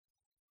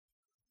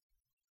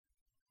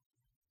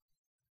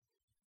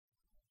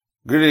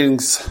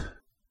Greetings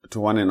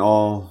to one and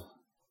all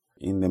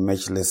in the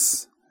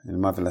matchless and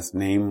marvelous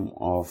name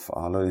of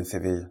our Lord and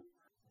Savior,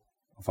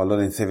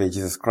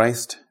 Jesus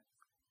Christ,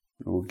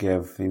 who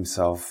gave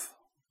himself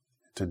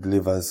to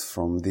deliver us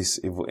from this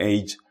evil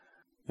age,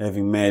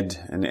 having made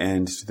an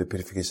end to the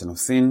purification of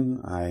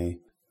sin. I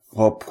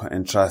hope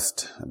and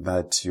trust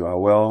that you are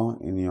well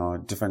in your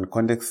different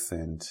contexts,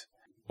 and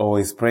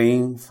always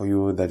praying for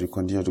you that you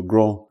continue to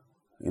grow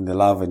in the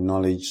love and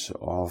knowledge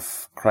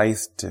of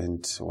Christ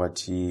and what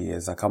he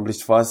has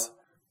accomplished for us.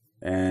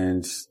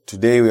 And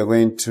today we are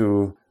going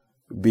to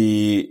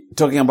be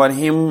talking about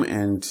him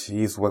and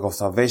his work of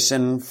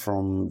salvation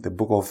from the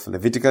book of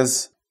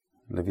Leviticus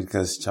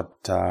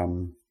chapter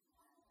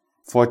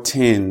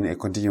 14, a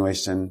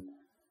continuation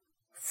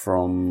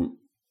from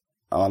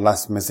our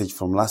last message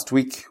from last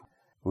week.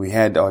 We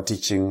had our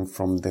teaching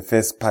from the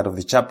first part of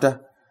the chapter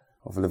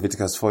of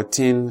Leviticus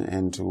 14,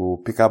 and we'll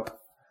pick up.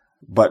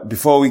 But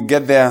before we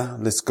get there,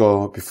 let's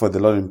go before the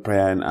Lord in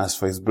prayer and ask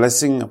for his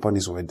blessing upon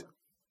his word.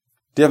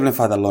 Dear Heavenly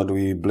Father, Lord,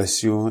 we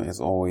bless you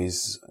as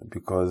always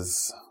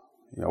because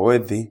you are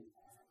worthy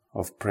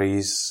of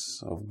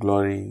praise, of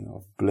glory,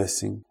 of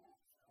blessing.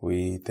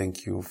 We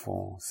thank you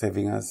for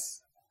saving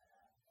us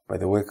by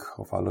the work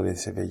of our Lord and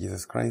Savior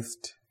Jesus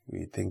Christ.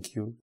 We thank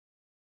you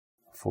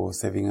for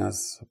saving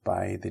us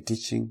by the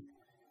teaching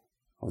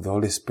of the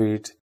Holy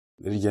Spirit,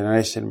 the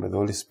regeneration by the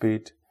Holy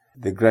Spirit,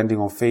 the granting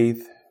of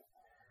faith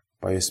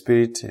by your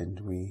Spirit. And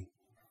we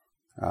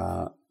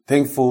are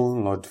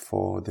thankful, Lord,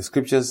 for the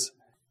scriptures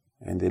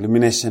and the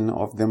illumination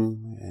of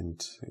them.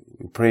 And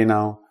we pray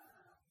now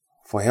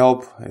for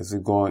help as we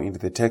go into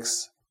the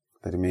text,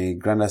 that it may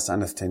grant us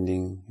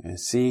understanding and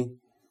see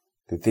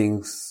the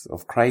things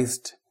of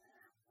Christ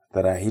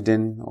that are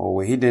hidden or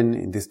were hidden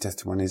in these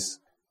testimonies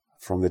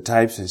from the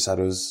types and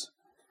shadows.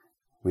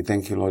 We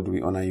thank you, Lord.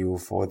 We honor you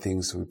for all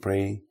things. We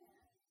pray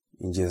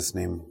in Jesus'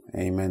 name.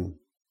 Amen.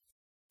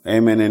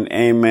 Amen and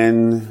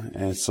amen.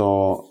 And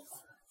so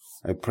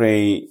I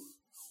pray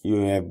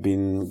you have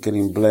been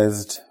getting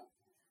blessed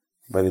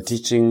by the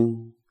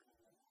teaching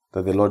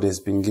that the Lord has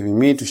been giving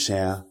me to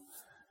share.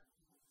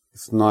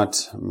 It's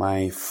not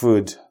my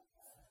food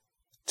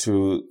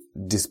to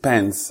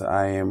dispense.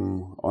 I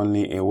am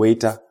only a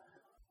waiter.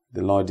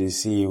 The Lord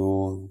is he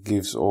who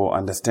gives all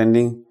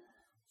understanding,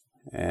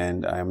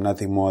 and I am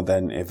nothing more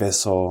than a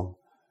vessel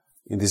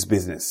in this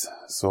business.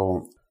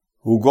 So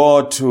we'll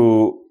go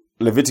to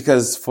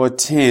Leviticus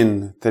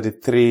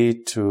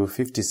 14:33 to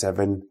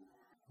 57,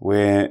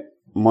 where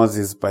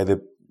Moses, by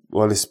the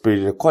Holy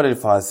Spirit, recorded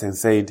for us and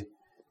said,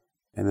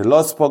 "And the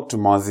Lord spoke to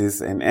Moses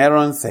and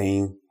Aaron,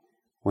 saying,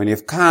 When you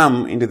have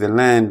come into the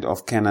land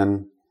of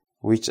Canaan,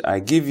 which I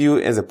give you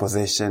as a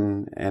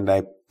possession, and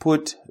I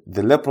put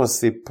the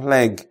leprosy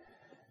plague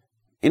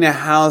in a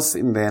house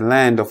in the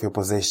land of your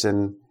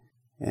possession,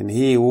 and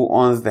he who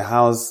owns the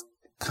house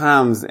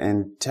comes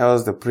and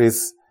tells the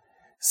priest,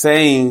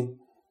 saying,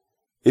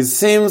 It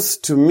seems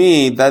to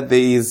me that there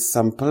is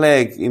some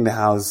plague in the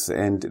house,"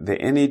 and the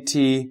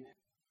NET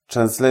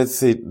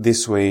translates it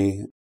this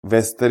way.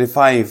 Verse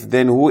 35,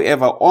 "Then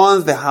whoever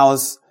owns the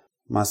house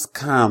must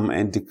come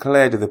and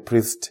declare to the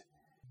priest,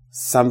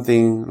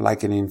 something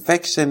like an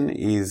infection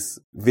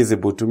is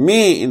visible to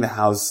me in the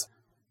house."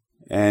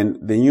 And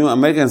the New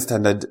American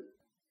Standard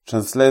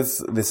translates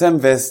the same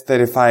verse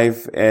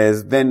 35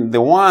 as, "Then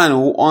the one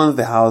who owns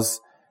the house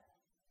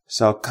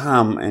shall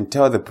come and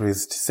tell the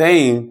priest,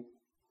 saying,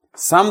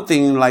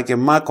 Something like a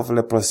mark of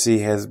leprosy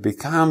has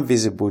become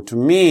visible to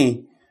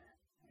me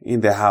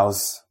in the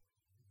house.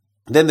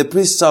 Then the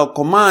priest shall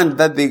command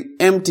that they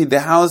empty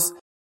the house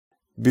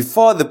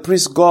before the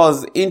priest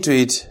goes into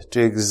it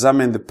to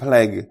examine the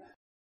plague,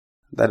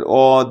 that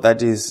all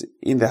that is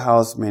in the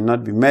house may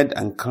not be made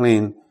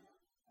unclean.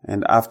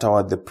 And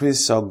afterward the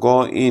priest shall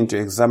go in to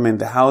examine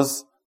the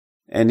house,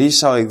 and he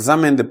shall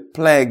examine the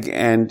plague,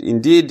 and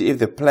indeed if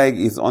the plague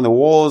is on the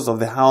walls of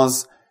the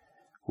house,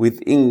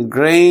 with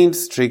ingrained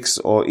streaks,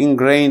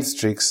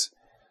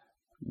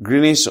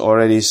 greenish or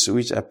reddish,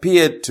 which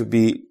appear to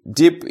be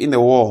deep in the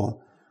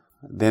wall,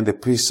 then the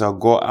priest shall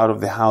go out of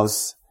the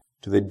house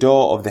to the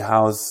door of the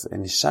house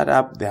and shut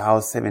up the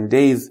house 7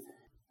 days.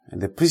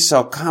 And the priest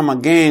shall come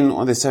again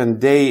on the 7th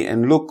day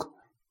and look,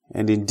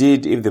 and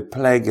indeed if the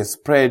plague is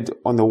spread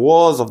on the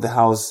walls of the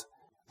house,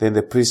 then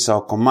the priest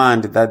shall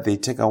command that they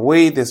take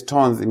away the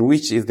stones in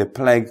which is the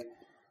plague,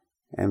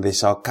 and they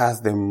shall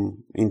cast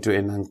them into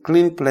an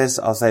unclean place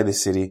outside the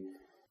city.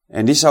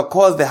 And he shall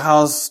cause the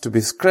house to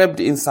be scraped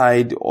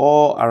inside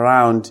all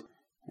around,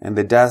 and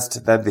the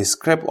dust that they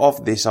scrape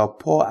off they shall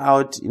pour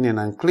out in an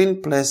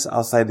unclean place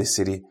outside the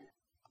city.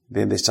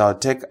 Then they shall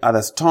take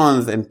other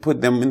stones and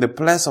put them in the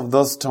place of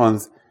those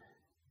stones,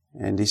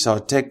 and he shall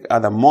take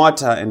other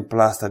mortar and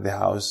plaster the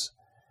house.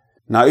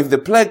 Now if the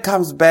plague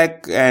comes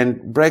back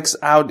and breaks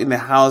out in the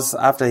house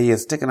after he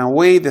has taken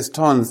away the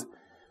stones,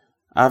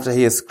 after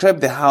he has scraped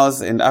the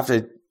house, and after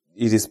it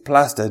is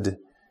plastered,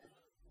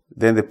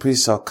 then the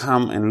priest shall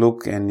come and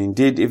look, and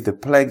indeed if the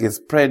plague is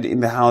spread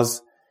in the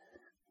house,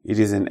 it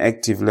is an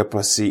active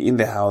leprosy in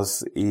the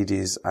house, it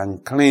is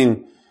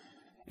unclean.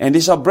 And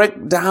he shall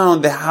break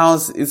down the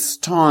house, its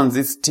stones,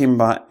 its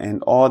timber,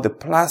 and all the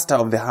plaster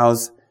of the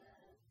house,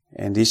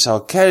 and he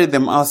shall carry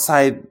them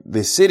outside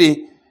the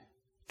city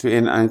to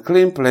an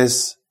unclean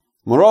place.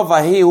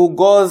 Moreover, he who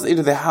goes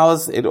into the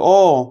house at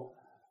all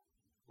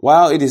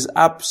while it is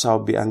up shall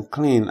be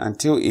unclean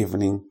until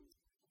evening.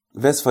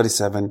 Verse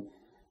 47,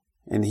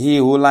 and he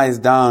who lies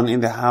down in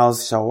the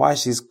house shall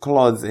wash his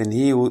clothes, and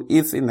he who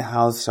eats in the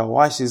house shall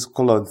wash his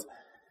clothes.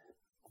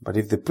 But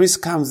if the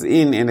priest comes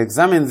in and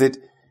examines it,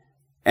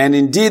 and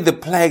indeed the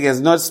plague has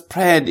not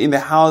spread in the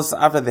house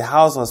after the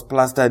house was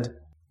plastered,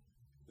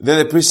 then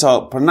the priest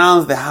shall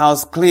pronounce the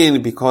house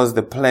clean, because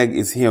the plague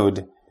is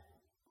healed.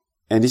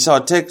 And he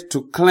shall take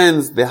to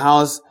cleanse the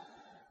house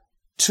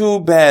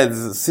 2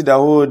 beds,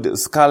 cedar wood,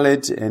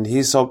 scarlet, and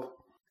hyssop.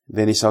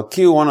 Then he shall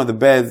kill one of the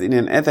beds in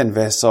an earthen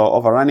vessel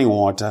over running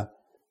water.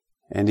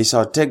 And he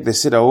shall take the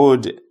cedar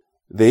wood,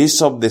 the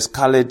hyssop, the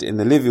scarlet, and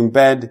the living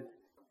bed,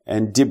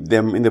 and dip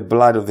them in the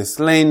blood of the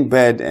slain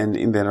bed and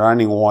in the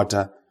running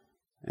water,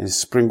 and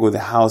sprinkle the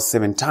house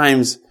 7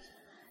 times.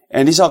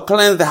 And he shall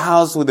cleanse the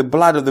house with the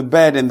blood of the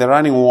bed and the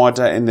running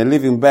water and the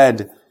living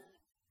bed,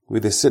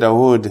 with the cedar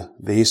wood,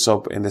 the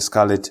hyssop, and the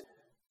scarlet.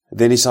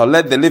 Then he shall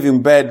let the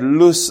living bed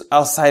loose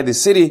outside the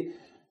city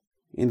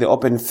in the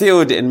open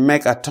field, and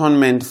make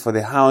atonement for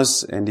the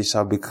house, and it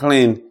shall be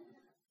clean.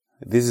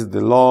 This is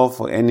the law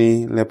for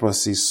any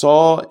leprosy,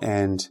 sore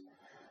and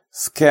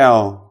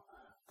scale,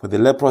 for the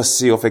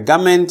leprosy of a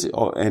garment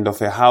and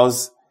of a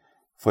house,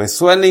 for a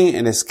swelling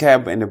and a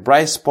scab and a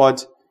bright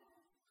spot,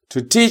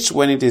 to teach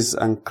when it is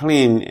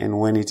unclean and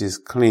when it is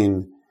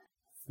clean.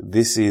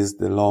 This is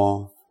the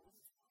law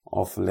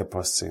of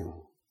leprosy.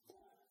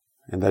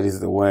 And that is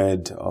the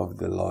word of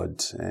the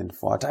Lord. And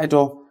for our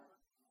title,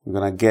 we're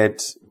going to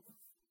get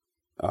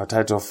our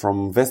title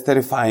from verse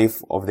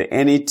 35 of the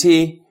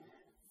NET,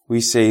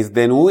 which says,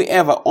 then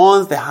whoever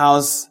owns the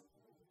house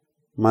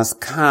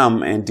must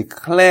come and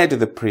declare to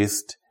the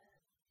priest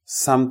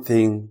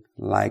something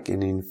like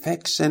an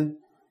infection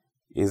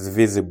is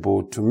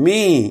visible to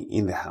me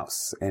in the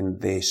house.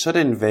 And the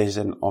shortened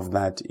version of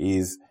that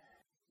is,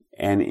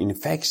 an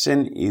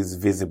infection is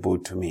visible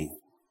to me.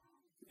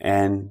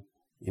 An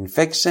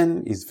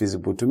infection is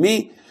visible to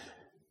me.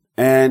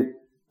 And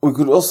we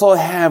could also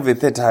have a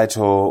third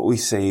title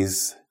which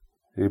says,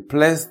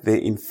 replace the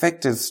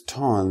infected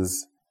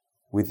stones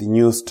with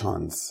new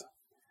stones.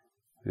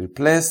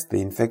 Replace the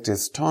infected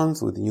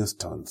stones with new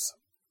stones.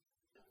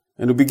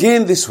 And to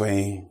begin this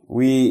way,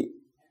 we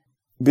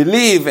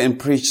believe and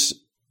preach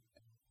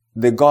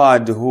the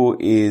God who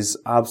is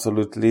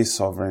absolutely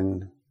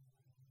sovereign.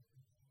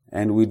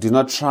 And we do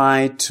not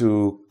try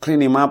to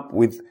clean him up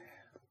with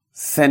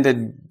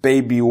scented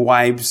baby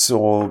wipes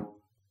or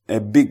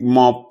a big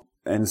mop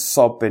and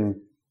soap and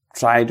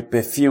try to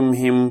perfume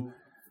him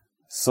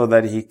so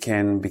that he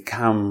can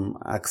become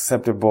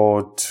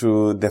acceptable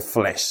to the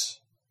flesh.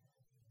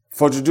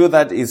 For to do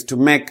that is to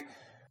make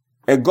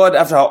a God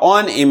after our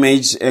own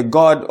image, a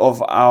God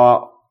of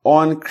our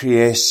own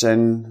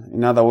creation.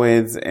 In other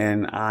words,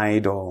 an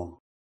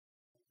idol.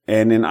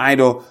 And an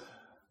idol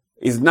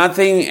is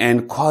nothing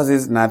and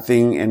causes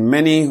nothing. And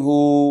many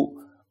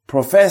who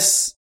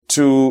profess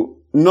to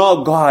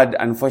know God,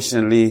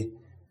 unfortunately,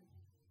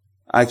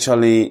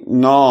 actually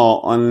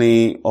know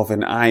only of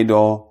an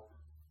idol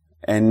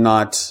and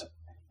not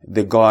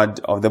the God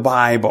of the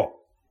Bible.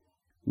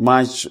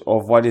 Much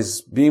of what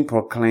is being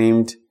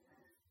proclaimed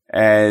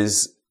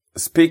as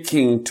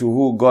speaking to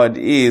who God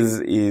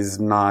is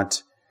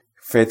not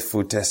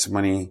faithful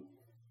testimony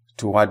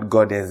to what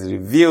God has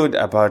revealed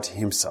about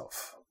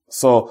himself.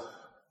 So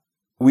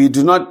we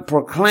do not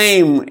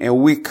proclaim a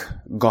weak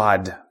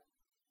God,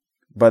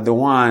 but the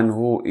one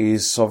who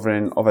is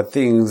sovereign over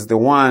things, the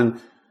one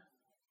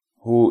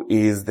who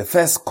is the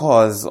first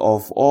cause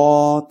of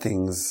all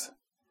things,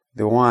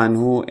 the one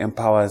who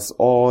empowers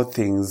all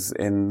things,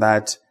 and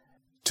that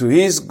to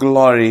his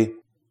glory,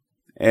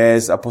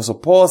 as Apostle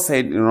Paul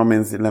said in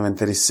Romans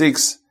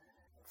 11:36,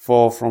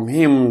 for from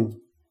him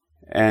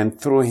and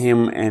through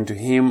him and to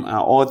him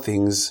are all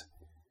things,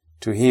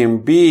 to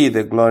him be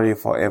the glory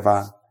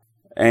forever.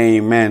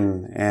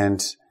 Amen.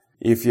 And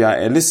if you are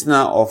a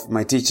listener of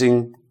my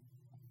teaching,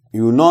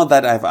 you know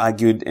that I've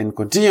argued and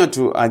continue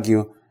to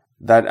argue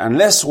that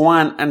unless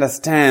one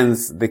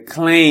understands the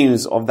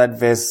claims of that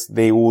verse,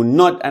 they will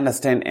not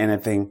understand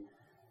anything.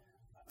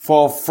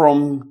 For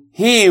from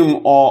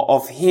him or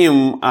of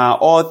him are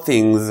all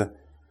things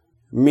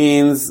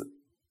means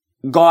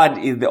God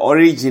is the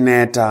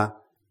originator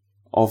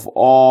of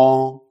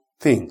all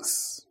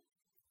things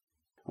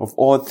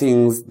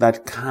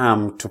that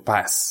come to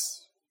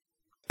pass.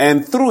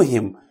 And through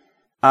him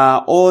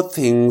are all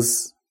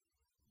things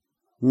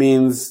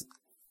means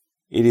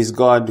it is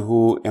God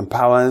who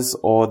empowers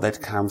all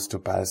that comes to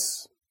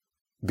pass.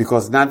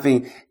 Because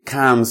nothing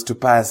comes to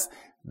pass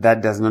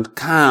that does not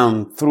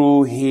come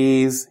through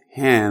his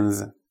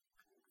hands.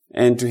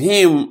 And to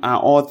him are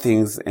all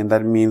things, and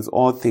that means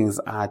all things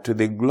are to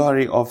the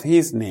glory of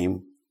his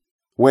name.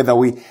 Whether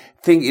we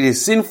think it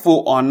is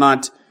sinful or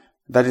not,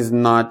 that is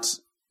not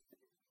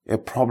a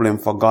problem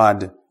for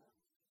God.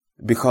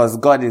 because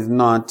God is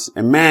not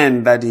a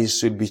man that he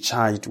should be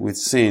charged with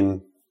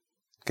sin.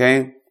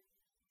 Okay?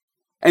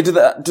 And to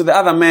the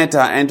other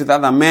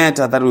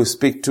matter that we'll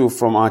speak to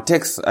from our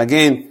text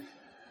again,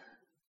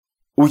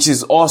 which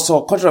is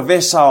also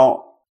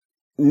controversial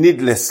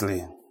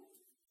needlessly.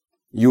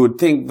 You would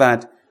think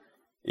that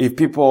if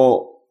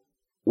people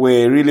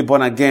were really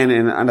born again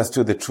and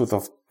understood the truth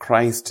of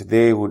Christ,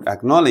 they would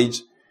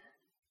acknowledge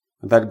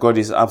that God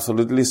is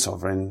absolutely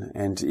sovereign.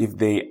 And if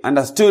they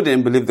understood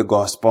and believed the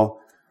gospel,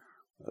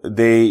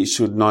 they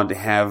should not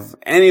have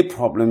any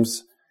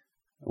problems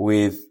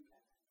with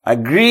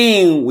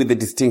agreeing with the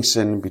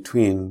distinction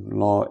between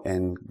law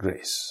and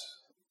grace.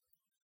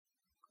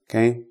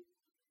 Okay?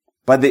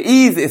 But there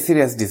is a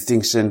serious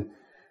distinction.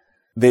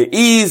 There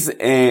is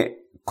a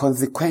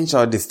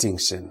consequential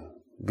distinction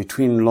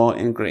between law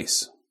and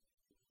grace.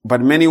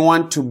 But many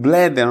want to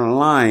blur their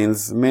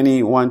lines.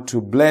 Many want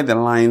to blur the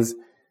lines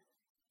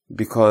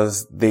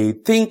because they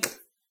think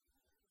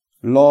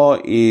law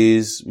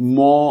is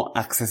more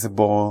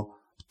accessible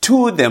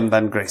to them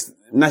than grace.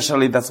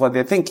 Naturally, that's what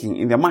they're thinking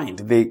in their mind.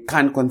 They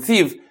can't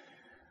conceive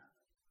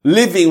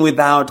living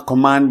without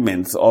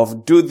commandments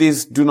of do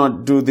this, do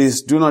not do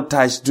this, do not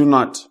touch, do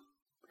not.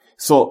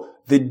 So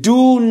the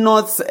do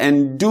nots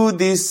and do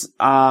this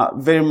are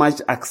very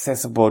much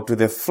accessible to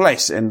the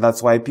flesh, and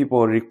that's why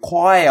people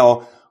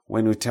recoil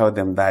when we tell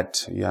them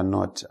that you are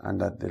not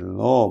under the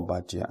law,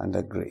 but you are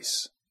under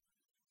grace.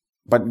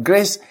 But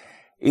grace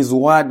is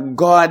what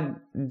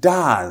God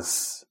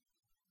does,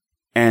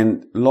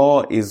 and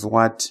law is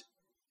what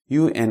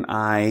you and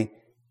I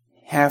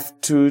have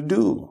to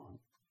do.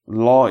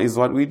 Law is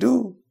what we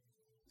do,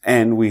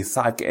 and we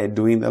suck at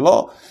doing the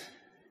law.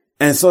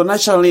 And so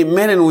naturally,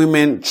 men and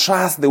women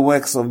trust the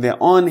works of their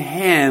own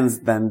hands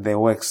than the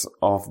works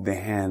of the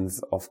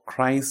hands of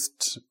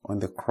Christ on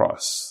the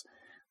cross.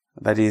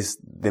 That is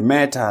the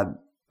matter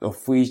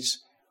of which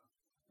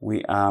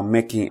we are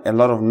making a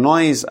lot of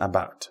noise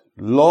about.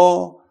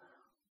 Law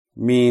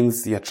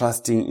means you're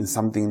trusting in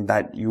something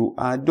that you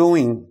are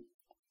doing.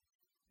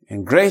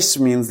 And grace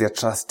means you're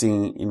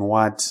trusting in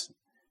what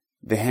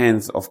the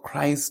hands of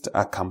Christ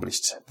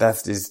accomplished.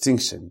 That's the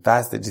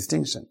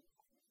distinction.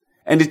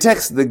 And it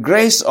takes the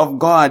grace of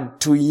God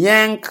to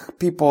yank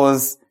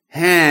people's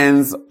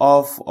hands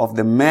off of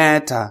the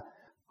matter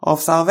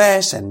of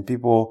salvation.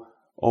 People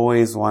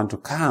always want to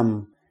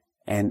come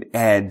and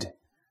add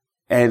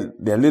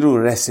their little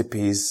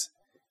recipes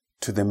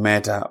to the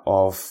matter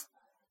of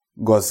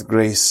God's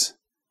grace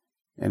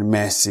and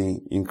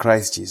mercy in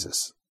Christ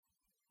Jesus.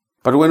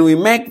 But when we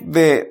make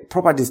the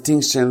proper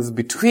distinctions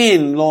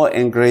between law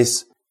and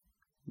grace,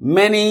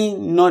 many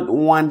not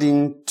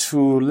wanting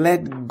to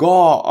let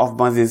go of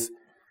Moses.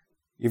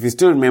 If you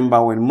still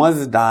remember, when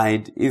Moses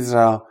died,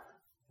 Israel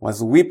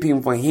was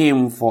weeping for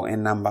him for a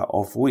number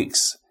of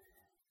weeks.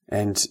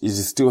 And it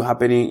is still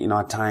happening in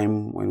our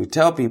time. When we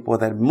tell people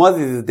that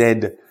Moses is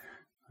dead,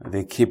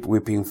 they keep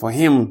weeping for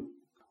him.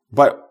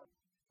 But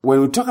when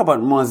we talk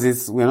about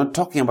Moses, we're not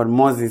talking about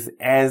Moses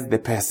as the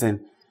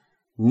person.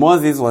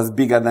 Moses was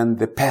bigger than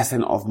the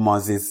person of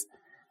Moses.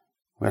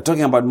 We're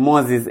talking about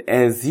Moses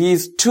as he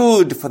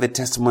stood for the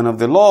testimony of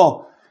the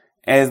law,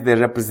 as the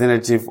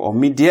representative or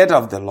mediator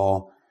of the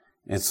law.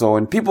 And so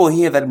when people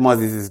hear that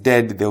Moses is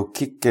dead, they'll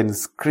kick and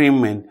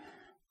scream and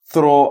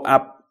throw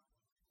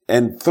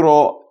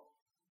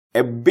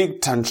a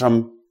big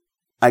tantrum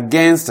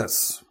against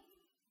us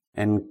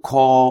and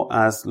call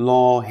us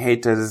law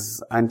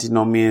haters,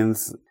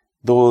 antinomians,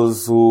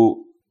 those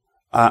who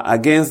are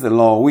against the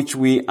law, which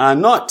we are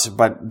not,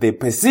 but they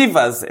perceive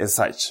us as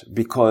such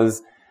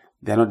because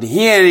they're not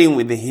hearing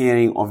with the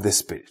hearing of the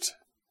Spirit.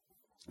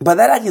 But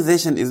that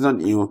accusation is not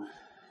new.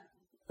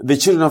 The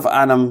children of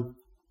Adam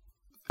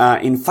are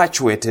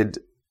infatuated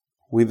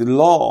with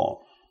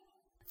law,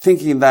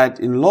 thinking that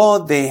in law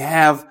they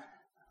have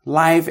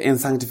life and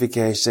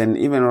sanctification,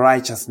 even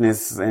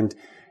righteousness, and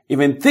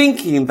even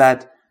thinking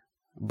that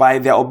by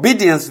their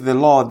obedience to the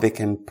law they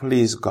can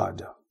please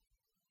God.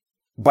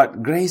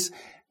 But grace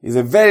is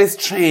a very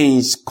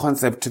strange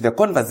concept to the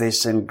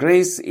conversation.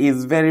 Grace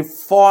is very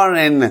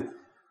foreign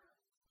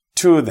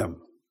to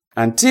them.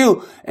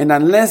 Until and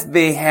unless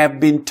they have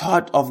been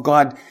taught of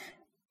God,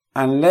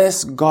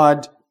 unless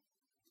God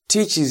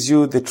teaches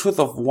you the truth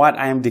of what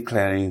I am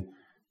declaring,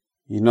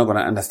 you're not going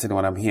to understand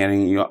what I'm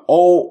hearing. You're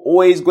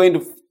always going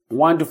to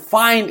want to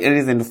find a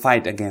reason to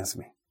fight against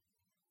me.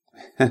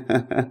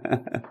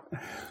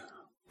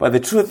 But the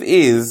truth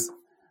is,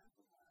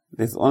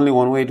 there's only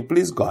one way to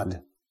please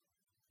God.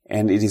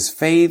 And it is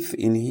faith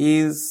in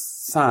His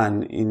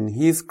Son, in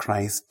His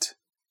Christ.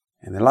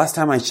 And the last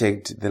time I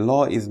checked, the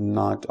law is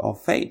not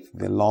of faith.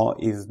 The law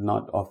is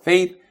not of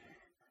faith.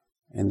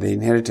 And the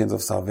inheritance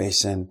of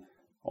salvation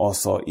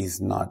also is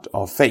not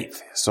of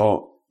faith.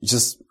 So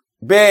just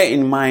bear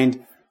in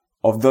mind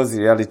of those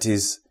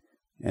realities,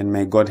 and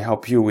may God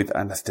help you with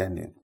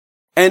understanding.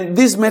 And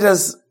these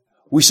matters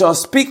we shall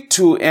speak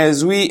to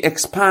as we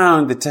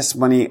expound the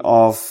testimony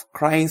of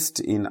Christ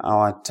in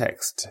our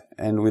text.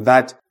 And with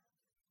that,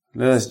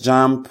 let us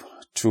jump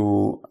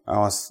to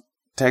our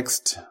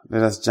text.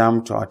 Let us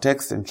jump to our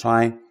text and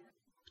try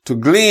to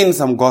glean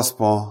some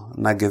gospel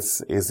nuggets,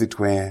 as it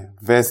were.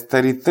 Verse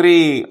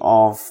 33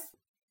 of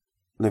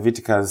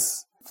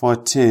Leviticus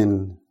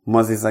 14.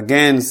 Moses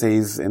again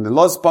says, "And the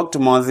Lord spoke to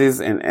Moses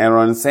and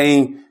Aaron,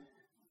 saying,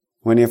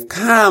 when you have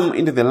come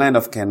into the land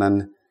of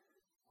Canaan,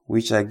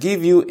 which I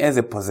give you as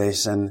a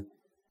possession,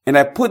 and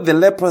I put the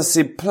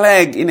leprosy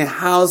plague in a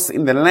house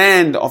in the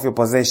land of your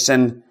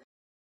possession."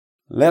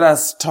 Let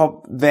us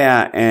stop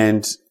there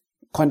and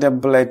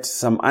contemplate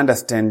some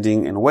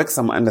understanding and work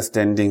some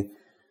understanding,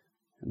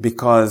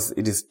 because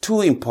it is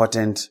too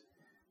important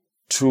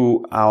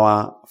to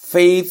our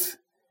faith,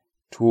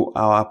 to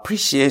our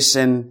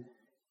appreciation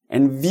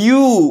and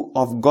view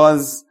of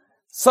God's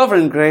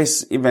sovereign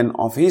grace, even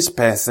of His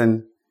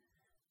person,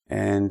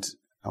 and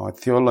our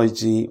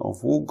theology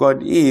of who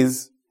God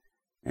is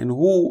and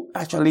who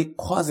actually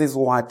causes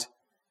what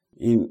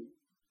in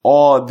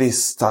all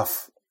this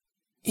stuff.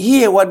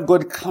 Hear what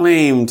God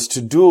claimed to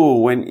do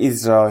when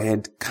Israel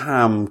had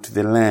come to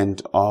the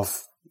land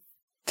of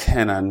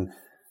Canaan.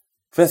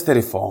 Verse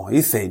 34,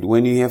 He said,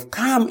 "When you have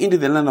come into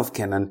the land of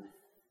Canaan,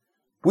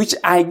 which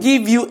I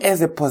give you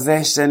as a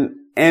possession,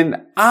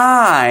 and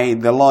I,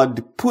 the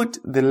Lord, put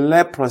the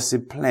leprosy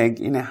plague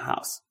in a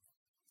house,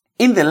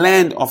 in the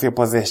land of your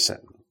possession."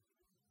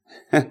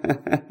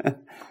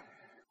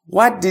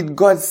 What did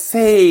God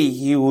say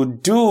He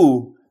would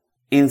do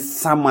in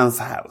someone's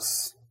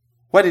house?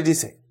 What did He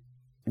say?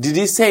 Did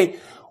He say,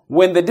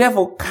 when the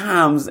devil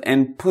comes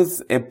and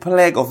puts a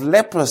plague of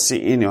leprosy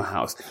in your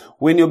house,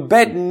 when your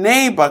bad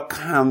neighbor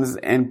comes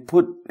and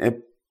put a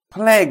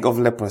plague of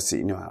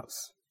leprosy in your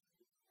house?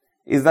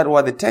 Is that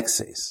what the text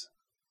says?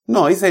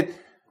 No, He said,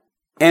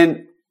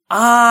 "And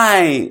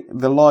I,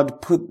 the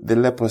Lord, put the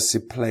leprosy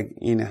plague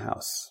in a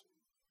house."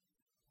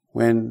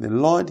 When the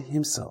Lord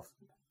Himself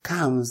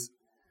comes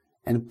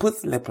and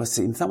puts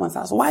leprosy in someone's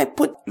house. Why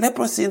put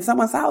leprosy in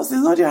someone's house?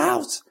 It's not your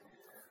house.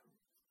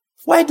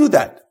 Why do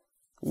that?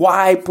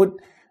 Why put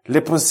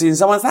leprosy in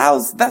someone's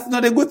house? That's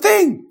not a good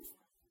thing.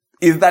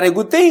 Is that a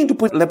good thing to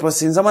put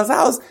leprosy in someone's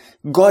house?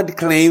 God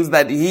claims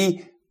that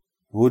He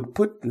would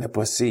put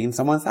leprosy in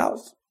someone's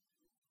house.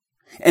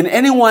 And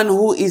anyone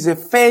who is a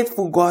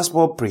faithful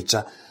gospel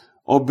preacher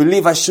or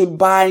believer should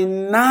by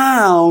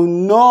now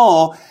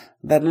know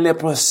that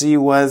leprosy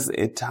was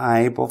a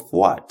type of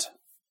what?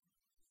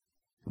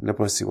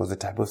 Leprosy was a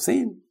type of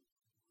sin.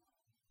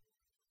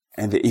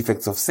 And the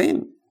effects of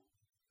sin.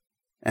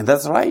 And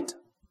that's right.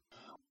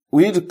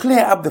 We need to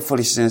clear up the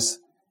foolishness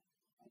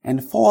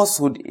and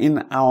falsehood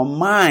in our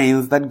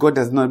minds that God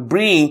does not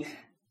bring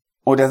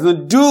or does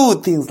not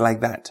do things like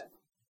that.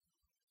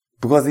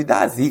 Because He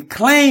does. He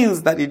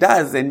claims that He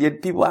does, and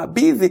yet people are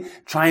busy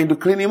trying to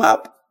clean Him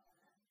up.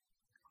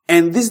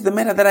 And this is the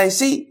matter that I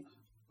see.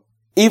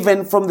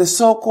 Even from the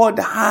so-called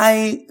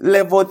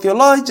high-level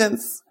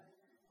theologians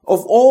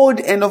of old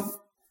and of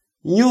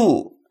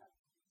new,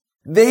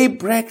 they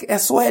break a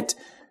sweat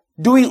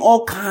doing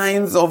all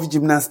kinds of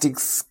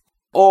gymnastics,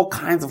 all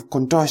kinds of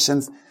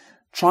contortions,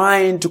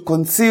 trying to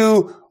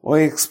conceal or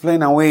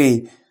explain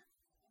away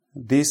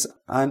this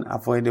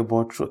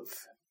unavoidable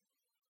truth.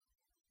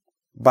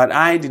 But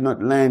I did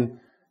not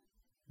learn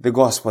the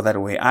gospel that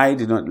way. I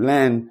did not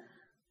learn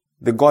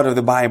the God of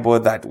the Bible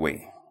that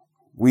way.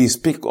 We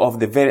speak of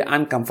the very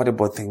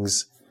uncomfortable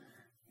things,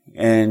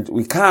 and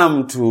we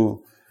come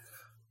to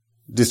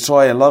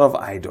destroy a lot of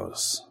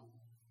idols.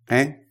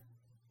 Okay?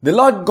 The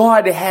Lord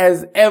God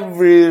has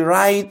every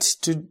right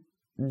to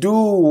do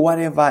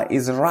whatever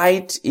is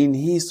right in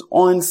His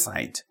own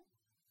sight,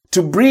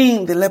 to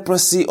bring the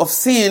leprosy of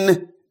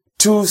sin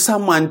to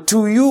someone,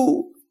 to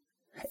you,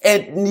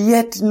 and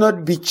yet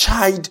not be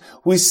charged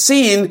with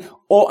sin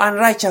or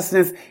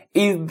unrighteousness.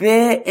 Is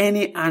there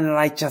any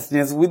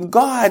unrighteousness with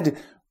God?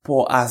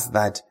 Paul asked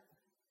that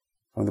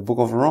from the book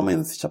of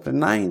Romans chapter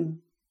 9,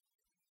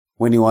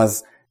 when he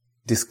was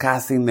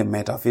discussing the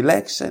matter of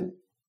election,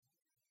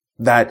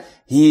 that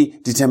He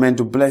determined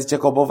to bless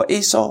Jacob over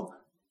Esau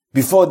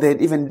before they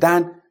had even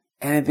done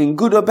anything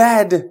good or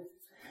bad,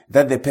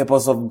 that the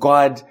purpose of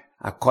God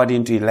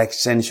according to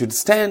election should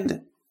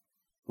stand.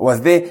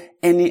 Was there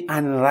any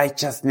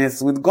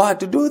unrighteousness with God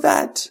to do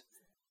that?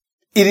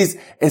 It is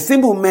a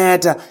simple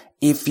matter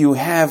if you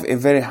have a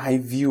very high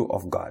view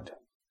of God.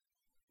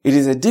 It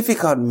is a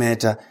difficult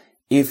matter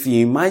if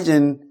you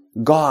imagine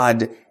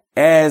God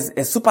as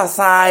a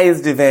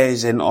supersized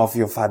version of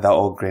your father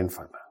or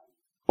grandfather,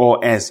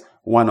 or as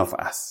one of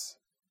us.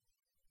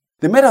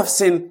 The matter of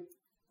sin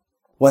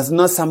was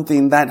not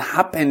something that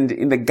happened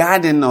in the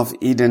Garden of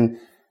Eden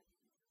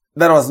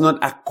that was not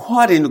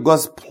according to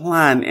God's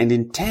plan and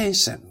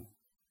intention.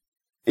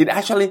 It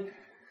actually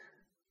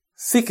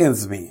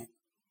sickens me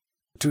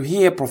to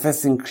hear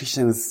professing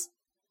Christians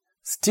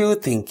still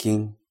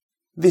thinking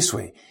this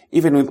way,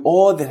 even with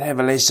all the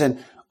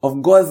revelation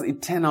of God's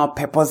eternal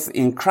purpose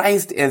in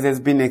Christ as has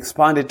been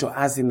expounded to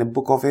us in the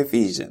book of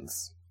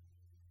Ephesians.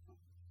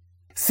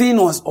 Sin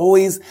was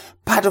always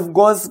part of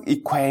God's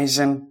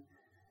equation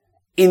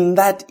in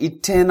that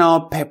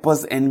eternal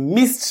purpose and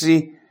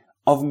mystery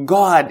of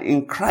God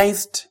in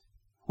Christ,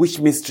 which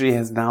mystery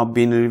has now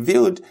been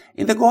revealed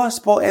in the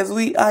gospel as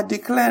we are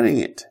declaring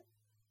it.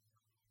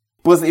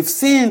 Because if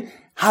sin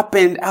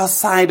happened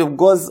outside of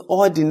God's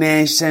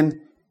ordination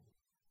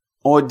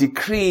or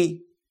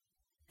decree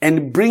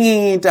and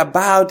bringing it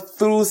about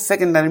through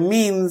secondary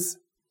means,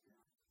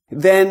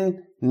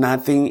 then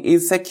nothing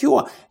is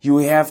secure. You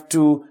have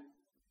to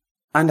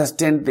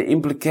understand the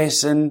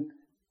implications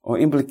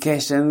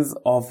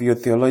of your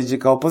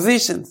theological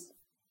positions.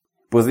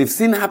 Because if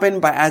sin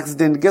happened by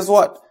accident, guess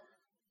what?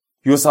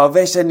 Your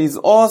salvation is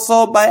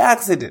also by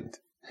accident.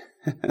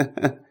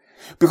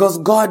 Because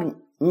God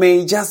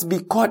may just be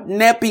caught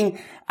napping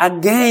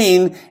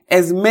again,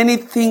 as many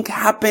think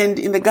happened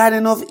in the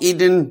Garden of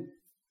Eden.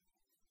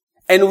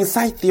 And with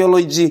such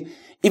theology,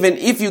 even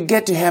if you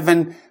get to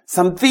heaven,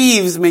 some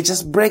thieves may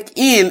just break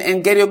in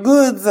and get your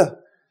goods.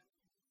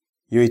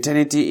 Your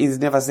eternity is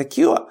never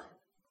secure,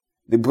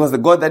 because the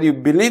God that you're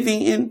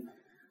believing in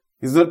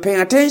is not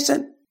paying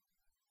attention.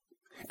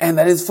 And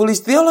that is foolish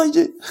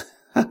theology.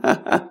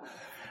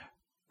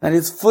 That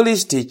is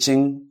foolish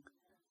teaching.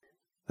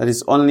 That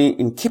is only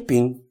in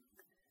keeping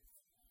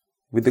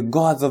with the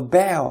gods of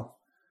Baal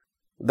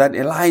that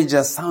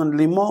Elijah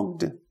soundly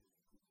mocked.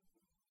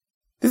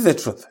 This is the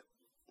truth.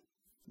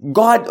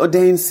 God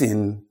ordained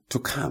sin to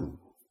come.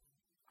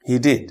 He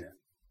did.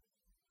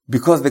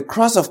 Because the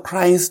cross of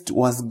Christ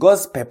was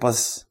God's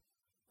purpose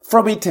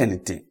from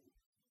eternity.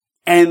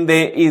 And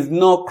there is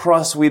no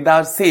cross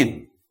without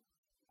sin.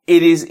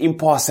 It is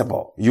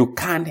impossible. You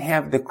can't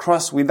have the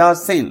cross without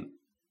sin.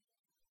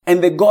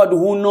 And the God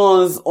who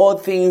knows all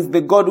things,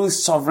 the God who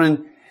is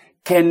sovereign,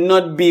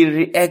 cannot be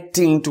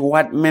reacting to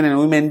what men and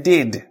women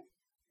did.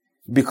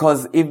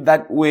 Because if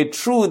that were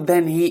true,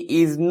 then he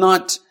is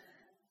not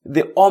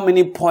the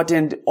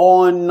omnipotent,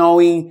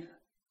 all-knowing,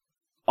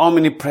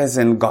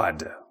 omnipresent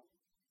God.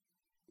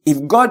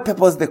 If God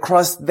purposed the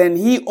cross, then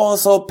he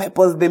also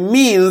purposed the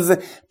means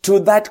to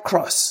that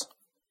cross,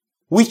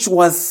 which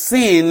was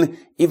sin.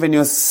 Even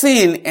your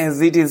sin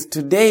as it is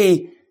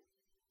today,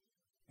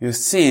 your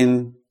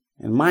sin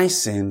and my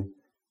sin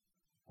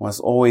was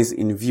always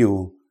in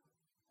view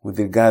with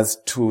regards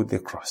to the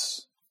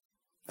cross.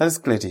 That is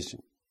clear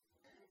teaching.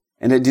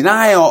 And the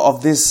denial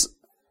of this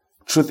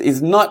truth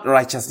is not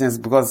righteousness,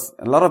 because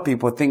a lot of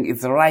people think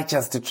it's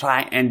righteous to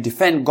try and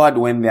defend God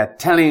when they are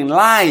telling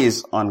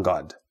lies on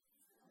God.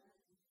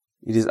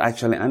 It is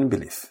actually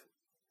unbelief.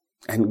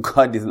 And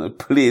God is not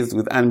pleased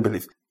with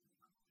unbelief.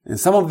 And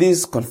some of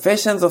these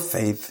confessions of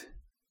faith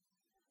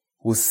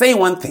will say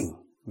one thing.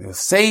 They will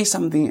say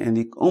something and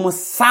it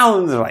almost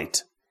sounds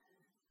right.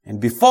 And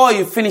before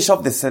you finish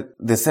off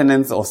the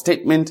sentence or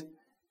statement,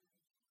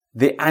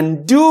 they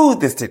undo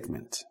the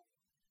statement.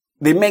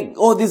 They make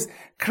all these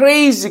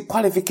crazy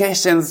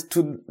qualifications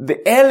to the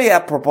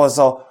earlier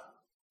proposal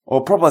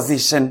or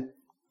proposition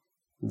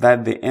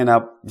that they end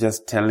up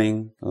just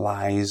telling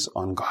lies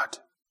on God.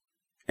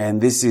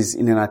 And this is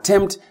in an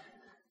attempt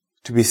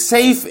to be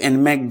safe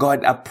and make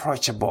God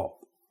approachable,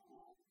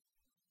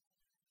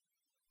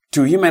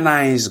 to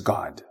humanize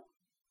God.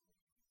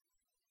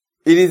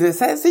 It is a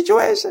sad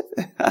situation.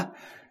 It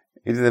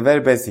is a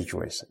very bad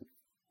situation.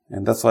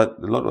 And that's what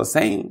the Lord was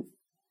saying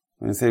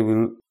when he said,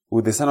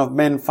 will the Son of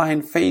Man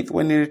find faith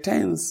when he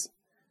returns?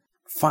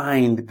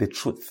 Find the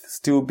truth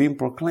still being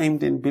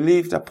proclaimed and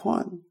believed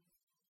upon.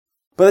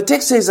 But the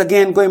text says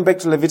again, going back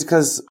to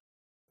Leviticus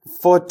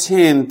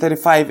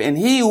 14:35, and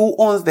he who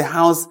owns the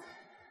house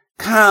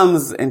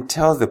comes and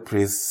tells the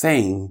priest,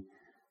 saying,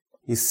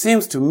 it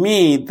seems to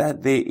me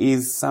that there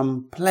is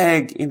some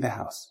plague in the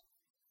house.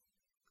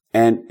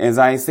 And as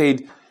I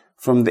said,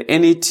 from the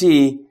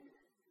NET,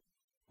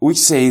 which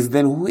says,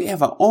 then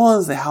whoever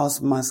owns the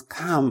house must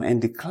come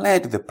and declare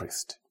to the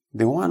priest.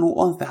 The one who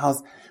owns the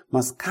house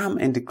must come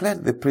and declare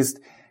to the priest,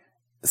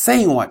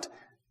 saying what?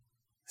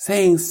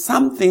 Saying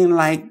something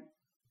like,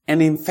 an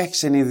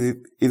infection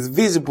is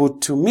visible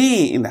to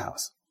me in the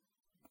house.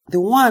 The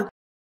one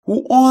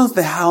who owns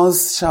the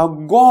house shall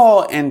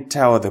go and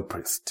tell the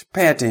priest.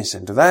 Pay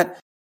attention to that.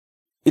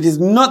 It is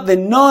not the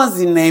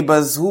nosy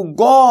neighbors who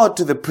go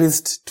to the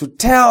priest to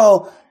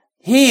tell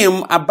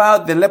him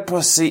about the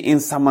leprosy in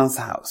someone's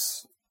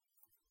house,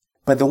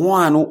 but the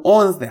one who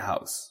owns the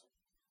house.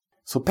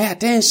 So pay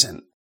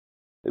attention.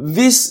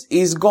 This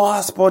is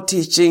gospel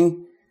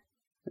teaching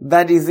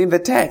that is in the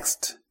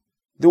text.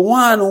 The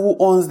one who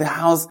owns the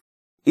house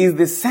is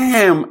the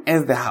same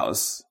as the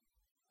house.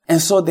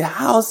 And so the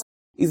house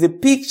is a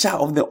picture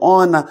of the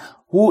owner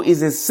who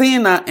is a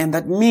sinner, and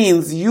that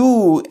means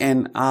you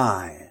and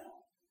I.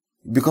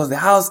 Because the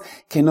house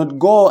cannot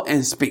go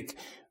and speak,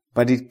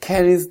 but it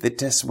carries the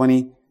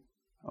testimony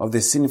of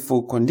the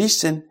sinful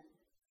condition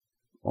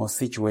or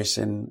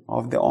situation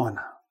of the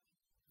owner.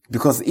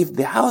 Because if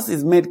the house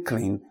is made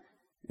clean,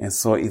 and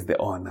so is the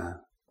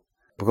owner,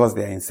 because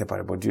they are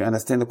inseparable. Do you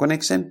understand the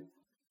connection?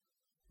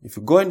 If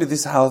you go into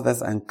this house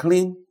that's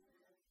unclean,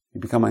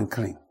 you become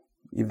unclean.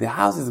 If the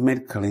house is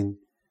made clean,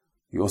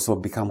 you also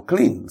become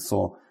clean.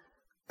 So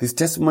this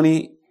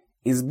testimony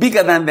is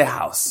bigger than the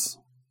house.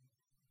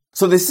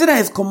 So the sinner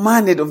is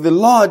commanded of the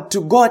Lord to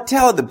go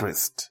tell the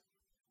priest.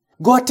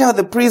 Go tell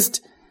the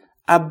priest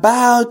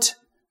about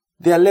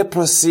their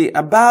leprosy,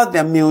 about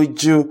their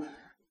mildew,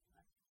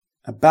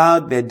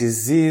 about their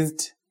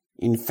diseased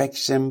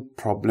infection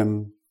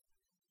problem,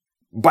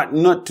 but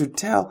not to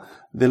tell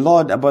the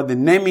Lord about the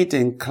name it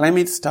and claim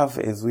it stuff,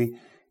 as we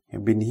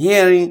have been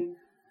hearing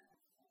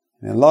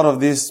in a lot of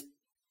these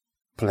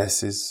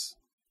places.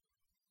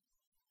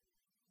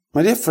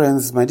 My dear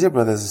friends, my dear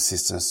brothers and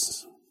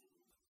sisters,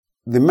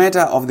 the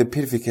matter of the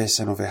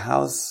purification of a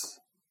house,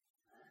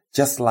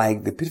 just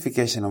like the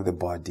purification of the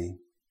body,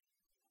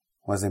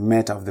 was a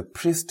matter of the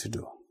priest to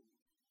do.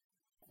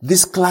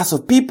 This class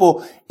of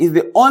people is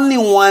the only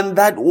one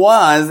that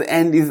was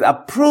and is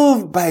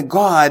approved by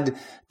God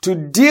to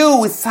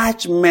deal with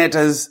such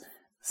matters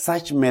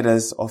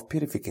of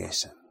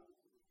purification.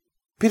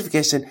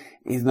 Purification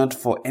is not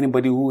for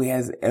anybody who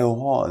has a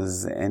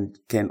hose and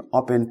can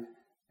open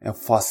a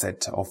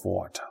faucet of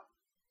water.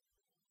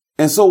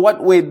 And so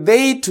what were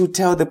they to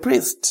tell the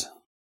priest?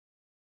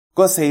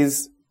 God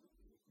says,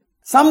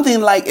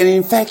 something like an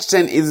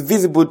infection is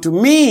visible to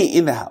me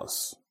in the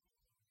house.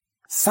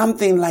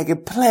 Something like a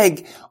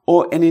plague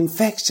or an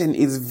infection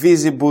is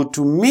visible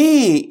to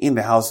me in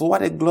the house.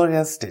 What a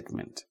glorious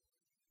statement.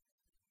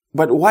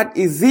 But what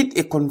is it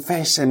a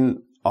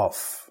confession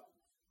of?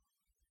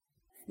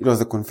 It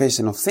was a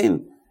confession of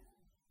sin.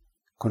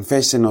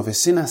 Confession of a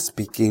sinner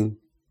speaking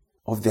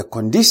of their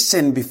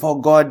condition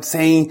before God,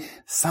 saying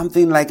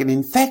something like an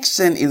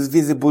infection is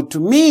visible to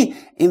me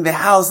in the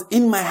house,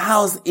 in my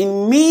house,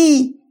 in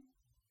me.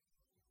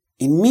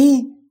 In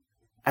me,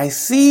 I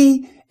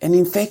see an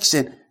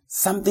infection.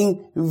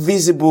 Something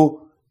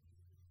visible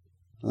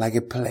like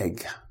a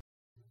plague.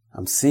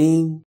 I'm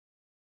seeing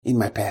in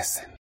my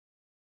person.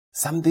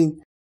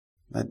 Something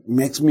that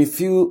makes me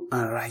feel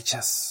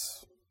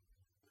unrighteous.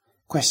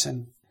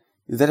 Question,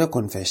 is that a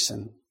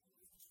confession?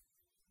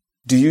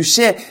 Do you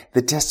share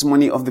the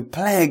testimony of the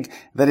plague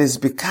that has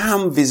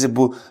become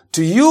visible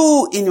to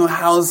you in your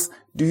house?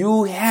 Do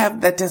you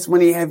have that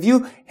testimony? Have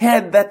you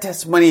heard that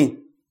testimony?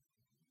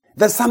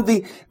 That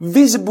something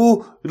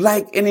visible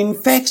like an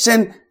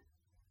infection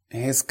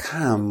has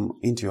come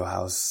into your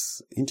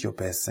house, into your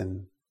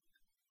person.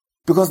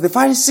 Because the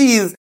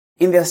Pharisees,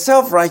 in their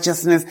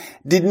self-righteousness,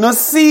 did not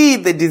see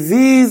the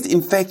diseased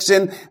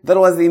infection that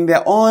was in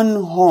their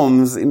own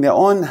homes, in their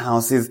own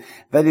houses,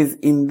 that is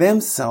in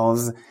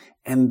themselves,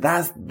 and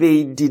thus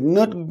they did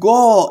not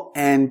go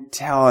and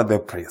tell the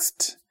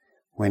priest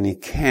when he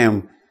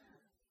came,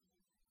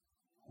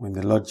 when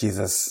the Lord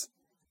Jesus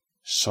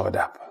showed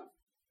up.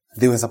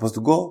 They were supposed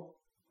to go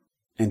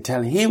and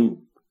tell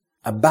him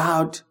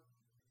about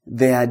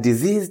their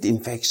diseased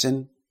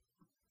infection.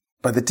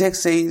 But the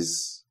text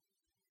says,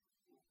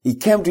 he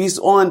came to his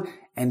own,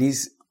 and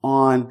his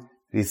own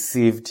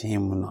received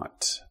him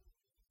not.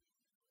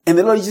 And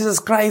the Lord Jesus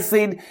Christ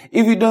said,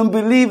 if you don't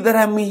believe that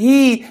I'm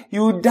He,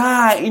 you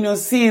die in your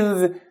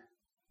sins,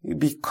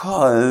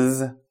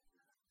 because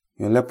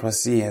your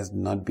leprosy has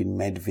not been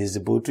made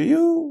visible to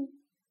you.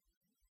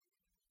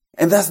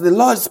 And that's the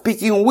Lord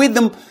speaking with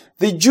them,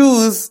 the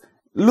Jews.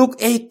 Luke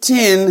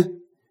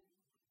 18,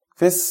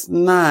 verse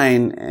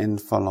 9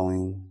 and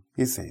following,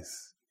 he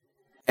says,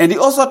 and he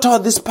also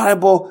told this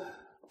parable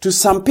to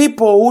some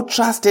people who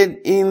trusted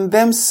in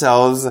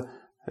themselves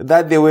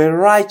that they were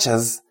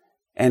righteous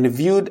and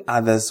viewed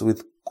others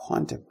with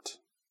contempt.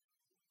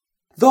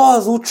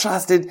 Those who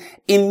trusted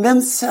in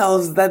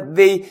themselves that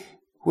they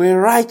were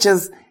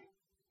righteous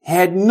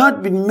had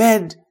not been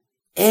made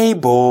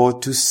able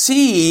to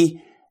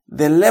see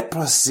the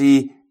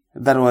leprosy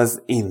that was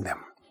in them.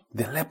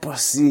 The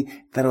leprosy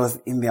that was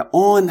in their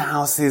own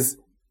houses.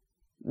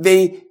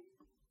 They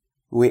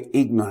were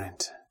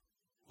ignorant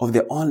of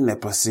their own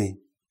leprosy.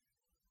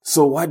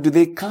 So what do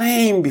they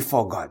claim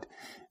before God?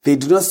 They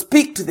do not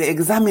speak to the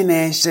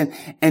examination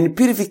and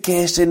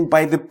purification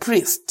by the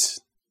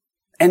priest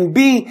and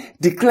being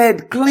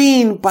declared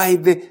clean by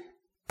the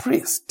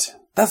priest.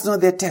 That's not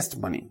their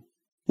testimony.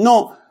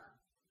 No,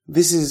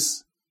 this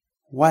is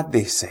what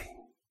they say.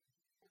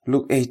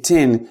 Luke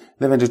 18,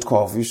 11 to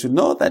 12. You should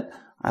know that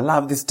I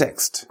love this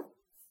text.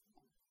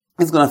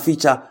 It's going to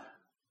feature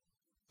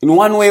in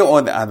one way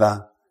or the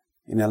other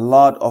in a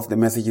lot of the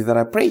messages that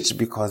I preach,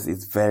 because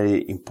it's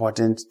very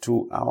important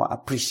to our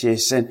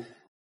appreciation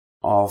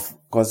of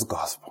God's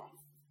gospel.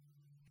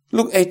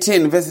 Luke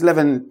 18, verse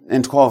 11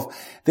 and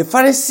 12. The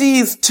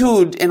Pharisee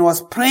stood and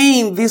was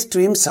praying this to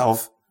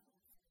himself.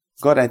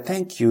 God, I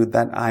thank you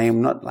that I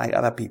am not like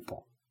other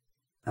people.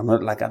 I'm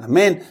not like other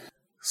men,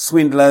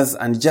 swindlers,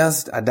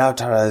 unjust,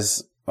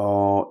 adulterers,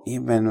 or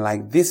even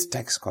like this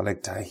tax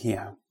collector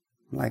here.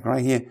 Like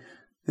right here,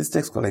 this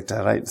tax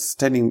collector, right,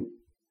 standing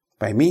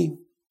by me.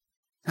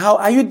 How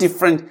are you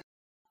different?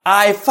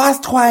 I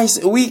fast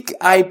twice a week.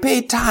 I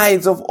pay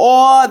tithes of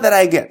all that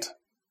I get.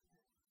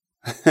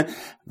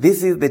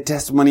 This is the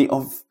testimony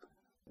of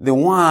the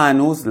one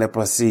whose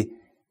leprosy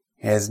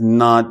has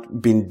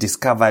not been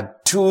discovered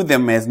to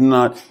them, has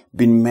not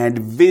been made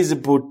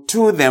visible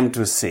to them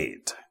to see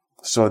it.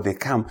 So they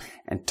come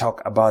and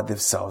talk about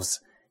themselves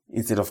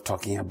instead of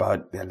talking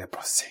about their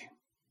leprosy.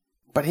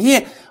 But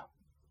here,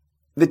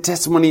 the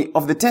testimony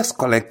of the tax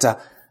collector.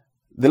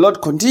 The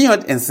Lord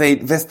continued and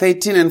said, verse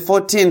 13 and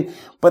 14,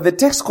 but the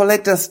tax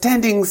collector,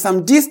 standing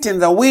some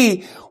distance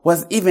away,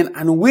 was even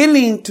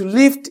unwilling to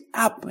lift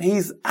up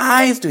his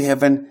eyes to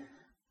heaven,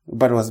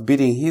 but was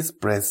beating his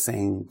breast,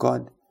 saying,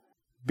 God,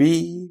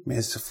 be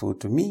merciful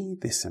to me,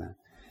 the sinner.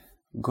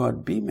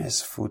 God, be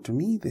merciful to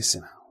me, the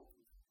sinner.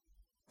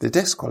 The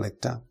tax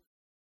collector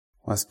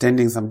was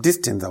standing some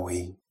distance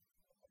away,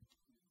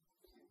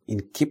 in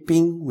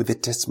keeping with the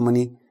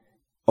testimony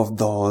of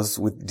those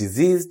with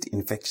diseased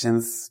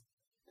infections,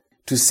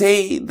 to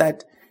say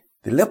that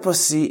the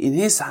leprosy in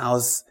his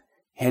house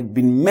had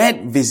been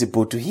made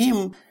visible to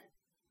him.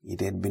 It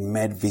had been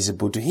made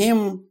visible to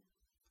him,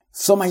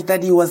 so much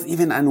that he was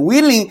even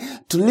unwilling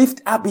to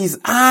lift up his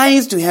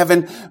eyes to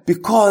heaven,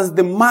 because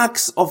the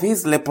marks of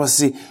his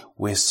leprosy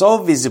were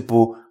so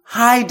visible,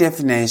 high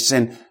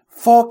definition,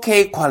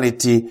 4K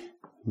quality,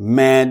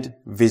 made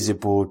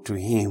visible to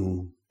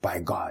him by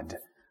God.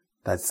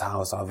 That's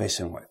how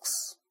salvation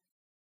works.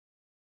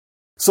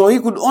 So he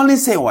could only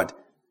say what?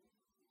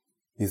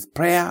 His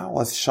prayer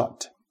was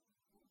short.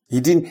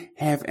 He didn't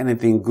have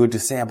anything good to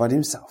say about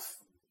himself.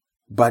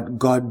 But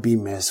God, be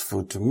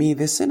merciful to me,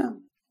 the sinner.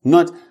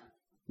 Not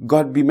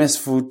God, be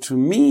merciful to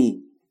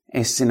me,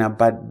 a sinner,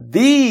 but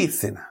the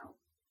sinner.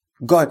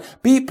 God,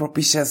 be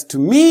propitious to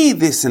me,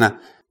 the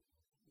sinner.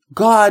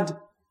 God,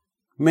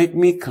 make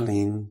me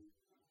clean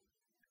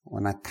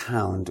on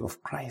account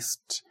of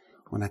Christ,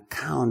 on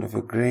account of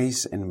your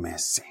grace and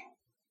mercy.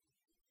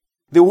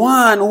 The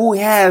one who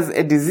has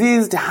a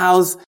diseased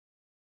house,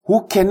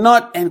 who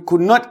cannot and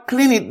could not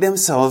clean it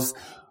themselves,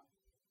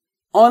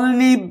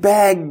 only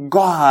beg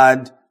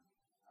God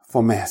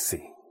for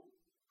mercy.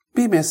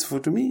 Be merciful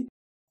to me.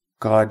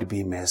 God,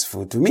 be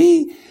merciful to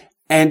me.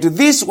 And to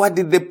this, what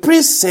did the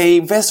priest say?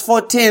 Verse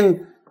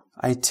 14,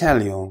 I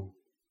tell you,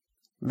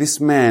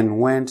 this man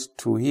went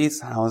to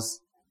his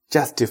house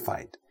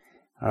justified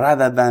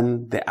rather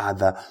than the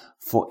other.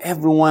 For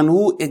everyone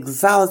who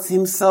exalts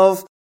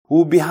himself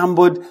will be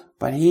humbled,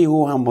 but he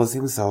who humbles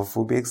himself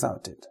will be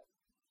exalted.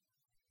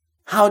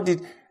 How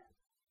did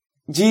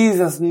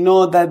Jesus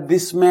know that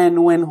this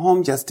man went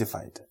home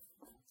justified?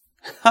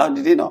 How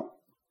did he know?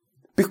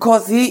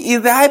 Because he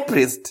is the high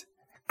priest.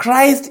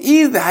 Christ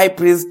is the high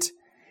priest.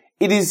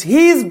 It is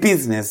his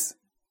business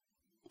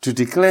to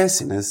declare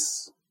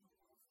sinners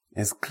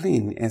as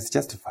clean as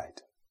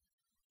justified.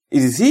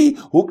 It is he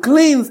who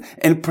cleans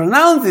and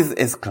pronounces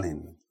as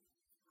clean.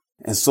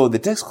 And so the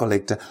tax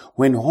collector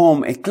went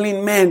home a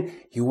clean man.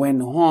 He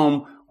went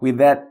home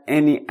without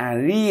any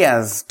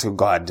arrears to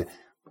God,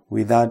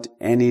 without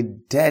any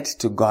debt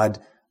to God,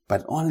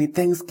 but only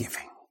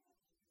thanksgiving.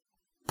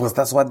 Because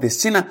that's what the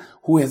sinner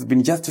who has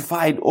been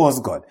justified owes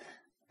God.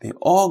 They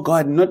owe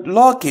God not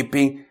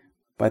law-keeping,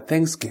 but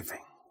thanksgiving.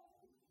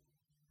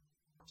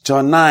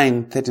 John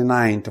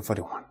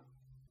 9:39-41.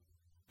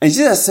 And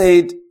Jesus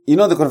said, you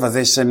know the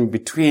conversation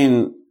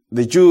between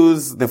the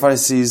Jews, the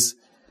Pharisees,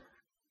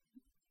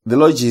 the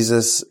Lord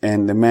Jesus,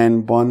 and the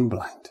man born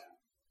blind.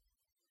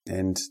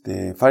 And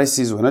the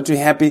Pharisees were not too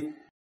happy, they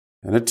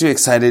were not too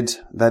excited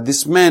that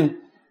this man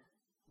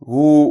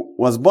who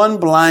was born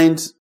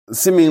blind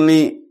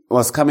seemingly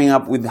was coming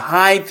up with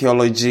high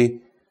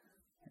theology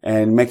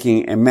and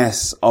making a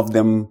mess of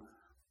them,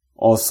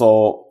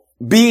 also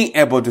being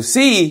able to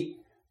see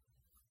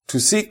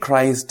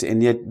Christ,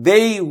 and yet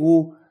they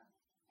who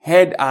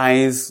had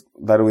eyes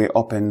that were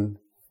open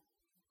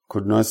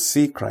could not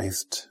see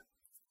Christ.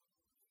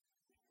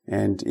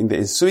 And in the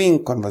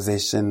ensuing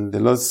conversation, the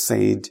Lord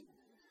said,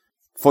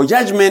 for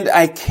judgment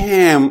I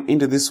came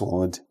into this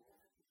world.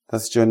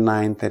 That's John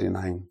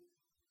 9:39.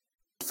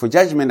 For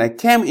judgment I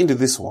came into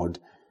this world,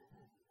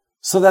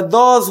 so that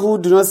those who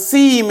do not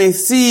see may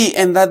see,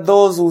 and that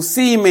those who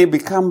see may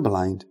become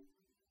blind.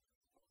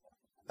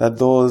 That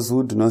those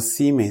who do not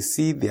see may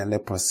see their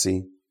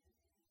leprosy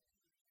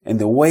and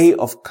the way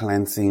of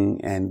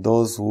cleansing, and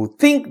those who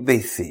think they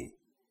see,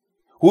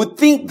 who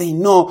think they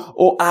know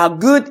or are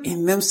good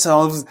in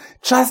themselves,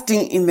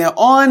 trusting in their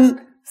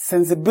own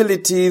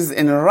sensibilities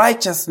and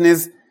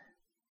righteousness,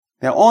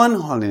 their own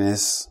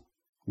holiness,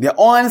 their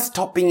own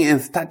stopping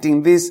and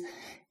starting this,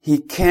 he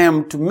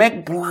came to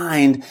make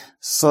blind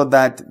so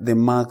that the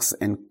marks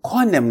and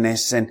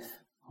condemnation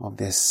of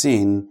their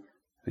sin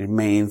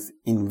remains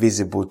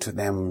invisible to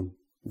them.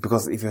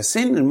 Because if your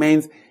sin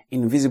remains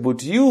invisible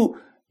to you,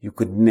 you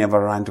could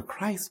never run to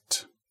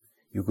Christ.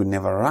 You could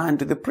never run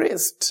to the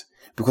priest,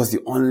 because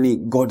you only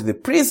go to the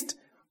priest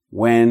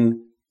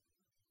when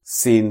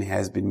sin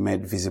has been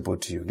made visible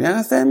to you. Do you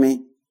understand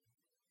me?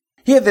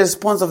 Hear the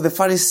response of the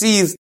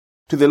Pharisees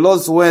to the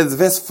Lord's words,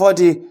 verse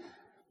 40.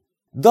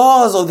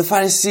 Those of the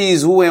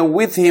Pharisees who were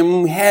with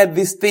him heard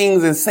these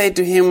things and said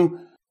to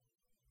him,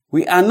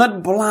 we are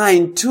not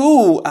blind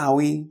too, are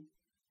we?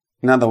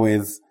 In other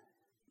words,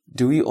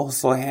 do we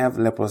also have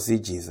leprosy,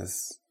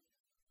 Jesus?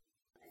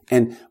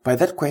 And by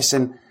that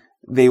question,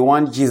 they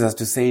want Jesus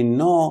to say,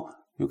 no,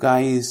 you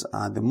guys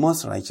are the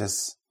most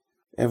righteous.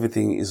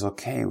 Everything is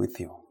okay with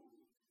you.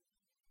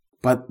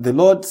 But the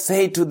Lord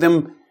said to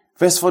them,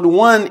 Verse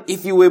 41,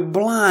 if you were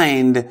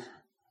blind,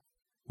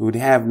 you would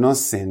have no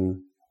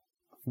sin.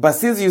 But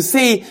since you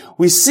say,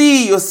 we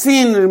see your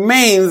sin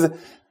remains,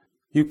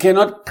 you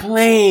cannot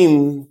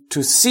claim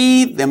to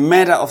see the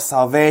matter of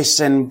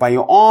salvation by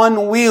your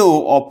own will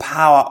or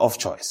power of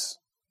choice.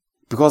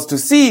 Because to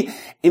see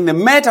in the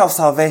matter of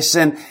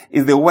salvation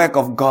is the work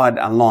of God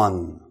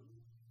alone.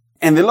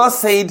 And the Lord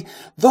said,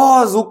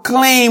 those who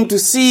claim to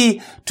see,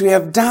 to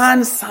have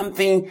done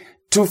something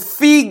to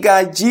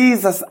figure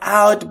Jesus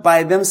out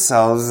by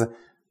themselves,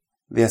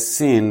 their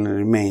sin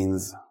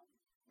remains.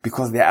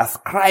 Because they are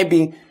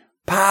ascribing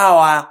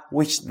power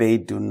which they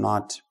do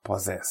not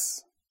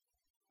possess.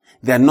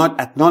 They are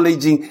not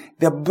acknowledging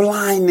their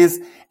blindness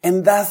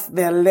and thus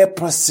their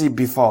leprosy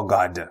before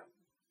God.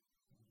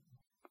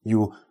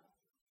 You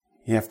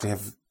have to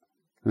have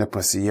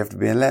leprosy. You have to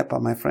be a leper,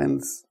 my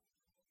friends.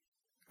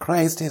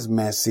 Christ has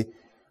mercy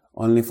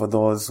only for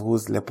those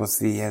whose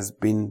leprosy has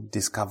been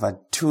discovered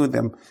to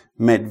them,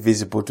 made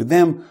visible to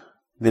them.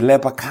 The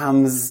leper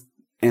comes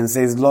and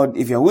says, Lord,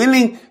 if you're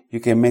willing,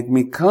 you can make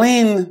me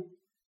clean.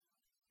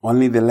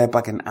 Only the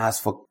leper can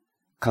ask for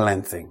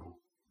cleansing.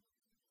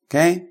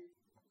 Okay?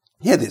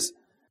 Hear this.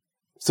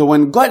 So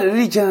when God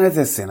regenerates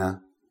a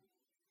sinner,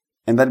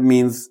 and that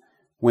means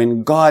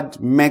when God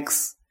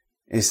makes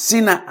a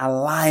sinner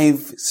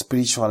alive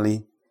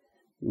spiritually,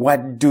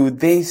 what do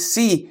they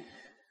see?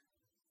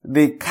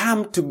 They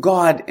come to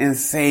God and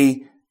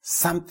say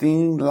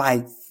something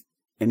like,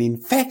 an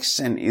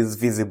infection is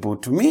visible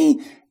to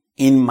me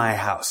in my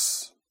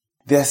house.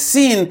 Their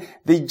sin,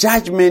 the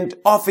judgment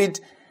of it,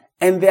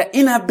 and their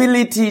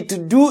inability to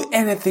do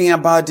anything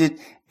about it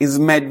is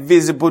made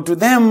visible to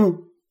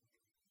them,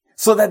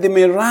 so that they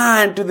may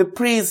run to the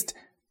priest.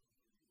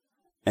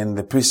 And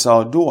the priest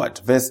shall do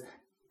what? Verse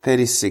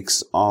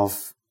 36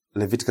 of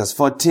Leviticus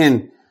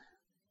 14.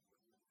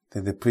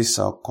 That the priest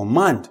shall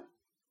command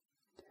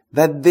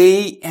that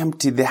they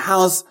empty the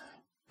house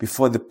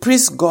before the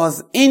priest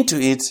goes into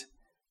it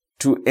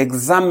to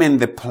examine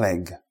the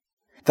plague,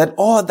 that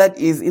all that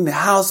is in the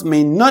house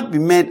may not be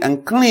made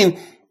unclean,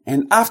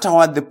 and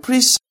afterward the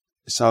priest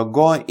shall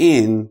go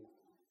in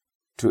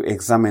to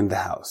examine the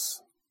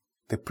house.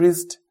 The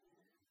priest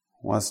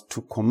was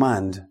to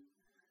command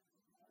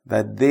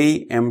that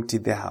they empty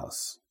the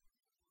house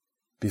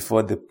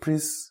before the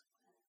priest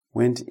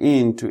went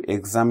in to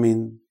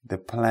examine the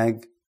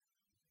plague,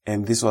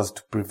 and this was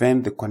to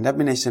prevent the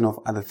contamination of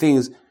other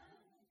things,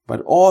 but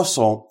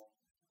also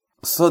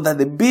so that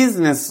the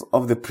business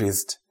of the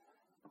priest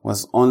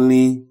was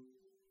only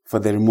for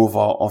the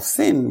removal of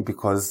sin,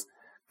 because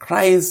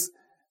Christ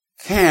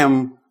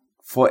came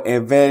for a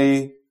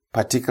very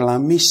particular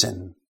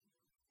mission.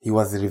 He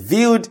was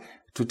revealed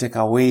to take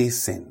away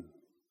sin.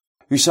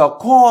 You shall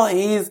call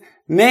his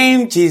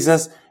name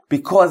Jesus,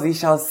 because he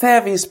shall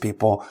save his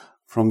people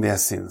from their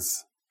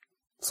sins.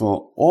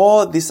 So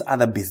all this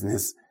other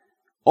business,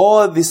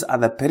 all this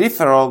other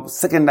peripheral,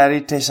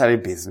 secondary, tertiary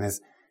business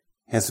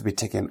has to be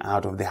taken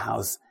out of the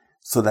house,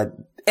 so that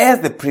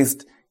as the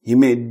priest, he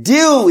may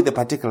deal with the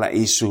particular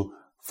issue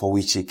for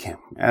which he came.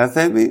 Verse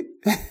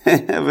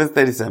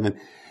 37.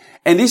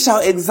 And he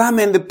shall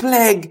examine the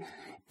plague,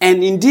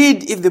 and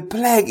indeed, if the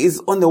plague is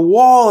on the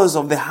walls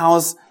of the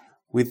house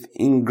with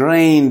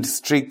ingrained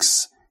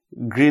streaks,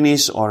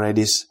 greenish or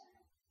reddish,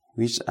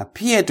 which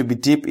appear to be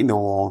deep in the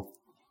wall,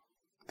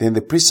 then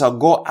the priest shall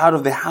go out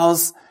of the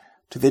house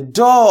to the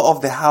door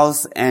of the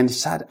house and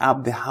shut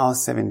up the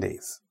house 7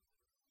 days.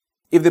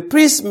 If the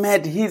priest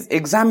made his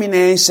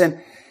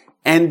examination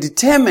and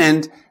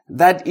determined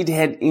that it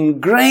had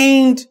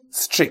ingrained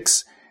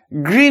streaks,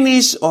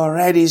 greenish or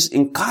reddish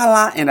in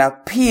color, and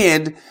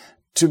appeared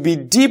to be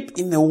deep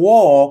in the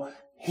wall,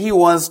 he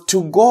was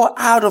to go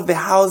out of the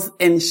house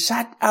and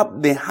shut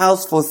up the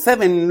house for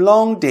 7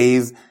 long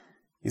days,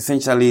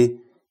 essentially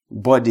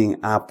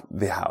boarding up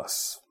the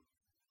house.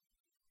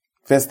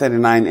 Verse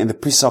 39, and the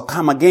priest shall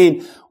come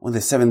again on the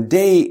 7th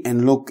day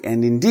and look,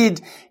 and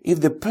indeed, if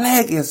the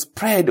plague is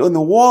spread on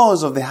the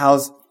walls of the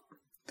house,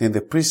 then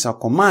the priest shall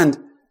command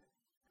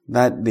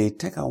that they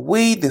take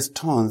away the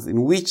stones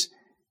in which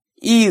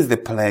is the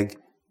plague,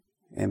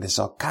 and they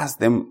shall cast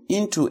them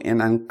into an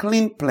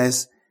unclean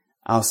place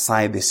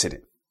outside the city.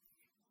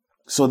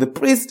 So the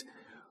priest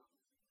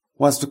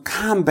was to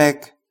come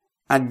back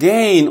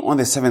again on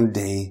the 7th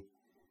day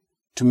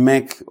to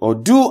make or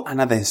do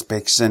another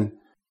inspection.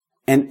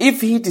 And if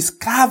he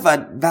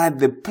discovered that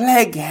the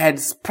plague had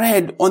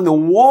spread on the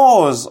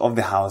walls of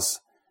the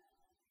house,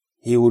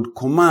 he would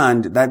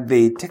command that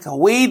they take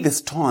away the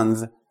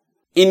stones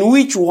in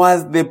which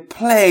was the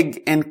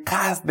plague and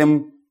cast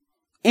them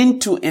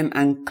into an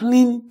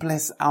unclean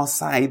place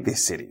outside the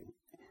city.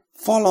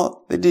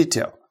 Follow the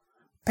detail.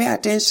 Pay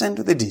attention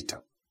to the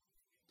detail.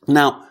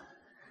 Now,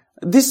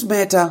 this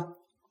matter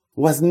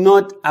was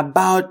not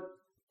about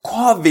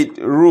COVID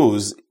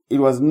rules. It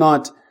was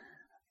not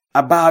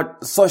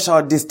about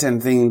social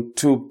distancing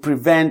to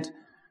prevent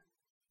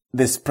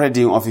the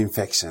spreading of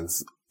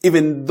infections.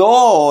 Even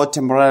though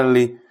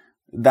temporarily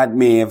that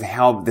may have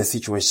helped the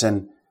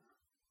situation,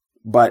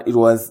 but it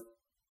was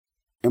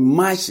a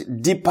much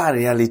deeper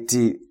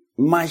reality,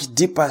 much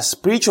deeper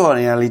spiritual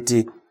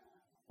reality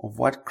of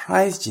what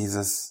Christ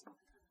Jesus,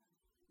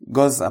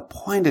 God's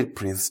appointed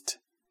priest,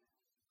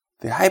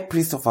 the high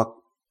priest of our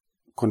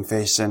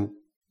confession,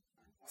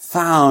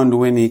 found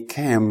when he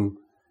came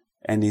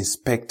and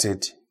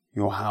inspected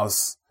your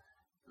house.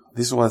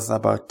 This was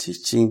about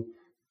teaching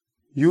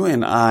you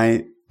and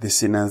I, the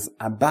sinners,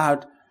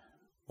 about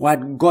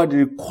what God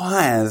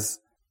requires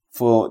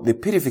for the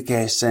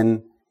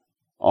purification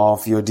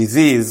of your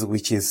disease,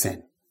 which is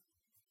sin.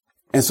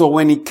 And so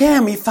when he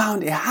came, he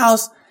found a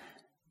house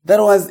that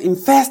was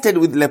infested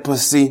with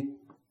leprosy,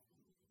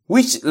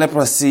 which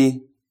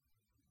leprosy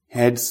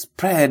had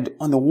spread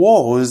on the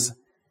walls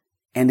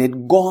and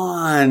had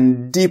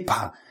gone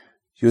deeper.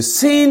 Your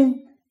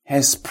sin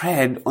has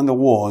spread on the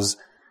walls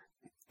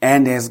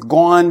and has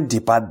gone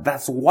deeper.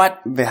 That's what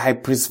the high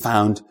priest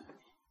found.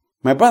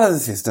 My brothers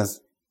and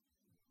sisters,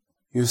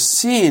 your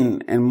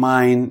sin and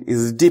mine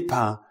is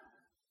deeper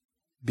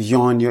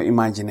beyond your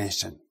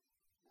imagination,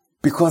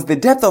 because the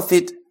depth of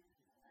it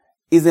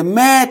is a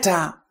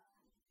matter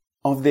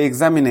of the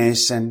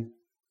examination,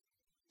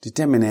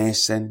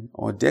 determination,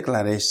 or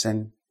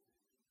declaration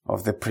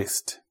of the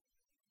priest,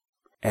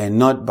 and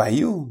not by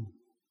you.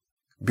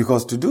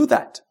 Because to do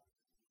that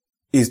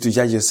is to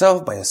judge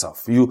yourself by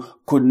yourself. You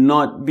could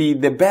not be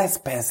the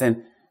best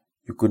person.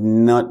 You could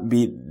not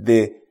be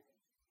the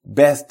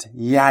best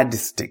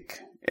yardstick,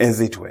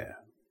 as it were,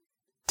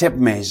 tape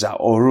measure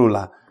or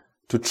ruler,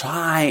 to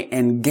try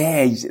and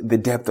gauge the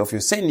depth of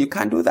your sin. You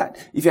can't do that.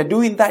 If you're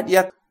doing that,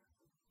 you're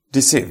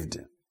deceived.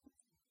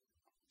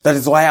 That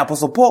is why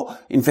Apostle Paul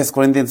in 1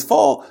 Corinthians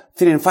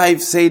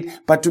 4:3-5 said,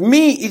 "But to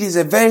me it is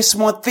a very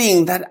small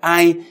thing that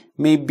I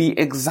may be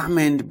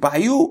examined by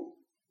you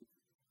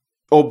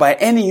or by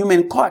any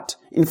human court.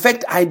 In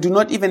fact, I do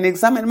not even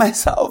examine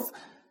myself."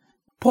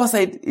 Paul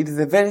said it is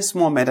a very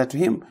small matter to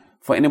him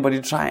for anybody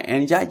to try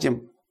and judge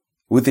him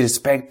with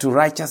respect to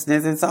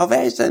righteousness and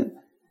salvation,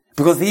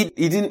 because he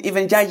didn't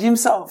even judge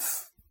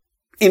himself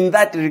in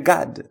that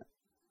regard.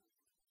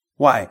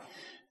 Why?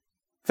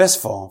 Verse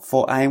 4,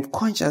 "For I am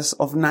conscious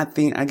of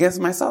nothing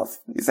against myself."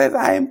 He says,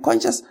 I am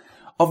conscious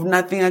of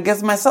nothing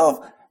against myself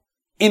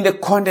in the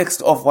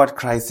context of what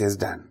Christ has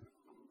done.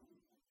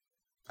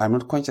 I'm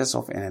not conscious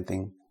of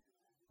anything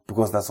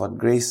because that's what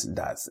grace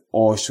does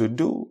or should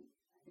do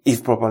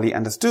if properly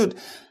understood.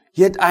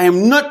 Yet I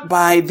am not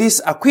by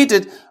this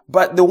acquitted,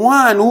 but the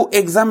one who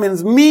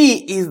examines me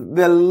is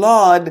the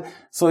Lord.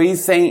 So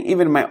he's saying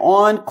even my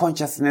own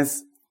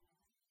consciousness,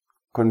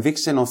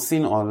 conviction of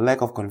sin or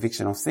lack of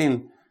conviction of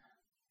sin,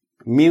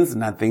 means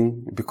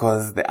nothing,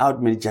 because the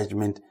ultimate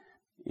judgment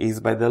is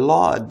by the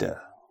Lord.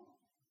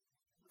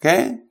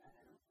 Okay?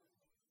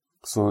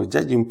 So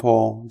judging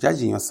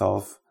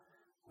yourself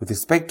with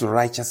respect to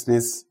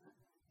righteousness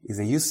is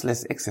a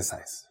useless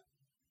exercise,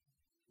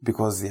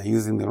 because you're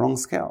using the wrong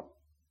scale.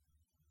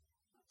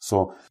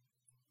 So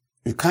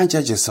you can't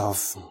judge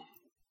yourself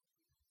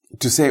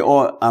to say,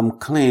 oh, I'm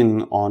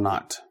clean or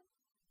not.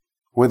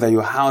 Whether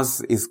your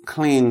house is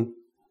clean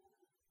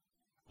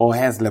or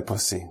has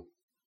leprosy,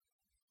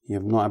 you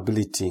have no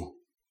ability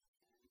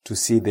to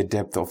see the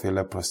depth of your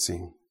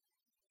leprosy.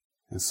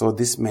 And so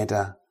this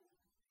matter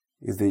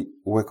is the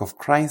work of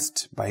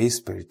Christ by His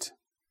Spirit.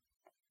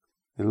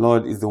 The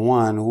Lord is the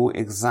one who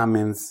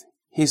examines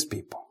His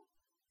people.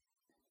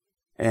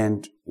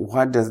 And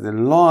what does the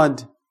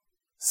Lord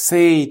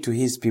say to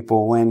His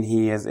people when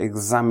He has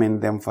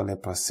examined them for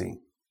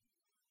leprosy?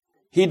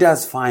 He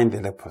does find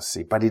the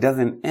leprosy, but He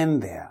doesn't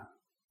end there.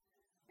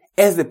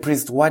 As the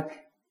priest, what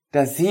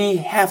does He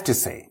have to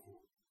say?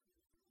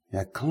 You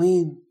are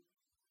clean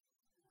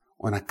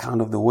on account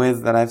of the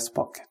words that I've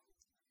spoken.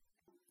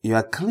 You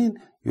are clean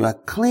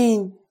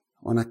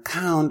on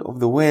account of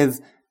the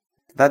words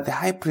that the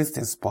high priest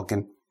has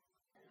spoken.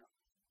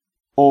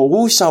 Or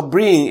who shall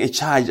bring a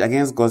charge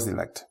against God's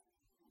elect?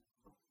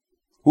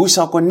 Who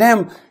shall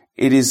condemn?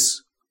 It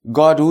is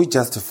God who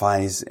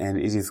justifies, and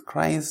it is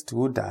Christ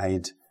who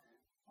died,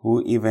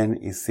 who even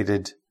is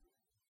seated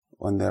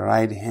on the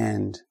right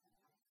hand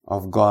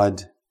of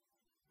God,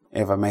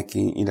 ever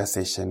making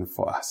intercession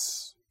for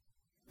us.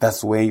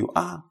 That's where you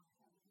are.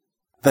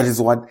 That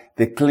is what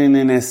the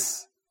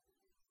cleanliness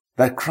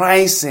that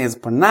Christ has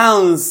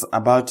pronounced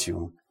about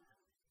you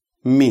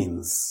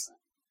means.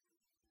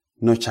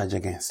 No charge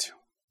against you.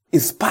 In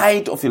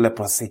spite of your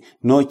leprosy,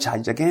 no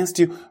charge against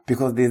you,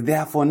 because there is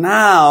therefore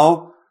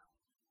now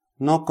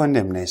no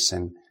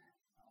condemnation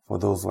for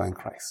those who are in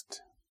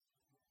Christ.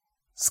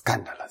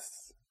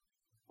 Scandalous.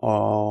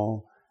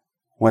 Oh,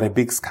 what a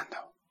big scandal.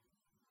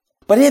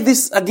 But here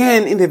this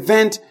again in the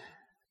event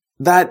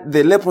that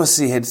the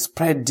leprosy had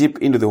spread deep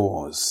into the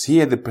walls.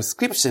 Here the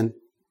prescription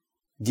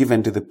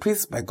given to the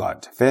priest by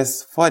God.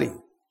 Verse 40.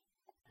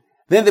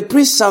 Then the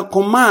priest shall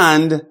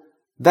command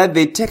that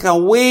they take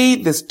away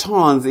the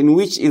stones in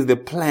which is the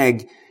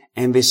plague,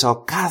 and they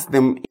shall cast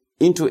them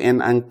into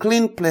an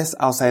unclean place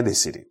outside the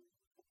city.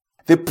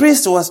 The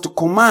priest was to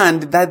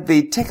command that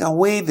they take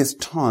away the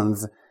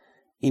stones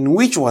in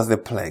which was the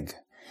plague.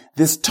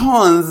 The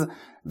stones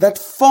that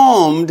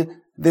formed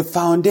the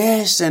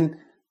foundation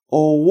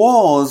or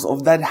walls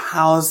of that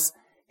house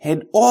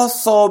had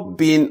also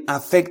been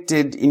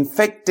affected,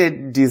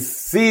 infected,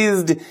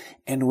 diseased,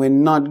 and were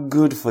not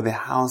good for the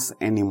house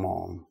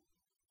anymore.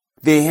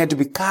 They had to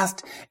be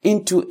cast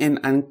into an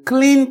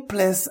unclean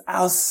place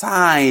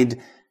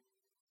outside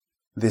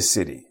the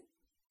city.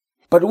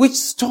 But which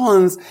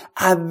stones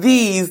are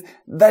these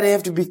that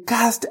have to be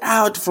cast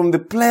out from the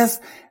place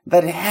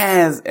that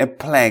has a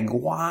plague?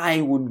 Why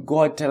would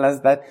God tell us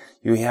that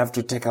you have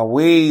to take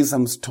away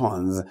some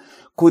stones?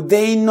 Could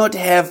they not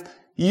have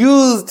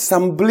used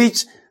some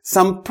bleach,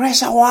 some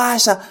pressure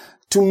washer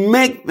to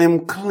make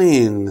them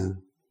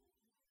clean?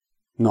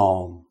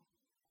 No.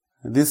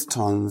 These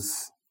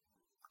stones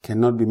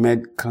cannot be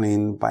made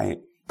clean by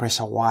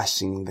pressure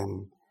washing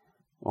them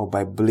or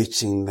by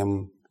bleaching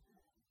them.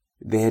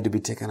 They had to be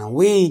taken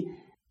away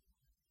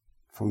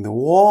from the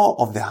wall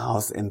of the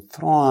house and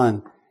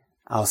thrown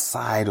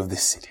outside of the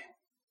city.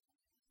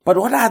 But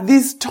what are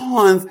these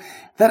stones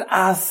that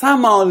are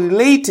somehow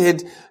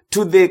related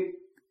to the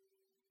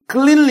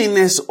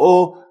cleanliness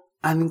or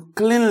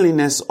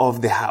uncleanliness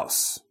of the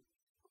house?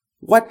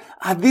 What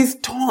are these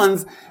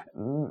stones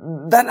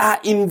that are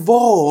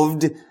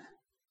involved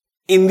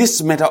in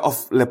this matter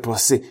of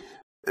leprosy?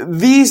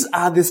 These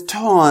are the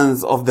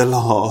stones of the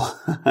law.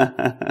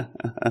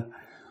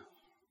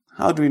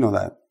 How do we know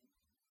that?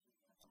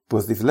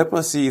 Because if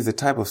leprosy is a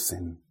type of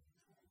sin,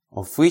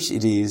 of which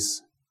it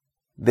is,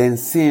 then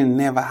sin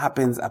never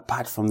happens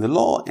apart from the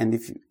law. And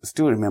if you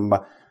still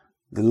remember,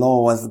 the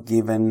law was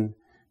given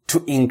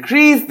to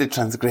increase the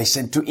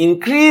transgression, to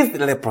increase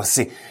the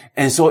leprosy.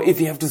 And so if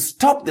you have to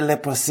stop the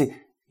leprosy,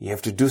 you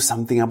have to do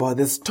something about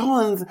the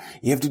stones.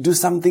 You have to do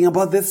something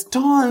about the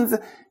stones.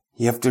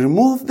 You have to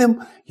remove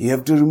them. You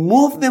have to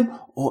remove them,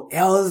 or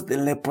else the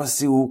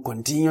leprosy will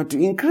continue to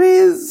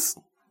increase.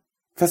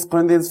 1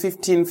 Corinthians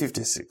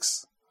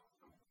 15:56.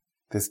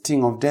 The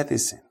sting of death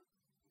is sin,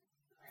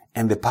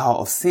 and the power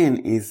of sin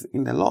is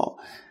in the law.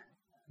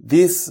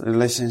 This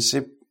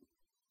relationship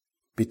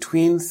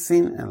between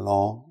sin and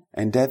law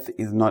and death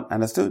is not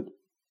understood,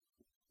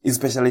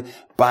 especially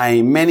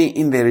by many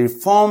in the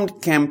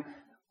Reformed camp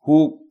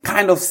who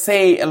kind of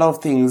say a lot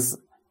of things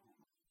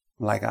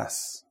like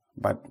us,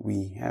 but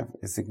we have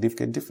a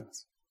significant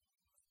difference.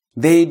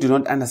 They do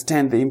not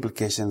understand the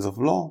implications of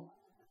law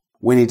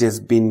when it has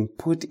been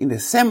put in the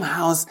same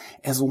house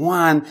as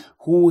one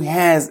who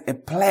has a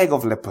plague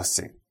of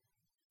leprosy.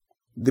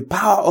 The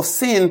power of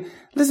sin,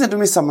 listen to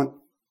me someone.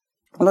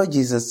 Lord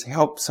Jesus,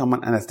 help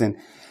someone understand.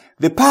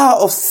 The power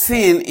of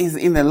sin is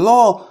in the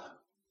law.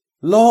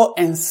 Law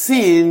and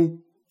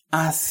sin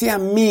are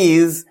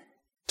Siamese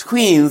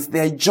twins.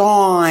 They are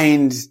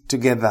joined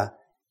together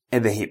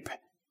at the hip.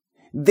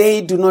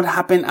 They do not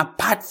happen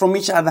apart from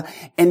each other,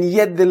 and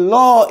yet the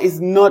law is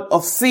not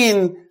of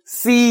sin.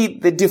 See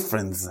the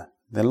difference.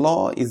 The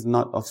law is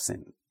not of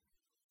sin.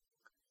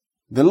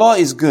 The law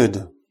is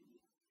good,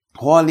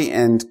 holy,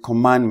 and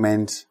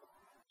commandment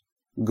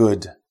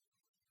good.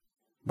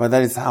 But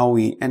that is how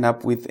we end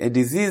up with a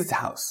diseased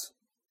house.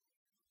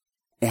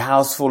 A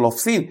house full of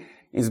sin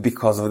is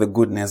because of the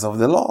goodness of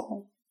the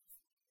law.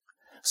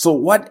 So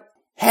what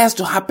has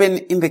to happen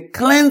in the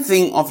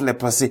cleansing of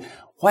leprosy?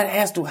 What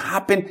has to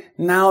happen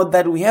now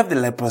that we have the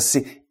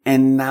leprosy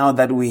and now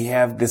that we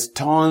have the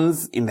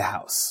stones in the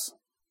house?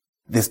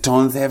 The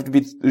stones have to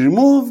be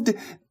removed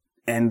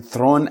and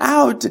thrown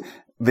out.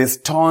 The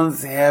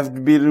stones have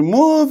to be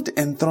removed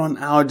and thrown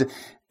out.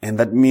 And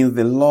that means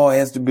the law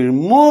has to be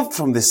removed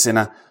from the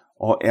sinner,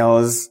 or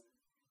else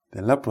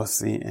the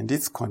leprosy and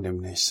its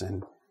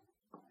condemnation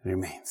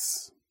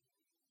remains.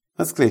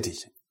 That's clear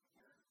teaching.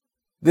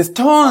 The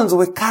stones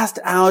were cast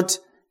out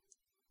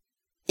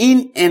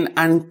in an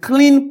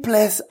unclean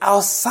place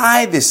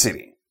outside the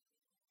city.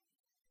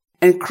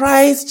 And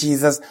Christ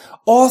Jesus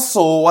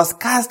also was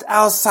cast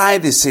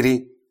outside the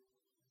city,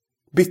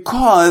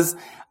 because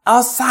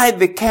outside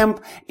the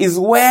camp is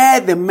where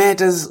the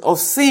matters of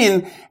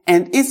sin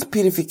and its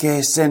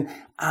purification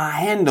are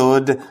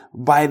handled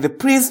by the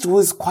priest who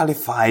is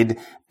qualified,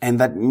 and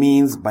that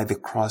means by the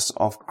cross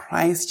of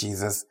Christ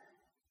Jesus.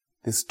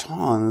 The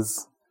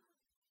stones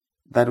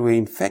that were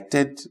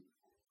infected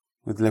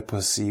with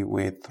leprosy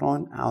were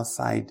thrown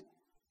outside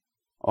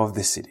of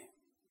the city.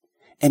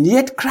 And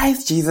yet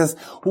Christ Jesus,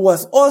 who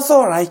was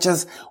also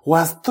righteous,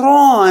 was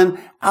thrown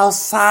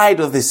outside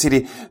of the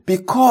city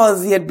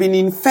because he had been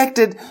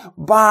infected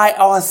by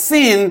our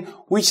sin,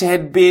 which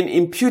had been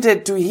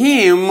imputed to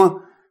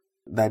him,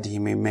 that he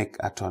may make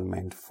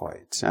atonement for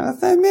it.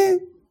 Understand me?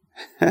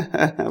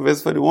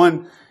 Verse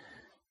 41.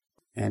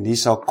 And he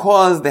shall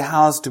cause the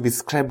house to be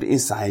scraped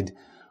inside,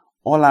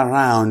 all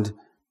around,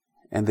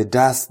 and the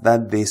dust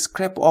that they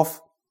scrape off,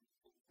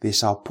 they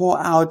shall pour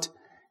out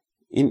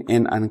in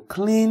an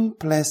unclean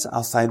place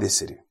outside the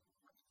city.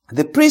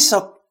 The priest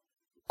shall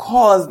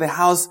cause the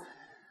house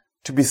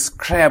to be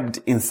scraped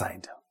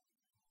inside,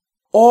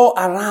 all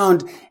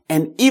around,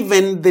 and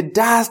even the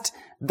dust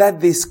that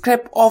they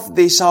scrape off,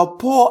 they shall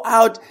pour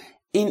out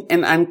in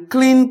an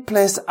unclean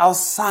place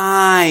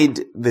outside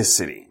the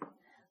city.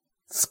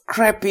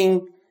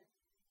 Scraping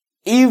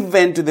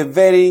even to the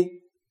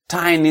very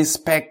tiny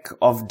speck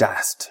of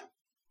dust.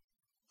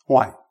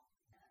 Why?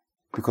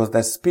 Because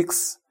that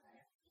speaks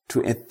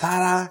to a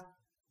thorough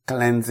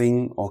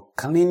cleansing or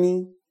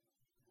cleaning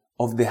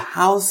of the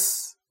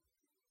house,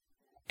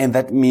 and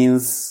that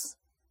means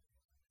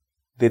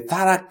the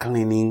thorough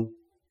cleaning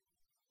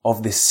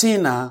of the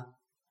sinner,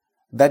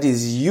 that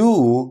is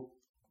you,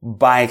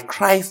 by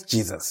Christ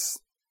Jesus.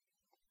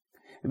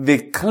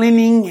 The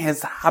cleaning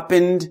has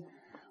happened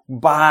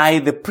by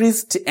the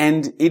priest,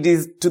 and it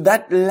is to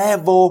that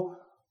level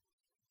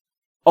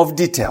of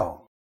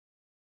detail.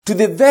 To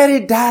the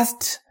very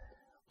dust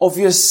of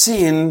your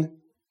sin,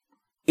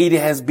 it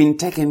has been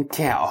taken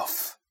care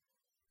of.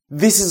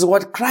 This is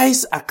what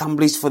Christ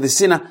accomplished for the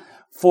sinner.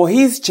 For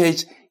his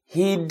church,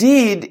 he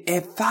did a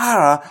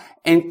thorough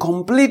and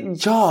complete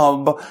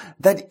job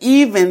that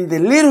even the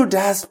little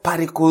dust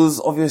particles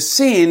of your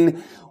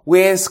sin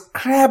were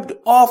scraped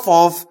off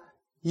of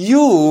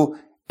you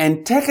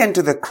and taken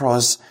to the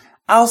cross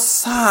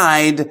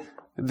outside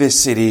the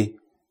city.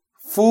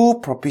 Full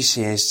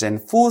propitiation,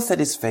 full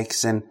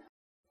satisfaction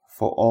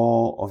for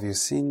all of your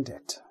sin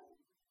debt.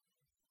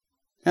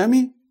 Hear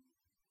me?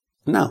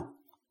 Now,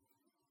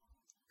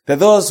 there are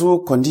those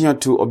who continue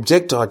to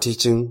object to our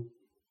teaching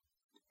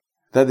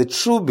that the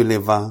true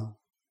believer,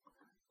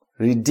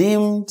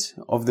 redeemed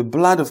of the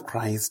blood of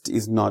Christ,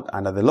 is not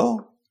under the law.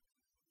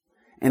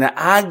 And I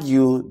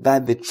argue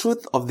that the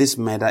truth of this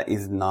matter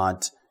is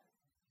not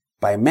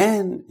by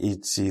man,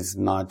 it is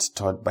not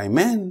taught by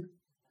man,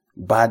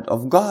 but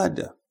of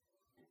God.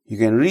 You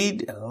can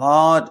read a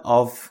lot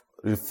of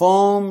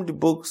Reformed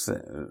books,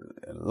 a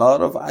lot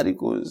of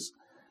articles.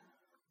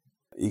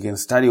 You can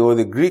study all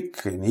the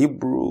Greek and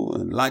Hebrew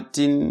and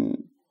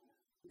Latin,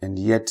 and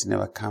yet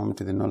never come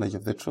to the knowledge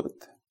of the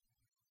truth.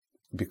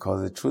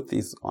 Because the truth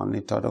is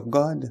only taught of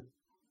God.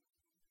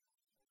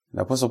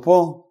 The Apostle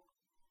Paul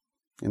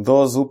and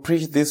those who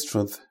preach this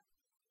truth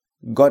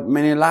got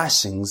many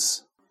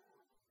lashings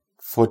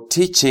for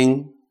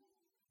teaching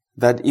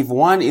that if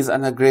one is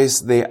under grace,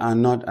 they are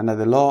not under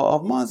the law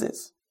of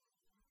Moses.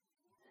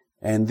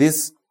 And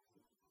this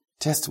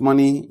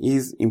testimony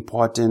is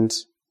important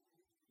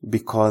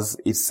because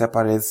it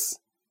separates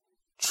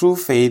true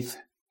faith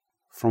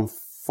from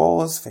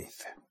false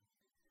faith.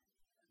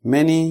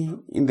 Many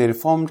in the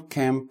Reformed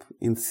camp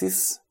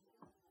insist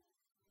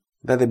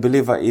that the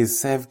believer is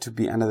saved to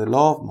be under the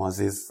law of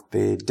Moses,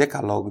 the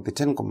Decalogue, the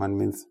Ten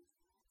Commandments,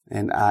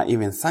 and are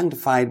even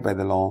sanctified by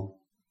the law,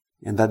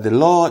 and that the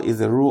law is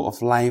the rule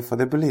of life for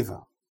the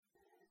believer.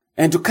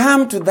 And to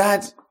come to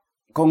that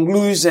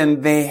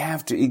conclusion, they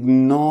have to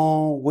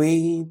ignore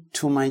way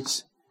too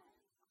much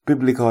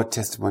biblical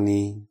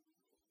testimony,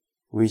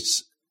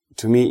 which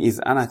to me is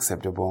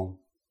unacceptable.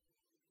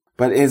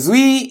 But as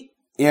we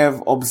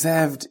have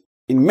observed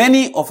in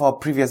many of our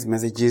previous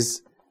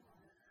messages,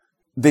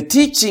 the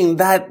teaching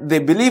that the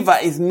believer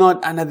is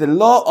not under the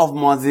law of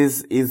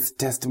Moses is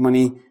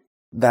testimony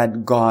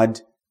that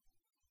God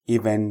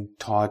even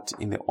taught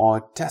in the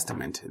Old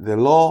Testament. The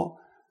law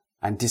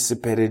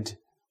anticipated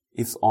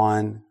its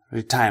own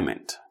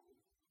retirement.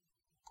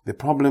 The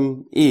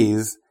problem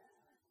is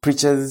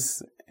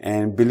preachers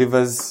and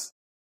believers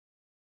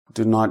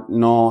do not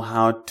know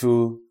how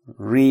to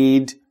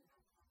read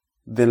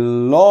the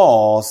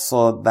law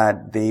so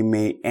that they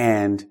may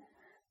end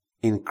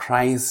in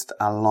Christ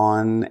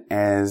alone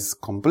as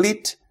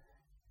complete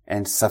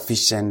and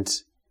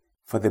sufficient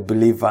for the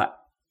believer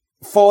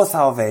for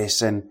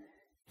salvation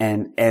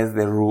and as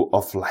the rule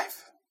of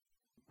life.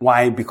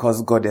 Why?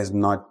 Because God has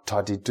not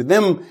taught it to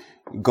them.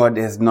 God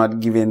has not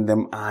given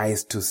them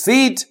eyes to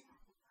see it.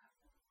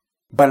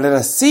 But let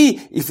us see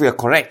if we are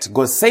correct.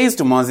 God says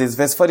to Moses,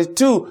 verse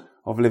 42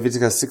 of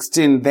Leviticus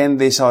 16, "Then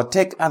they shall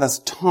take other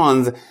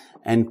stones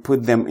and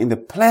put them in the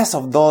place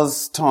of those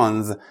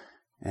stones,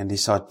 and he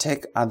shall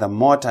take other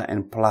mortar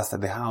and plaster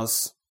the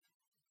house."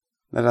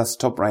 Let us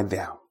stop right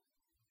there.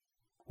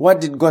 What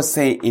did God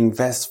say in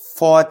verse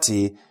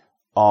 40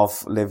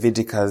 of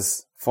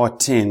Leviticus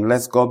 14?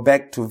 Let's go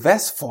back to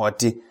verse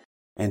 40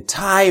 and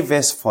tie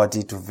verse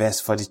 40 to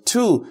verse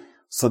 42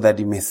 so that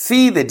you may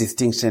see the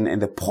distinction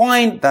and the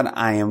point that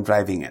I am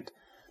driving at.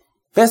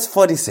 Verse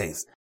 40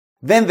 says,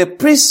 "Then the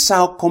priest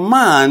shall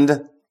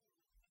command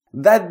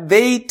that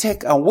they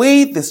take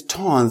away the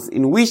stones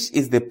in which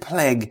is the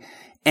plague,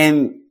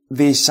 and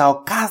they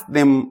shall cast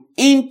them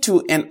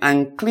into an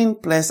unclean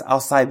place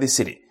outside the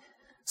city."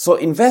 So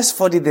in verse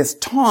 40, the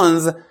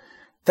stones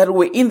that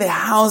were in the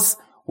house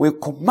were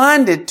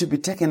commanded to be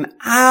taken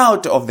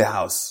out of the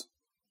house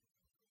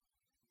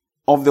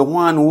of the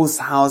one whose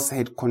house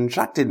had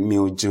contracted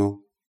mildew.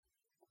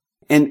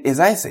 And as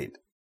I said,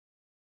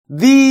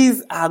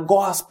 these are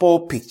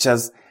gospel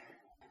pictures.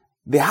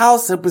 The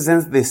house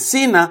represents the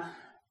sinner,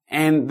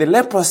 and the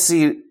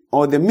leprosy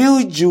or the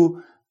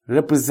mildew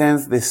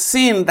represents the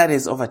sin that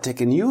has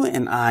overtaken you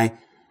and I,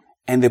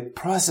 and the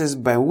process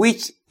by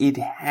which it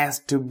has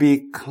to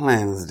be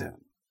cleansed.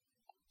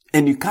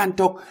 And you can't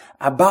talk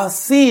about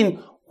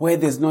sin where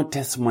there's no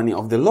testimony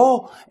of the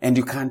law, and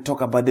you can't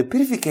talk about the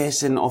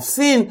purification of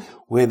sin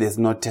where there's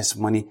no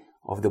testimony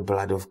of the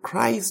blood of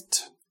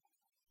Christ.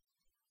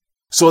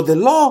 So the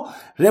law,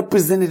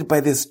 represented by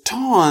the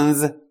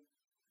stones,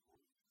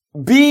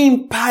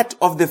 being part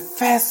of the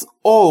first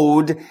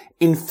old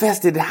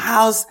infested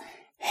house,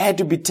 had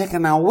to be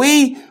taken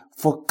away.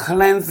 For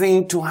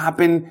cleansing to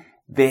happen,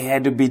 they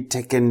had to be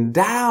taken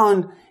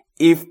down.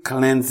 If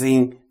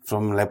cleansing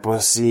from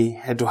leprosy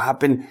had to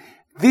happen,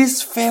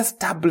 these first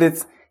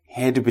tablets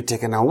had to be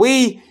taken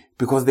away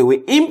because they were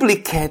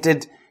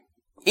implicated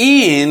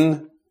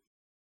in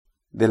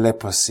the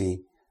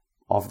leprosy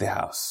of the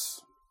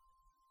house.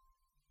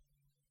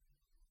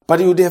 But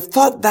you would have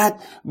thought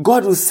that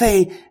God would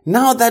say,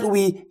 now that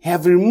we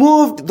have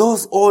removed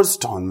those old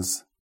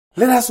stones,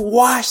 let us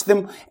wash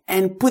them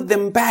and put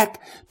them back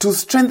to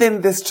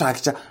strengthen the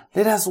structure.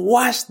 Let us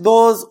wash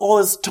those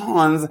old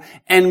stones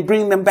and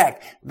bring them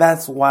back.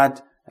 That's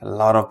what a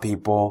lot of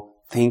people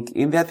think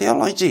in their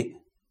theology.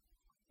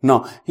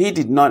 No, he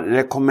did not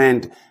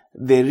recommend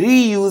the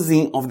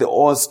reusing of the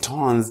old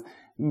stones.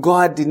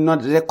 God did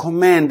not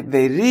recommend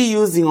the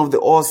reusing of the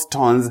old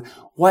stones.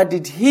 What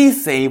did he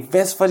say?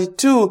 Verse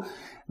 42,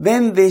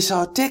 then they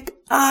shall take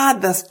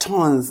other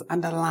stones,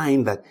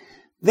 underline that.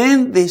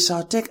 Then they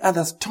shall take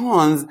other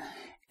stones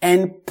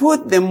and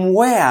put them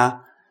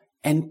where?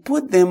 And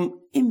put them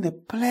in the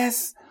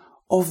place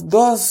of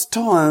those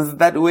stones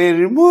that were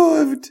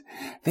removed.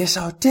 They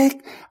shall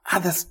take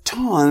other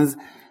stones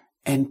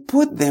and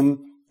put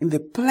them in the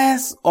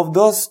place of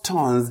those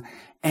stones,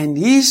 and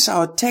he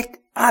shall take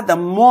other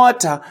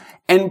mortar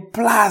and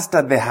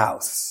plaster the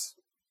house.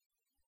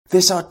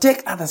 They shall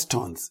take other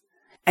stones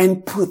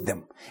and put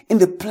them in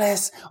the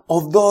place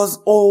of those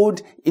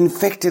old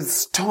infected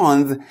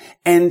stones,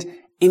 and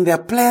in their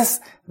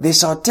place they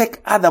shall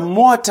take other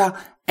mortar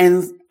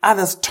and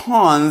other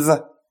stones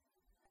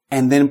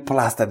and then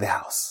plaster the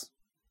house.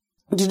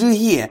 Did you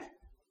hear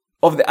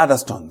of the other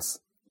stones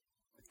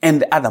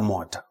and the other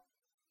mortar?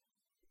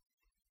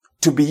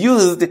 To be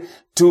used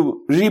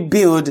to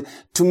rebuild,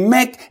 to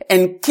make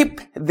and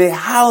keep the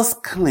house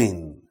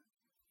clean.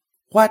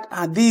 What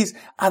are these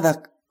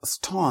other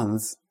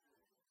stones,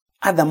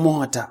 other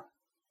mortar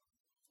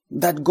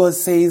that God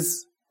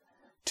says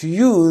to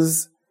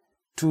use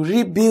to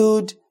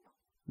rebuild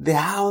the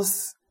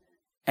house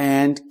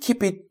and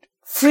keep it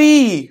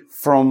free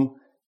from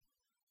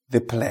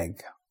the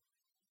plague?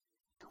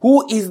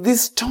 Who is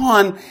this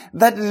stone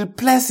that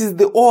replaces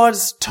the old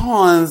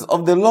stones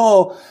of the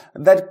law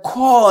that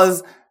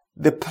cause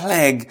the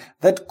plague,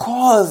 that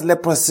cause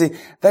leprosy,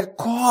 that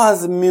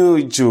cause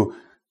mildew,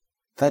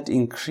 that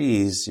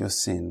increase your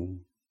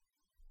sin?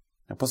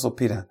 Apostle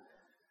Peter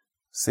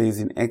says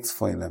in Acts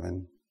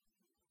 4:11,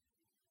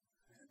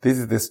 this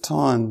is the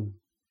stone.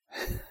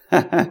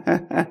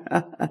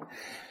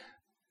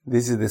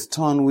 This is the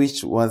stone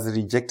which was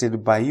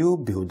rejected by you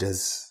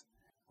builders,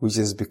 which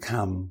has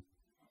become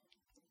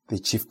the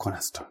chief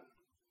cornerstone.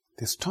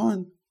 The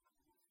stone.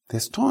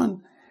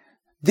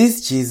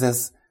 This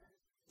Jesus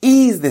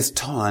is the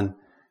stone,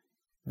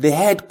 the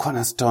head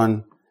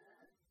cornerstone,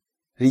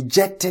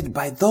 rejected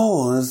by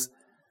those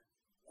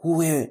who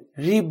were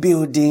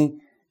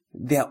rebuilding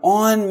their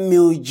own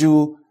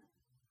mildew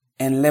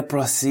and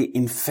leprosy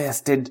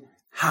infested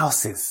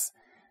houses.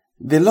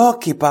 The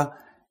lawkeeper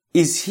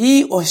is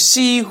he or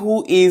she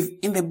who is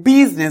in the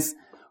business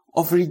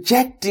of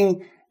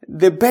rejecting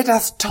the better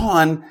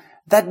stone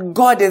that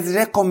God has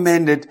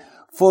recommended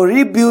for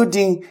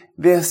rebuilding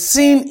their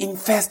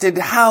sin-infested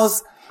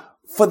house.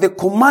 For the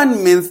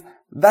commandments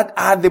that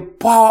are the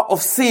power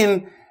of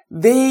sin,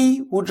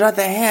 they would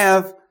rather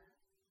have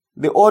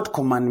the old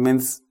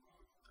commandments,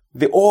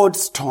 the old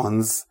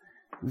stones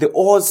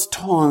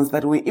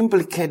that were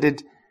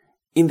implicated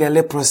in their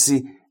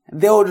leprosy.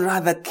 They would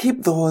rather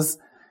keep those,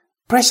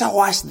 pressure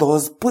wash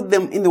those, put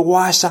them in the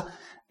washer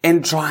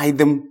and dry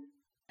them,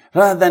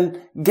 rather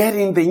than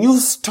getting the new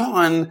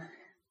stone.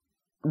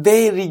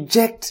 They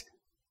reject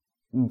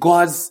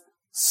God's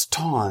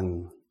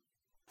stone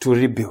to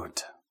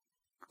rebuild.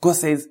 God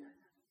says,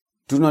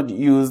 do not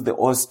use the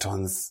old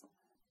stones,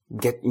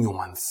 get new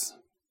ones.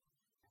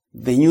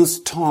 The new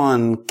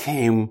stone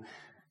came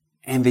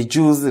and the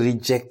Jews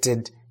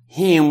rejected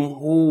him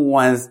who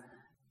was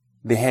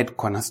the head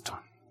cornerstone.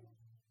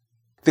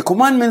 The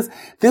commandments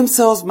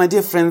themselves, my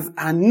dear friends,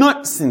 are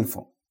not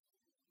sinful,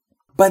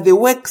 but they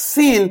work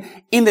sin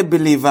in the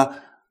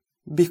believer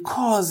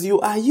because you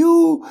are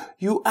you,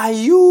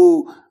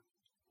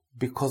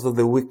 because of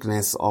the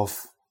weakness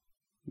of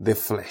the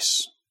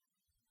flesh.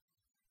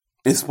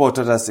 It's taught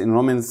us in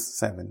Romans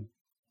 7,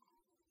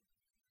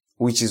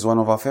 which is one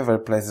of our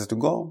favorite places to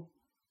go.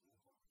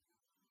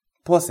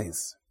 Paul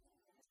says,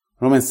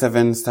 Romans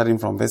 7, starting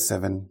from verse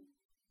 7,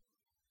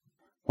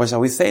 what shall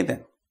we say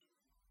then?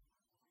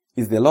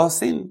 Is the law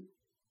sin?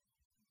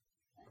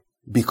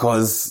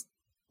 Because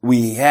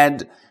we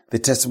had the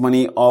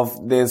testimony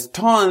of the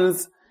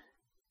stones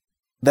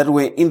that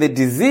were in the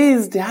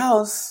diseased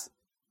house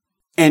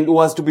and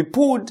was to be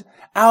pulled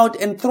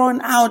out and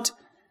thrown out.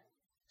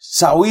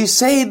 Shall we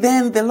say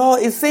then the law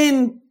is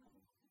sin?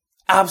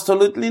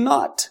 Absolutely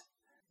not.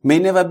 may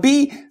never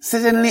be.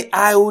 Certainly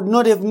I would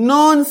not have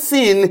known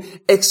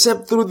sin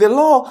except through the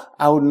law.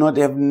 I would not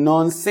have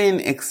known sin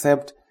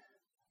except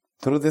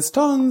through the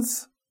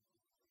stones.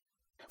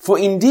 For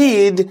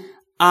indeed,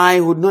 I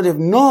would not have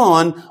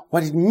known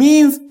what it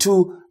means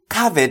to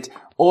covet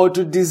or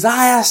to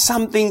desire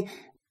something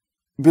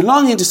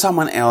belonging to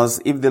someone else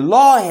if the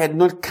law had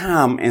not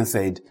come and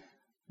said,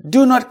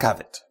 do not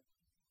covet.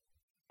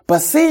 But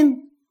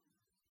sin,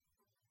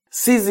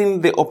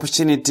 seizing the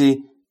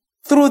opportunity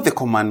through the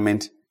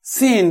commandment,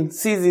 sin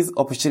seizes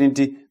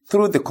opportunity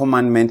through the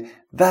commandment.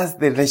 That's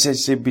the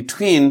relationship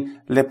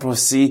between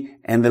leprosy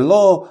and the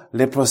law,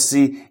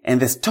 leprosy and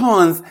the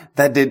stones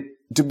that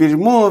to be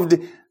removed,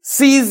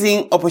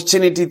 seizing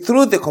opportunity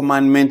through the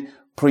commandment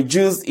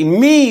produced in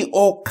me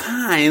all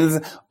kinds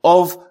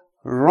of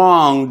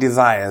wrong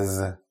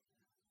desires.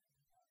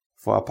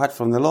 For apart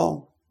from the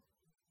law,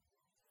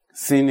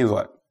 sin is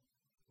what?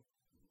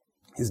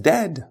 Is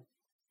dead.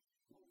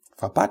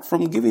 For apart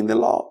from giving the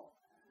law,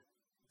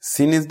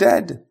 sin is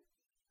dead.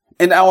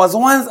 And I was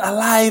once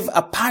alive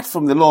apart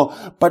from the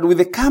law, but with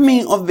the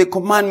coming of the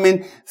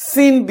commandment,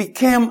 sin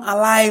became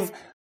alive.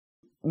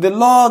 The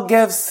law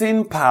gave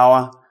sin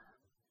power.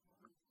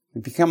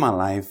 It became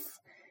alive.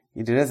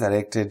 It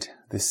resurrected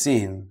the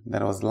sin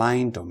that was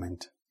lying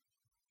dormant.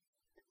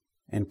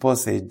 And Paul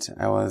said,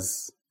 I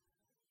was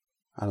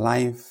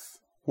alive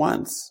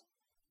once,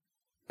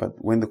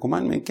 but when the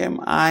commandment came,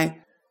 I,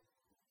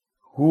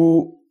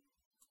 who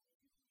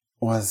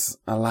was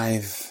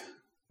alive,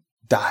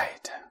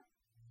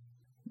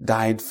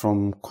 died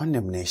from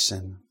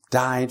condemnation,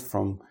 died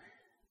from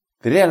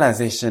the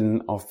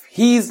realization of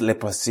his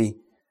leprosy,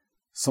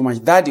 so much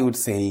that he would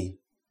say,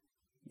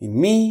 in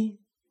me,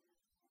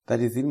 that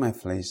is in my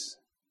flesh,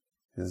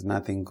 there's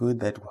nothing good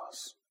that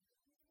was.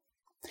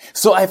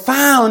 So I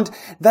found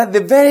that the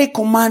very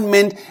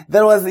commandment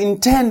that was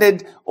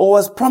intended or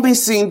was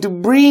promising to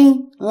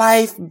bring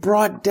life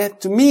brought death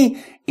to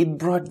me. It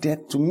brought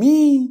death to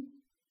me.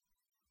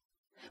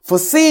 For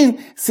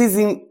sin,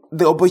 seizing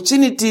the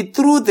opportunity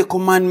through the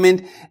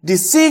commandment,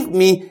 deceived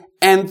me,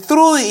 and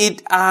through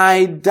it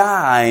I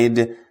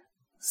died.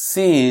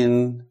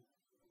 Sin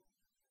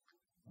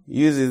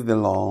uses the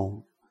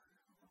law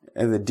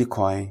as a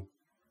decoy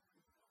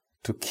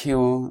to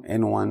kill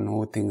anyone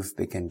who thinks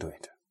they can do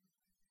it.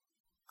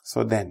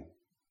 So then,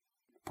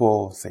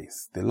 Paul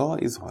says, the law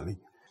is holy,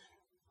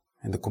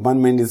 and the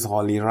commandment is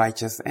holy,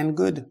 righteous, and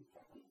good.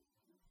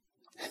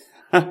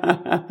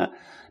 Do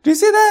you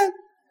see that?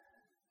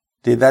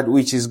 Did that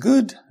which is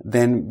good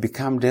then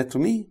become death to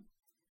me?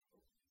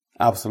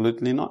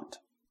 Absolutely not.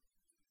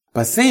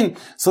 But sin,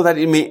 so that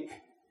it may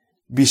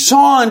be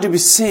shown to be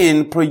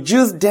sin,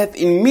 produce death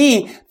in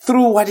me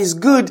through what is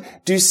good.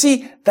 Do you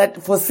see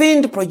that for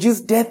sin to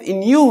produce death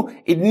in you,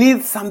 it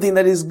needs something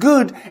that is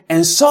good?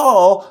 And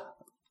so,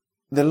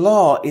 the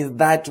law is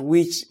that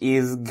which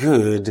is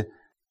good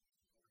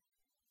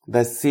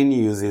that sin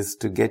uses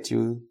to get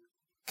you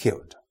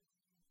killed.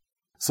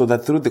 So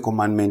that through the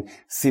commandment,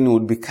 sin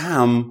would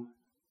become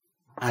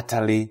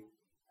utterly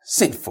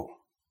sinful.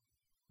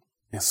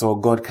 And so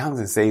God comes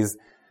and says,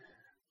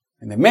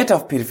 in the matter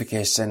of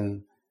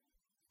purification,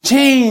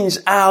 change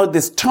out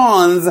the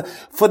stones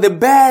for the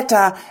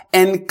better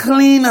and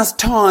cleaner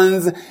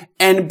stones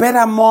and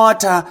better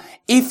mortar.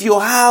 If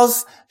your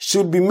house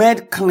should be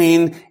made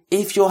clean,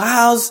 if your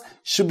house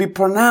should be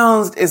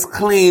pronounced as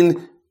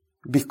clean,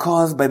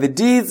 because by the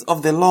deeds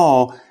of the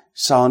law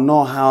shall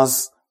no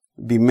house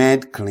be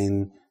made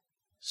clean,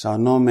 shall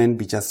no man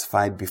be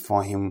justified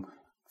before him,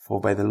 for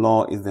by the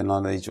law is the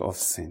knowledge of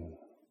sin.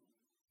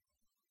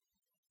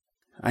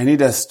 I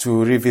need us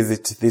to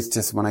revisit this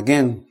testimony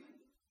again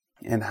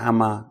and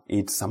hammer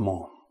it some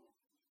more,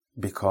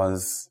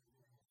 because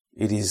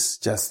it is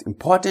just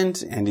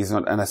important and is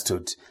not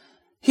understood.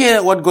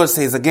 Hear what God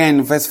says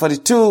again, verse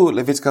 42,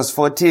 Leviticus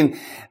 14.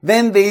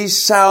 Then they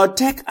shall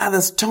take other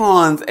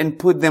stones and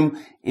put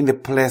them in the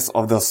place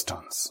of those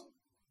stones.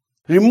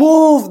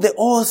 Remove the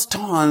old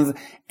stones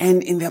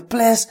and in their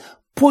place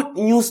put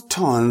new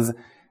stones.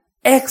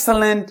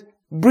 Excellent,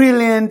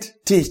 brilliant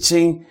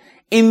teaching.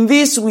 In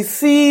this we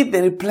see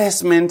the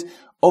replacement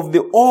of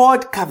the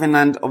old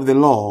covenant of the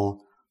law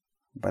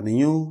by the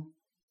New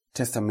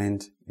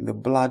Testament in the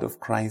blood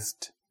of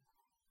Christ,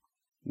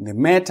 in the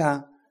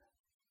matter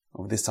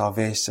of the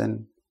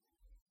salvation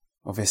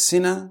of a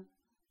sinner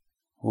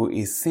who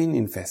is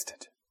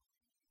sin-infested.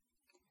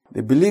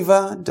 The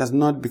believer does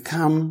not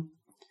become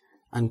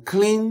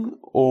unclean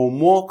or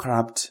more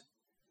corrupt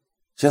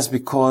just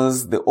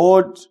because the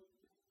old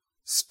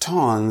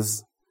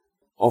stones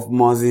of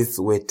Moses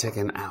were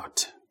taken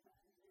out,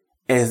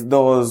 as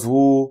those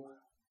who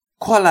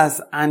call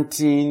us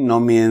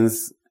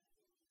antinomians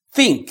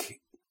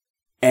think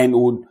and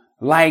would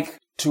like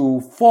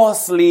to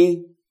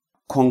falsely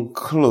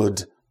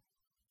conclude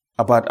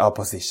about our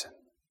position.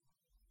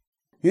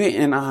 You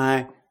and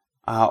I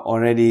are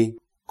already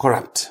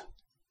corrupt.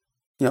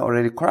 You're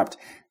already corrupt.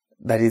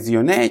 That is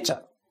your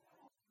nature.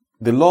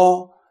 The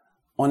law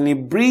only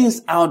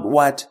brings out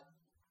what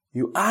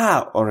you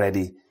are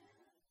already.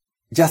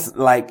 just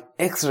like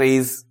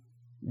X-rays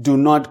do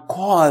not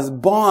cause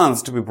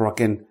bonds to be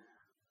broken,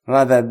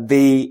 rather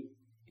they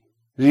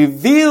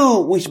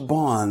reveal which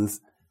bonds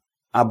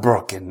are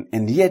broken.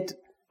 And yet,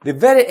 the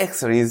very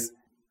X-rays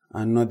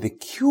are not the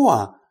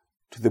cure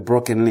to the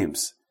broken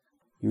limbs.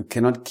 You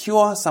cannot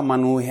cure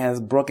someone who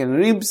has broken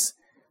ribs,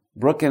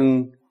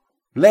 broken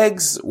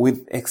legs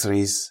with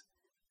X-rays.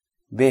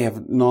 They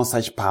have no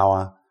such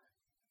power.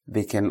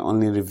 They can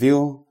only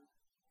reveal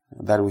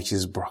that which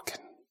is broken.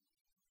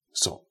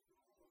 So,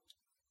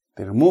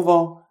 the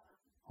removal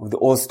of the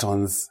old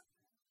stones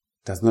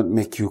does not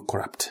make you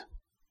corrupt.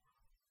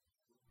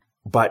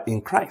 But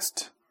in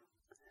Christ,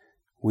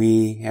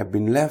 we have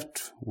been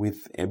left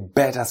with a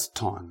better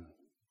stone.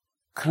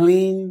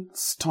 Clean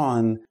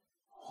stone,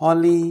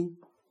 holy,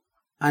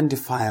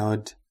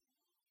 undefiled,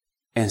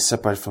 and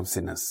separate from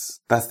sinners.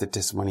 That's the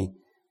testimony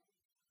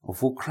of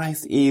who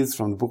Christ is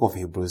from the book of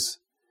Hebrews.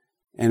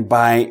 And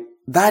by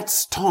that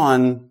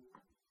stone,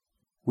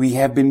 we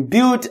have been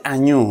built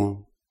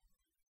anew.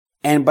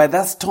 And by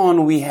that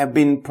stone, we have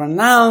been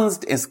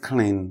pronounced as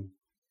clean.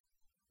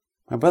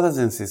 My brothers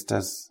and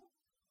sisters,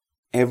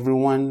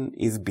 everyone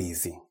is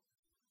busy.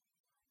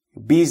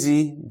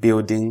 Busy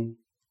building.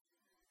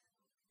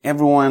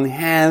 Everyone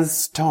has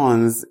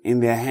stones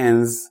in their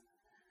hands,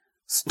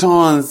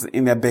 stones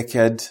in their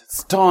backyard,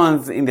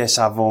 stones in their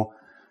shovel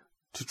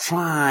to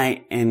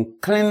try and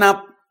clean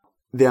up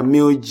their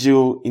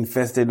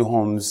mildew-infested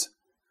homes,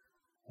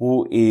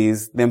 who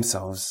is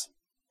themselves.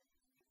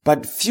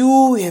 But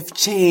few have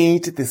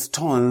changed the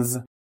stones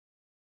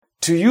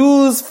to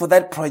use for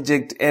that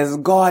project as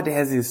God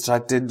has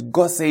instructed.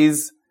 God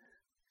says,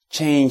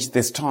 change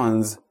the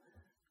stones.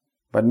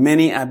 But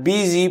many are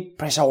busy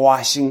pressure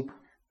washing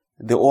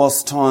the old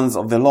stones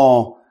of the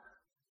law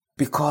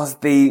because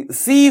they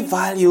see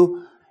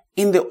value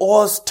in the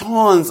old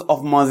stones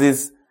of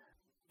Moses,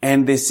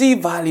 and they see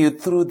value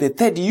through the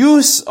third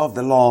use of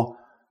the law,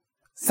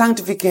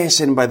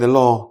 sanctification by the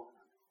law.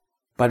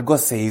 But God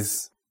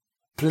says,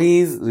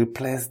 please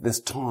replace the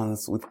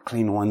stones with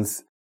clean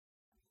ones.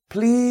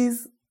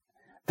 Please,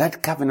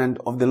 that covenant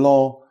of the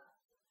law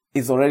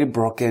is already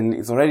broken,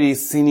 it's already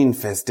sin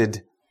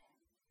infested.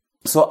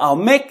 So I'll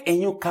make a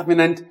new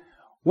covenant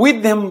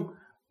with them,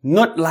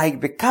 not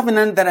like the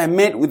covenant that I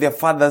made with their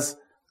fathers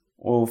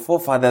or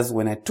forefathers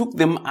when I took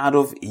them out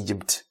of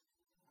Egypt.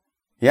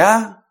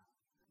 Yeah?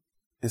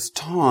 A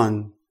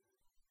stone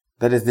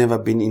that has never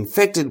been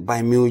infected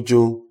by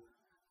mildew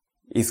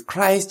is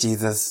Christ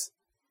Jesus.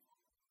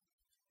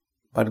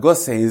 But God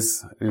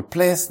says,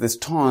 replace the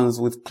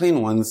stones with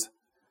clean ones,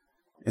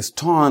 a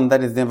stone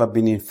that has never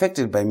been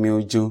infected by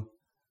mildew,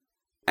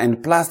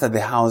 and plaster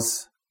the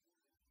house,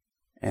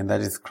 and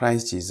that is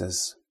Christ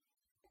Jesus.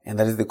 And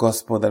that is the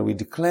gospel that we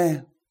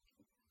declare,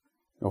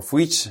 of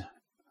which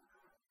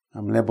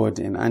I'm labeled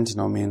an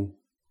antinomian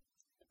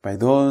by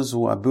those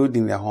who are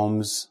building their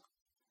homes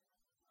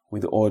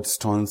with the old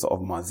stones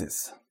of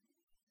Moses.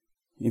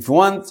 If you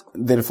want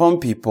the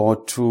Reformed people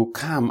to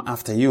come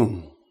after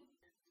you,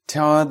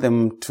 tell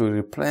them to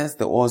replace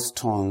the old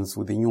stones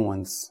with the new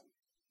ones.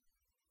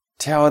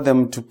 Tell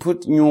them to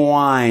put new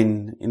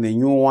wine in the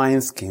new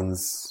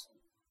wineskins.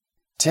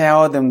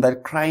 Tell them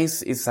that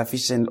Christ is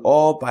sufficient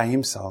all by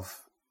himself.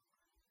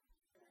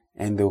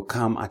 And they'll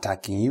come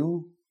attacking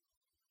you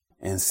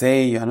and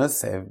say you are not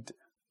saved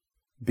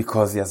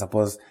because you are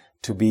supposed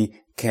to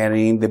be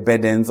carrying the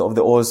burdens of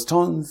the old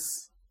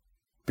stones,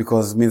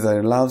 because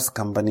misery loves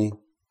company.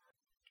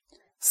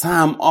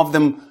 Some of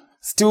them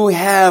still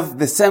have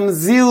the same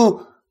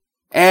zeal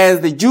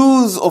as the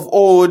Jews of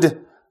old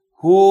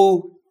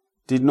who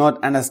did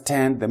not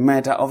understand the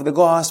matter of the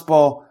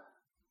gospel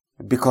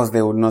because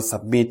they would not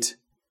submit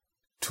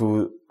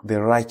to the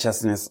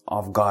righteousness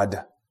of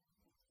God.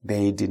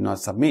 They did not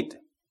submit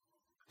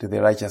to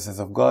the righteousness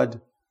of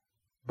God,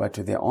 but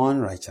to their own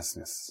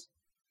righteousness.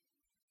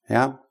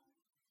 Yeah?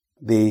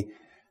 They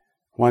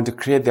want to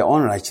create their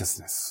own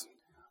righteousness.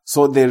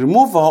 So the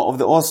removal of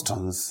the old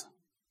stones,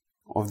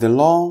 of the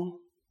law,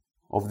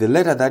 of the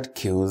letter that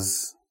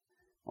kills,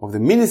 of the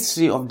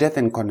ministry of death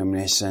and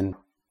condemnation,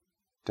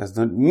 does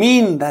not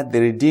mean that the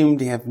redeemed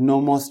have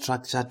no more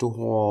structure to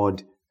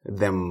hold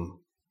them.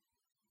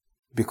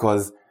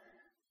 Because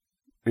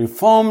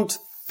Reformed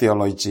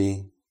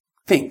theology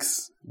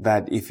thinks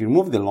that if you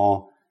remove the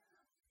law,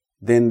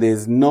 then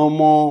there's no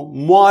more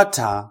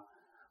mortar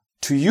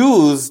to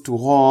use to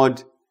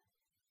hold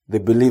the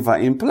believer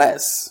in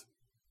place.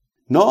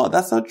 No,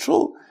 that's not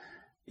true.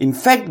 In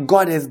fact,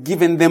 God has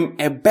given them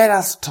a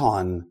better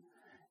stone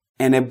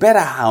and a better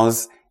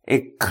house,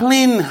 a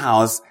clean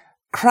house,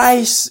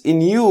 Christ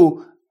in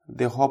you,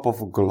 the hope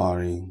of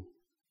glory.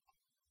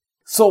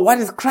 So what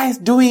is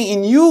Christ doing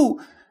in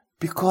you?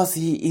 Because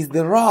he is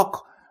the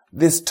rock,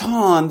 the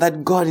stone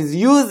that God is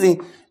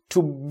using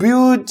to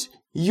build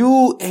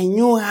you a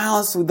new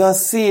house without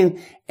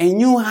sin, a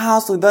new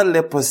house without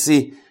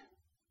leprosy.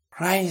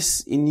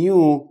 Christ in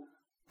you,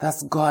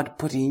 that's God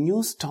putting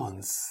new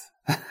stones.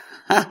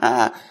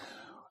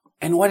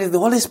 And what is the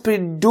Holy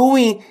Spirit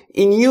doing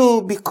in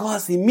you?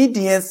 Because he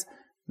mediates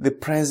the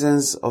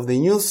presence of the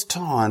new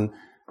stone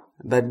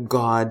that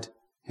God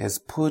has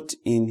put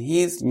in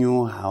his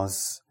new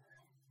house.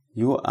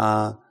 You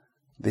are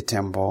the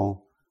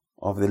temple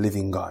of the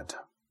living God.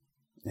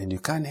 And you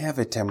can't have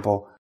a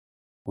temple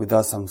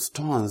without some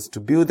stones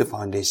to build the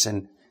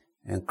foundation.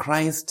 And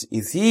Christ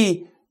is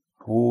he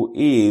who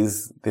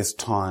is the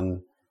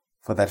stone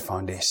for that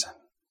foundation.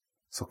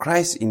 So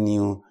Christ in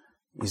you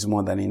is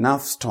more than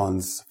enough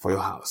stones for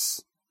your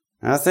house.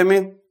 Understand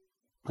me?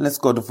 Let's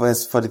go to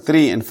verse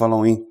 43 and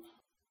following.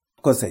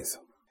 God says,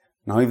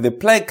 now if the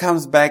plague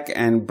comes back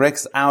and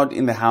breaks out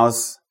in the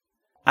house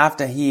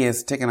after he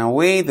has taken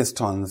away the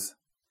stones,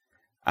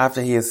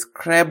 after he has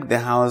scraped the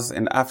house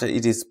and after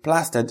it is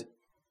plastered,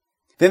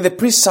 then the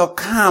priest shall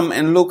come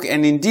and look,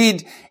 and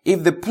indeed,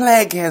 if the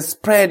plague has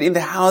spread in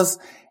the house,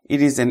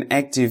 it is an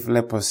active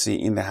leprosy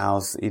in the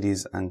house, it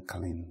is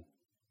unclean.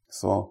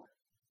 So,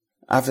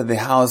 after the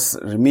house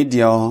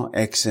remedial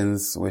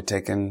actions were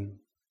taken,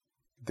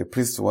 the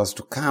priest was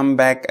to come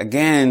back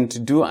again to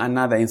do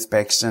another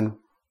inspection.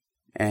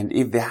 And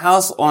if the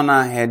house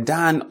owner had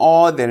done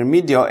all the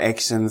remedial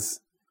actions,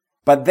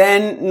 but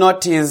then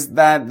noticed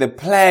that the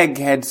plague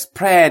had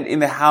spread in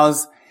the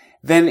house,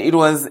 then it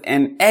was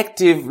an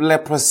active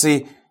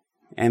leprosy,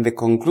 and the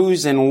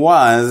conclusion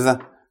was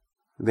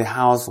the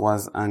house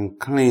was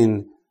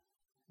unclean.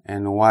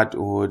 And what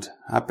would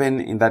happen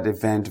in that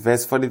event?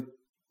 Verse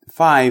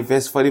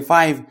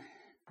 45,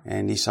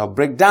 and he shall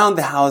break down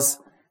the house,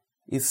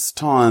 its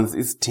stones,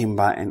 its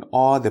timber, and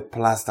all the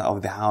plaster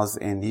of the house,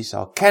 and he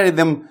shall carry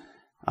them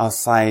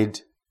outside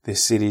the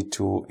city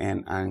to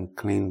an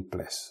unclean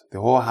place. The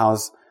whole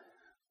house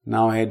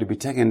now had to be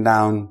taken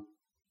down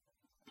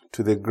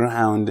to the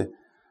ground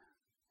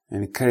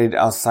and carried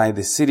outside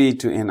the city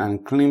to an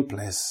unclean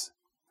place,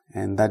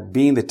 and that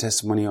being the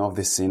testimony of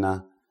the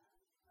sinner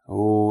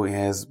who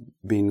has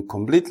been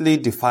completely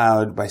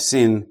defiled by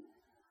sin,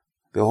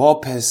 the whole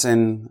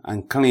person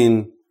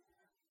unclean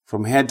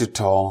from head to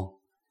toe,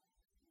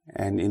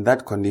 and in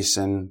that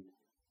condition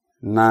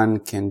none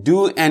can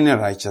do any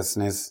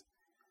righteousness.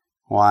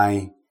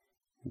 Why?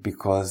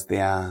 Because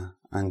they are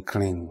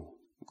unclean.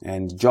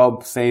 And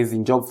Job says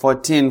in Job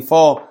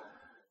 14:4,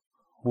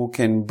 who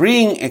can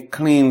bring a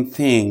clean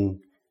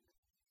thing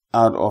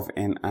out of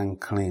an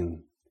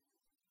unclean?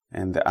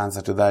 And the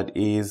answer to that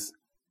is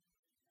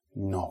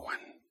no one.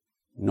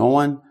 No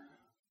one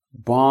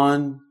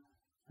born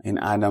in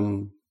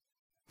Adam,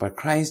 but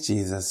Christ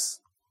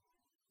Jesus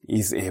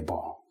is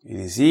able. It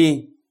is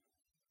he,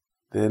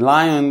 the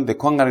lion, the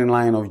conquering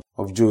lion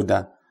of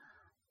Judah,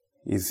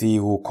 is he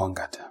who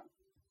conquered.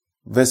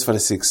 Verse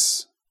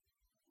 46.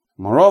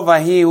 Moreover,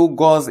 he who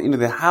goes into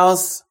the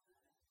house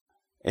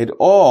at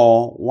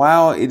all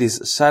while it is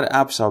shut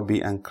up shall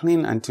be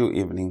unclean until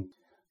evening.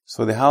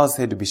 So the house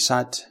had to be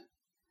shut,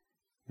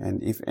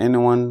 and if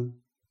anyone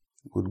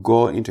would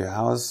go into a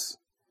house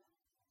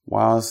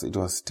whilst it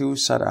was still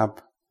shut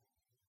up,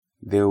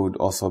 they would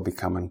also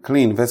become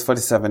unclean. Verse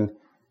 47.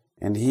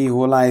 And he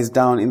who lies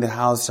down in the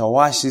house shall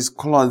wash his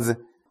clothes,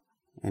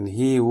 and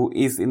he who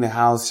is in the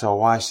house shall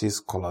wash his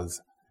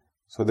clothes.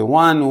 So the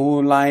one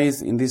who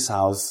lies in this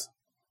house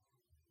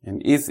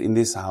and is in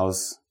this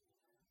house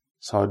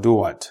shall do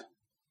what?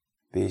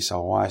 They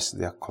shall wash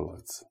their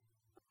clothes.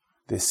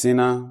 The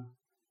sinner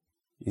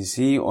is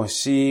he or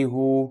she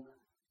who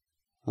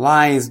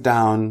lies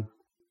down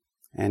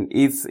and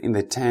eats in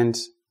the tent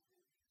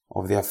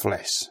of their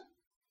flesh.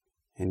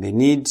 And they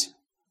need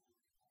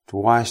to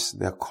wash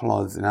their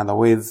clothes. In other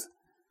words,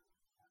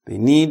 they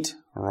need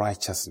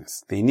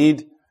righteousness. They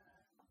need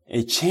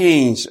a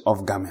change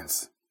of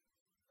garments.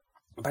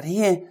 But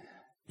here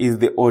is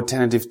the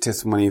alternative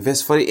testimony.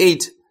 Verse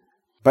 48.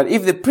 But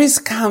if the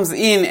priest comes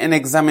in and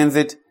examines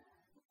it,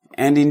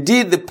 and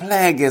indeed the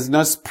plague has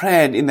not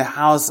spread in the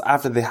house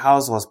after the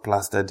house was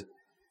plastered,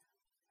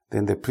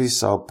 then the priest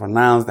shall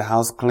pronounce the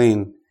house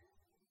clean,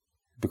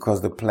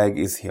 because the plague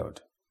is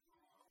healed.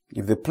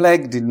 If the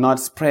plague did not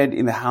spread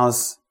in the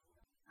house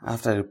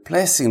after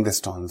replacing the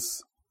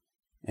stones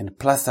and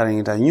plastering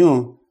it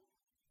anew,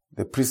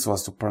 the priest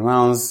was to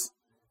pronounce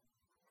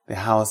the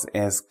house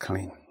as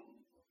clean.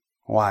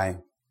 Why?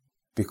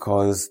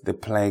 Because the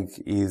plague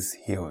is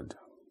healed.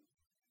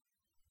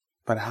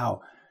 But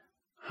how?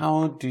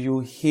 How do you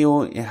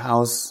heal a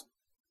house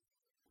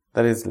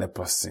that is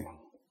leprosy?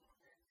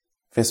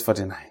 Verse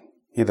 49.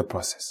 Hear the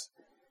process.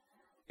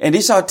 And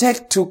he shall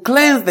take to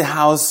cleanse the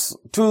house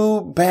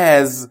 2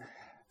 bears,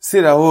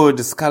 cedar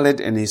wood, scarlet,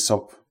 and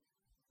hyssop.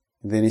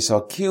 Then he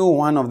shall kill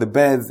one of the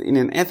bears in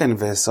an earthen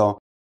vessel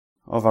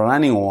over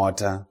running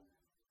water,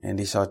 and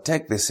he shall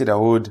take the cedar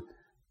wood,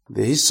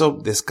 the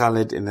hyssop, the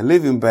scarlet, and the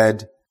living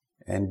bird,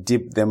 and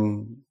dip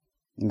them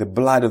in the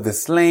blood of the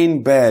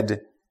slain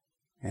bird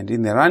and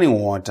in the running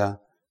water,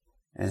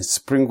 and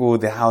sprinkle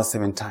the house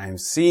 7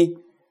 times. See,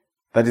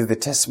 that is the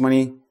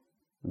testimony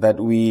that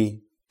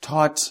we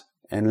taught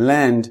and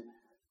learned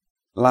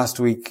last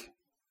week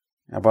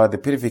about the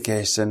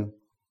purification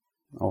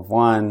of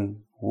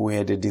one who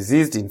had a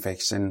diseased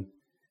infection.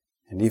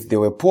 And if they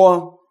were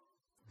poor,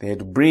 they had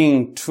to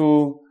bring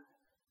 2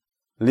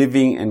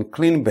 living and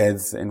clean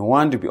beds, and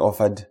one to be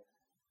offered,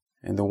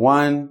 and the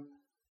one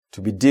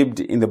to be dipped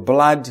in the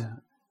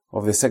blood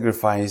of the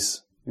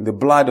sacrifice, in the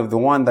blood of the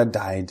one that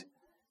died,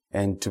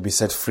 and to be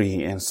set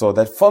free. And so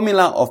that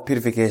formula of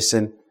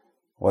purification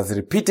was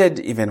repeated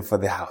even for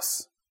the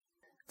house.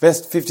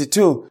 Verse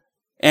 52,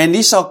 and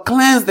he shall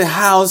cleanse the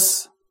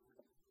house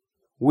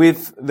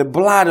with the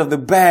blood of the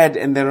bed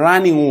and the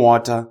running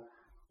water,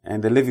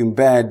 and the living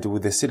bed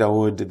with the cedar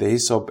wood, the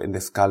hyssop, and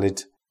the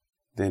scarlet.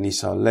 Then he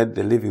shall let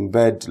the living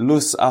bed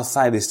loose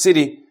outside the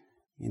city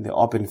in the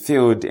open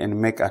field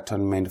and make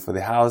atonement for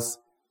the house,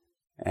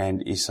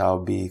 and it shall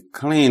be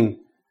clean.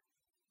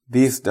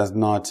 This does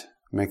not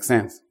make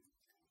sense.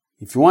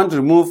 If you want to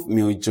remove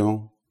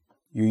mildew,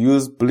 you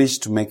use bleach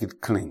to make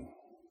it clean.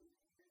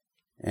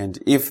 And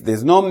if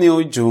there's no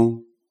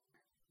mildew,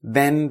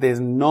 then there's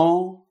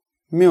no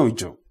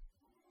mildew.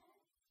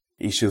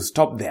 It should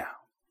stop there.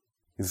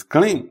 It's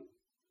clean.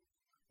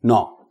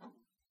 No,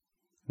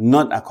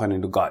 not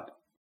according to God.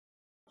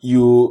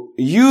 You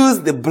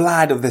use the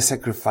blood of the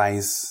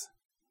sacrifice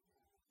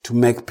to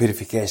make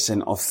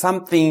purification of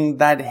something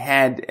that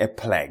had a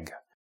plague,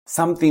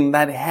 something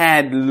that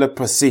had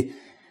leprosy,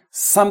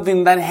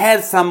 something that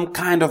had some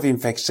kind of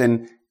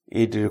infection.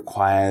 It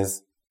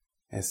requires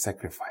a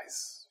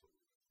sacrifice.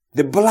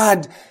 The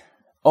blood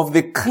of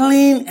the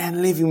clean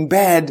and living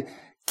bed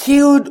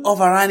killed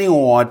overrunning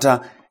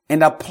water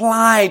and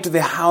applied to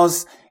the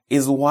house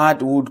is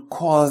what would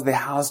cause the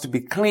house to be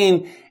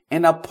clean,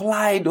 and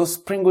applied or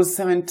sprinkled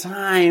 7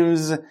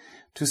 times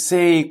to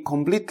say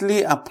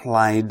completely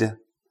applied,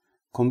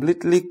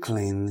 completely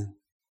clean.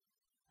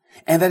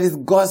 And that is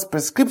God's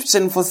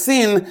prescription for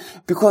sin,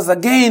 because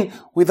again,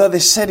 without the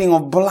shedding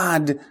of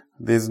blood,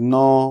 there's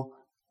no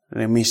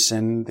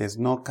remission, there's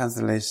no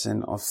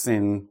cancellation of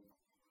sin,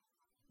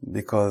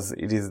 because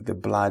it is the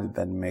blood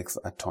that makes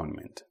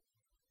atonement.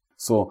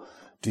 So,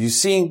 do you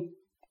see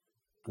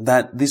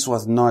that this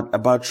was not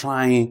about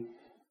trying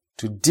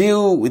to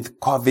deal with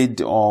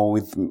COVID or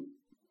with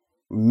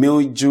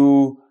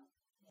mildew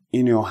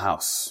in your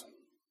house?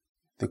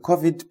 The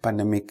COVID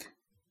pandemic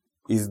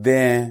is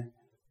there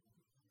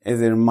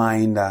as a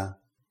reminder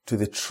to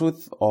the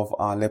truth of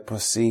our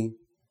leprosy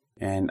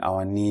and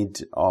our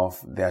need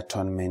of the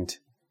atonement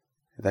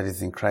that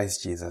is in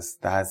Christ Jesus.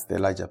 That's the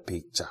larger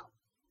picture.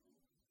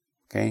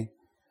 Okay?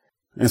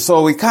 And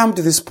so we come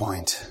to this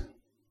point,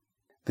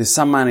 the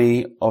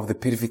summary of the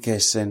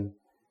purification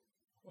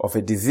of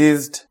a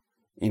diseased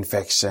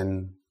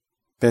infection.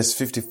 Verse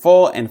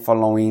 54 and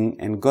following,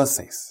 and God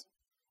says,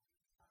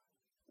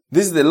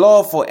 this is the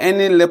law for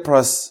any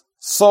leprous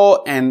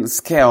sore and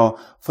scale,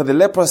 for the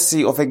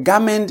leprosy of a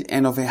garment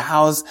and of a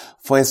house,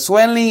 for a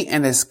swelling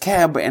and a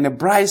scab and a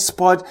bright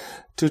spot,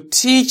 to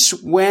teach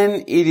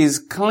when it is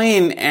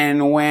clean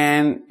and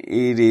when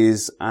it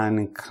is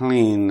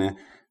unclean.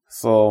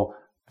 So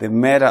the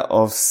matter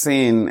of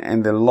sin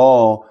and the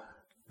law,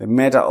 the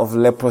matter of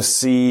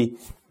leprosy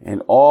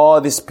and all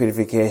this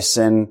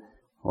purification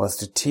was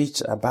to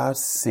teach about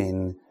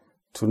sin,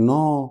 to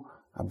know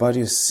about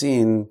your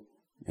sin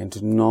and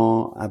to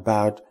know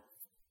about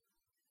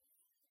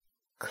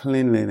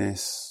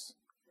cleanliness,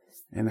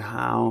 and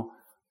how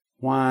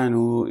one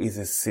who is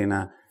a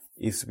sinner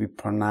is to be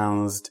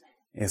pronounced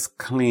as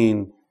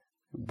clean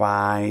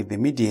by the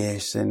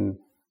mediation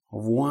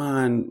of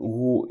one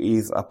who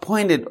is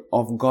appointed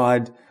of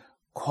God,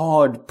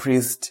 called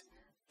priest,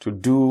 to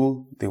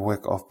do the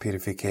work of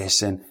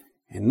purification.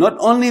 And not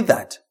only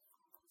that,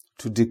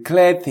 to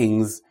declare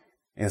things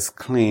as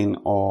clean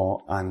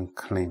or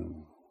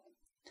unclean.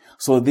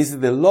 So this is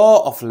the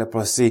law of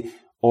leprosy,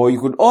 or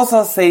you could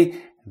also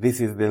say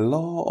this is the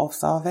law of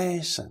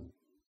salvation.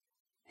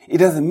 It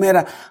doesn't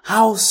matter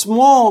how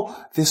small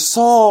the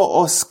sore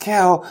or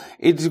scale,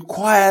 it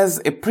requires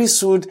a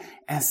priesthood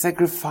and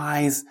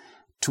sacrifice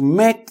to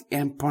make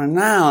and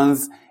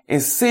pronounce a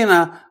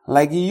sinner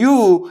like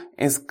you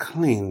as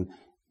clean.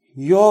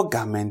 Your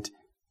garment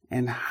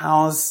and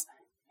house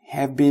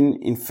have been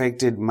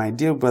infected, my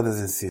dear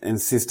brothers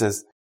and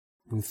sisters,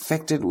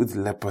 infected with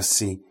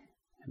leprosy,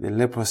 the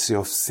leprosy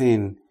of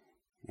sin,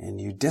 and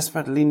you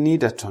desperately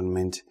need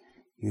atonement.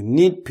 You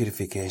need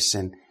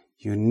purification.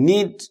 You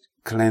need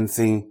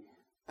cleansing,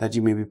 that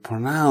you may be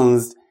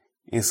pronounced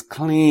as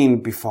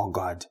clean before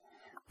God.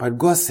 But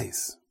God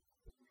says,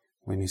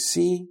 when you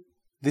see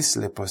this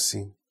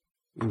leprosy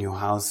in your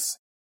house,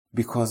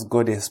 because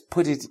God has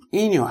put it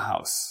in your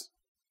house,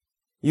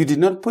 you did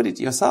not put it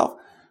yourself,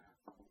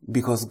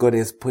 because God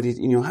has put it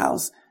in your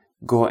house,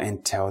 go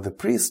and tell the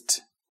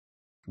priest.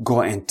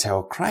 Go and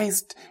tell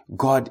Christ.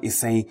 God is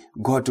saying,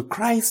 go to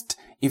Christ.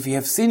 If you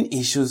have sin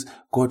issues,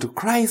 go to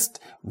Christ,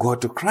 go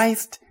to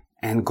Christ,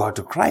 and go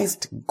to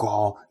Christ.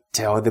 Go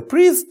tell the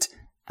priest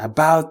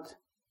about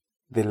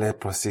the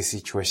leprosy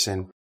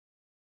situation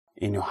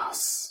in your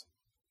house.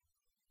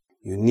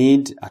 You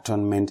need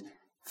atonement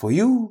for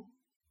you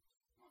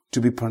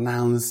to be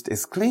pronounced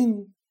as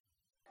clean.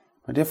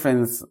 My dear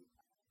friends,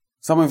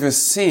 some of your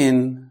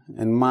sin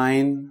and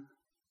mine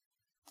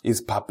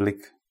is public,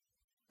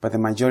 but the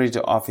majority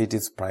of it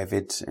is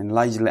private and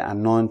largely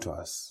unknown to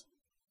us.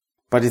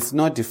 But it's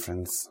no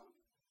difference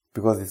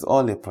because it's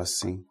all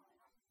leprosy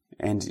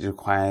and it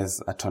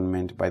requires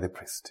atonement by the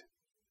priest.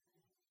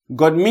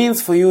 God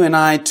means for you and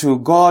I to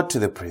go to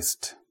the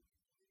priest.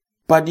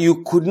 But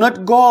you could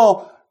not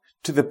go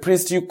to the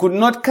priest, you could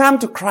not come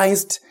to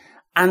Christ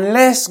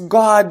unless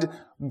God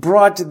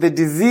brought the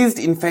diseased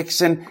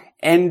infection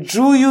and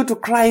drew you to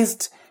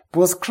Christ,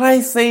 because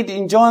Christ said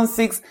in John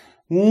 6,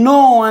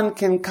 no one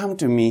can come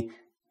to me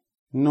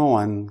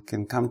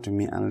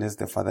unless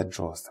the Father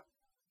draws them.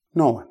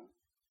 No one.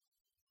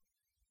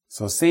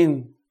 So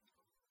sin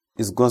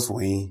is God's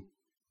way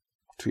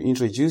to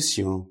introduce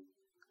you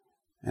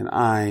and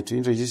I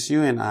to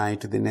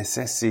the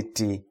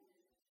necessity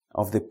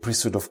of the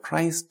priesthood of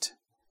Christ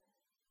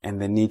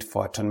and the need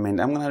for atonement.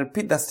 I'm going to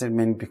repeat that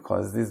statement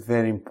because this is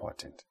very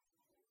important.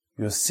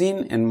 Your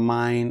sin and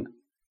mine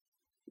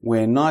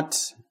are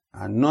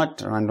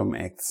not random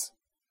acts.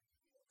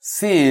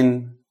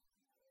 Sin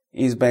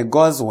is by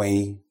God's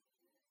way,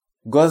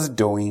 God's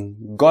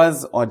doing,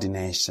 God's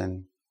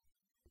ordination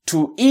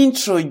to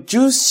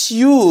introduce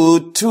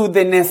you to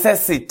the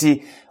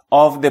necessity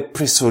of the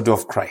priesthood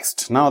of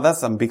Christ. Now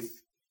that's a big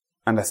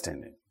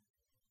understanding.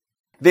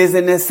 There's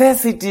a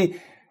necessity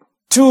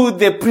to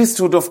the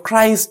priesthood of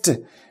Christ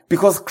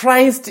because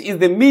Christ is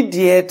the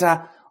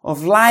mediator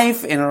of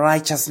life and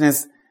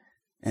righteousness,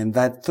 and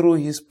that through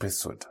his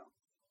priesthood,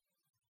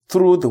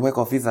 through the work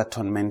of his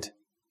atonement,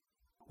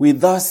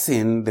 without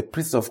sin, the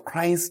priest of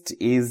Christ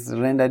is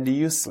rendered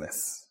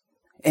useless.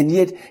 And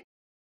yet,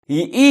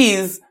 he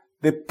is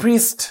the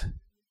priest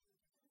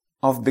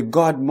of the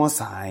God Most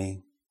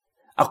High,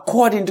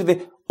 according to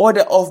the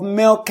order of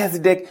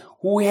Melchizedek,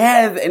 who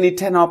has an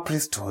eternal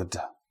priesthood.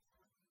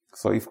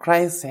 So if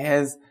Christ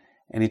has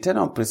an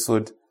eternal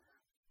priesthood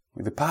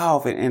with the power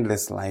of an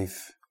endless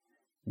life,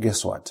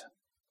 guess what?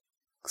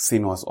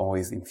 Sin was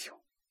always in view.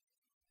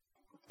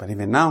 But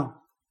even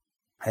now,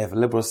 I have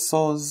leprous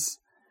sores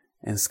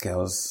and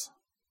scales.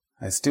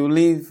 I still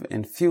live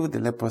and feel the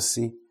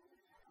leprosy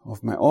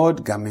of my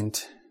old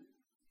garment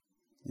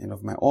and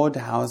of my old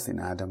house in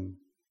Adam.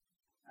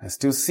 I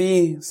still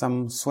see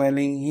some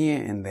swelling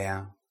here and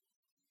there,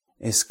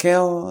 a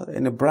scale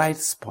and a bright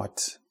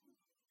spot.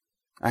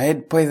 I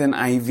had poison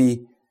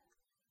ivy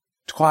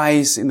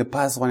twice in the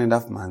past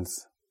 1.5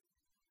 months.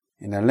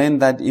 And I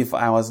learned that if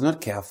I was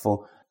not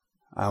careful,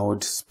 I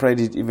would spread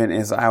it even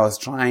as I was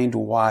trying to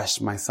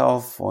wash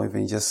myself or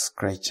even just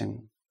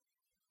scratching.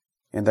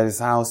 And that is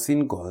how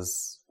sin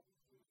goes.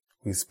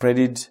 We spread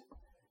it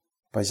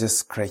by just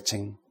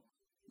scratching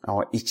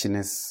our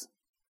itchiness.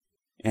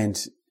 And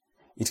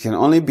it can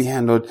only be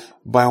handled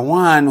by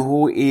one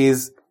who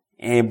is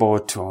able,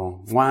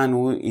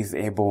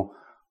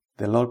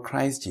 the Lord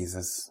Christ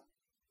Jesus.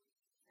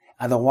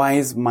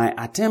 Otherwise, my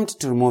attempt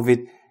to remove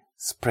it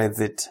spreads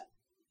it.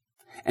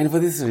 And for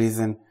this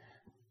reason,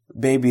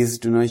 babies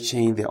do not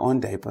change their own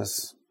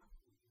diapers.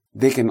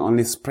 They can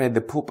only spread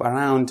the poop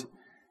around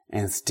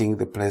and sting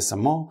the place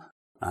some more.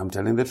 I'm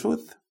telling the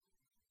truth.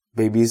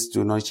 Babies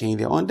do not change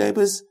their own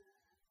diapers.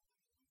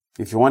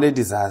 If you want a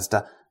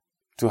disaster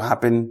to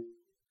happen,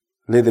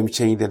 let them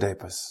change their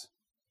diapers.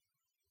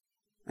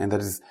 And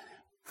that is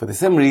for the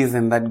same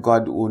reason that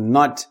God will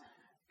not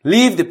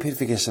leave the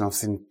purification of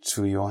sin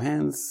to your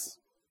hands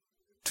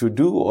to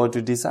do or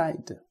to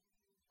decide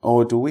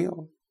or to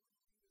will.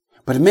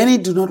 But many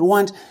do not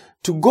want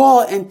to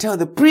go and tell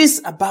the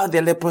priest about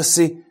their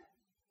leprosy,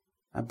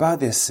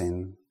 about their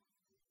sin.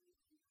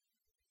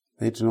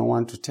 They do not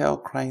want to tell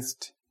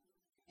Christ,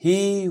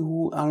 he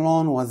who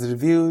alone was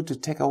revealed to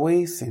take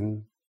away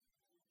sin,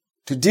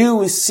 to deal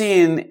with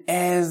sin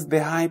as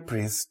the high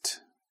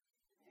priest.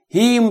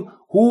 Him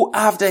who,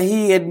 after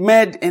he had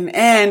made an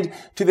end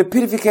to the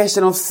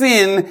purification of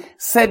sin,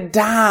 sat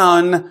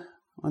down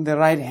on the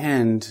right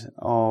hand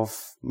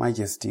of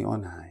majesty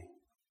on high.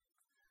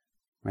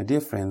 My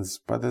dear friends,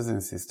 brothers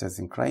and sisters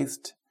in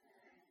Christ,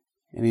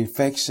 an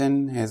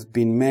infection has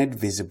been made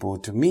visible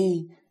to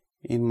me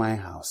in my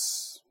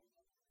house.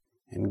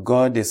 And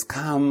God has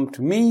come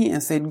to me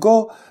and said,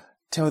 go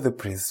tell the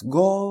priest.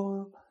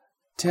 Go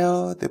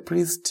tell the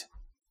priest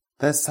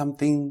there's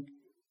something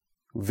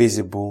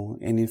visible,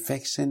 an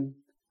infection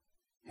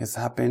has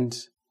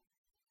happened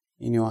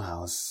in your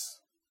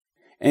house.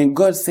 And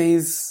God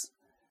says,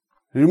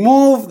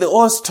 remove the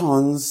old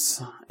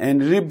stones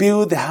and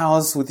rebuild the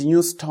house with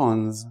new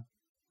stones.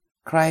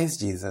 Christ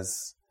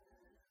Jesus,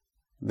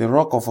 the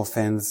rock of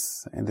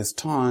offense and the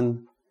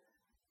stone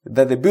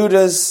that the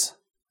builders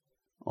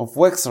of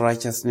works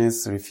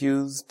righteousness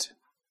refused,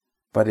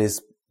 but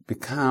has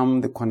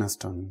become the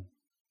cornerstone.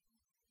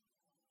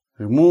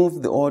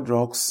 Remove the old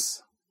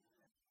rocks,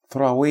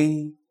 throw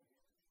away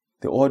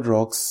the old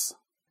rocks,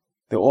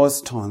 the old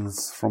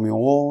stones from your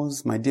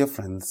walls, my dear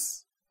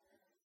friends,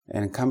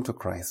 and come to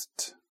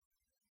Christ.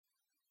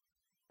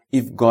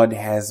 If God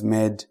has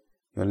made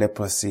your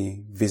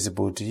leprosy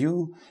visible to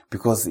you,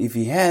 because if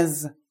he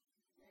has,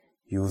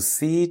 you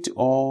see it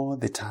all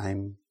the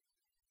time.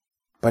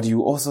 But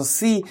you also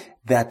see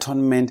the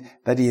atonement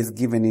that he has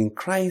given in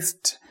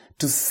Christ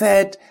to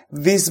set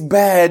this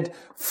bird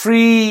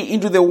free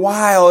into the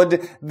wild,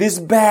 this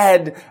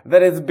bird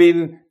that has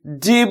been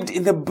dipped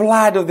in the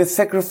blood of the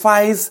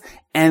sacrifice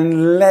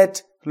and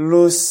let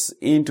loose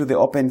into the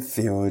open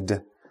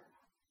field.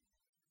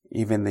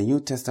 Even the New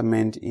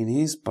Testament, in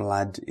his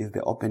blood is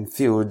the open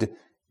field.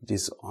 It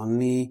is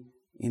only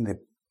in the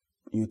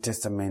New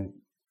Testament,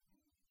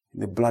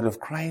 the blood of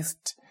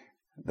Christ,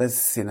 that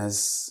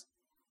sinners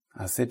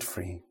are set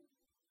free.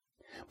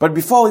 But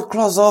before we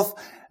close off,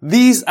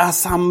 these are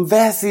some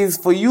verses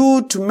for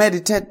you to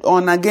meditate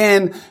on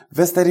again.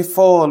 Verse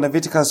 34,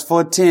 Leviticus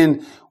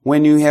 14,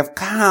 when you have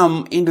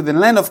come into the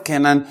land of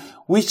Canaan,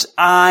 which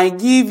I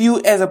give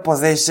you as a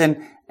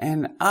possession,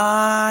 and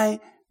I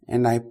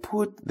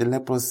put the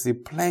leprosy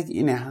plague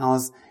in a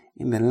house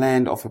in the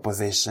land of a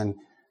possession.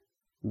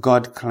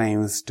 God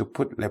claims to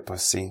put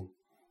leprosy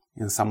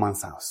in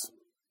someone's house,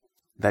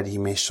 that he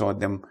may show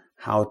them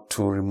how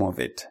to remove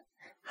it,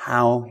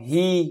 how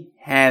he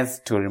has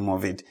to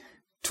remove it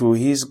to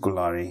his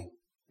glory.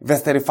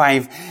 Verse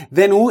 35,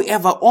 then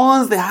whoever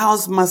owns the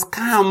house must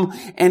come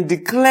and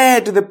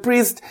declare to the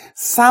priest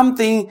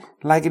something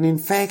like an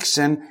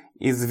infection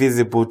is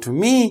visible to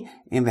me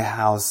in the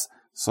house.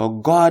 So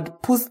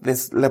God puts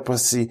this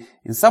leprosy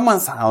in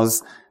someone's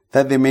house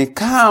that they may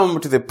come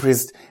to the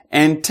priest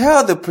and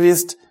tell the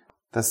priest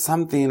that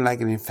something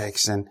like an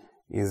infection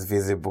is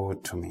visible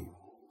to me.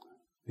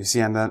 You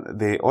see under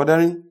the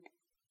ordering?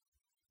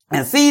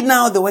 And see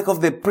now the work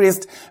of the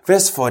priest,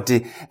 verse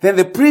 40. Then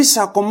the priest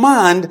shall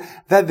command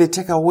that they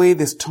take away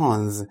the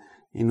stones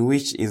in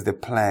which is the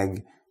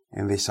plague,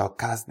 and they shall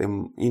cast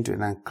them into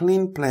an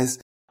unclean place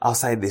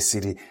outside the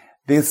city.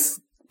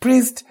 This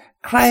priest,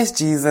 Christ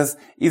Jesus,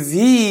 is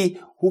he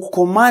who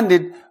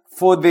commanded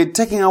for the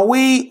taking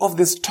away of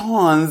the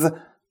stones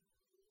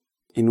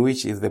in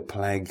which is the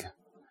plague,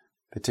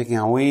 the taking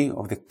away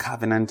of the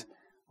covenant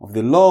of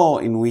the law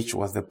in which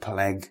was the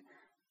plague.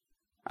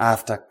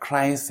 After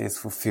Christ has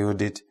fulfilled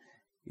it,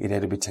 it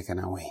had to be taken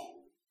away.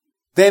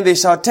 Then they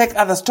shall take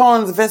other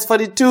stones, verse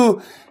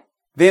 42.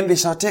 Then they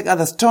shall take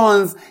other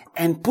stones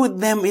and put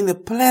them in the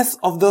place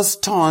of those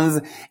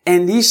stones,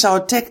 and he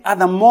shall take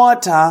other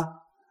mortar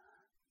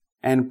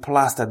and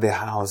plaster the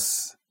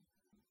house.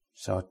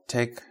 Shall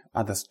take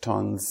other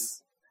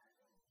stones.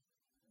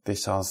 They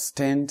shall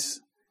stand,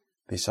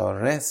 they shall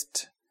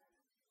rest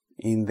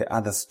in the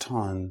other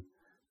stone,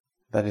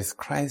 that is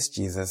Christ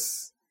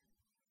Jesus,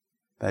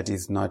 that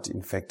is not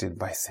infected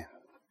by sin.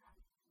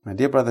 My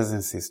dear brothers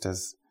and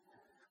sisters,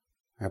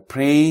 I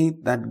pray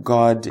that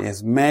God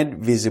has made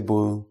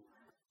visible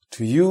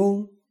to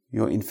you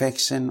your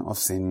infection of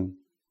sin,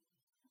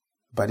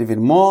 but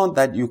even more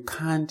that you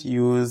can't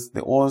use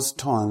the old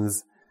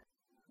stones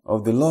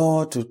of the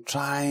law to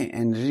try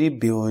and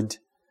rebuild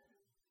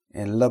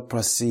a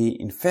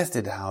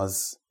leprosy-infested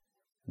house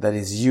that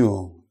is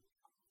you.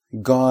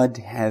 God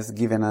has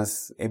given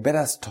us a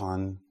better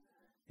stone,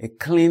 a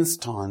clean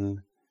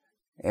stone,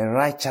 a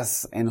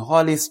righteous and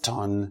holy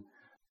stone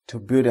to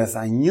build us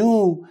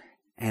anew,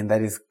 and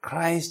that is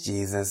Christ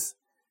Jesus,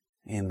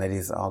 and that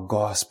is our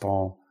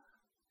gospel,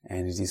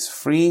 and it is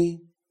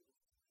free,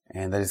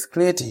 and that is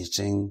clear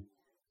teaching,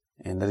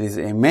 and that is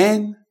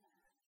amen,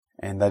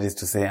 and that is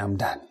to say, I'm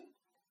done.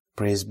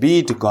 Praise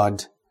be to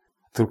God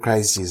through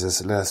Christ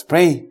Jesus. Let us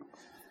pray.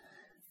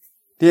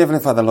 Dear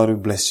Heavenly Father, Lord, we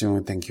bless you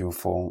and thank you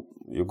for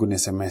your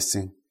goodness and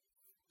mercy.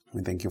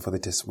 We thank you for the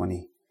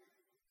testimony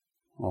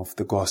of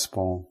the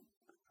gospel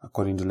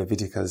according to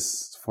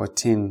Leviticus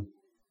 14,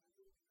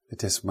 the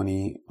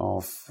testimony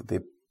of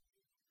the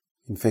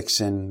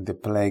infection, the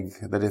plague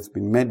that has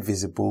been made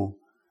visible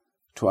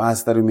to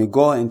us, that we may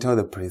go and tell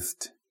the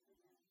priest,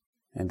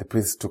 and the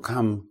priest to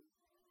come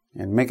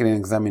and make an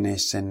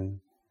examination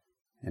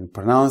and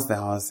pronounce the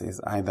house is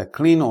either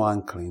clean or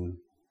unclean.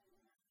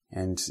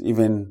 And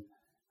even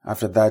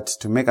after that,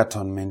 to make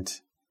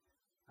atonement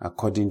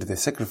according to the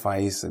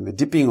sacrifice and the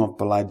dipping of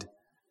blood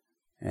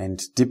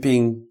and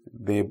dipping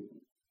the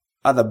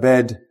other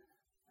bird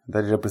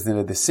that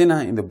represented the sinner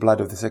in the blood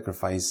of the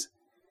sacrifice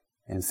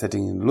and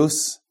setting him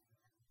loose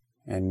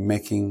and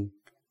making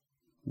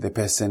the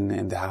person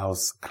and the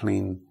house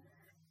clean.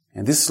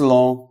 And this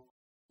law,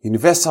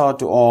 universal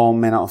to all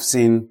manner of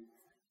sin,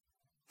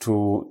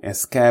 to a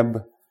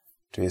scab,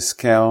 to a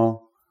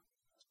scale,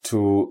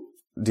 to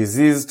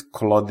diseased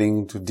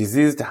clothing, to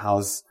diseased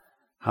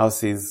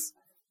houses,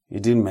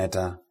 it didn't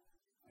matter,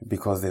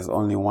 because there's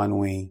only one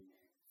way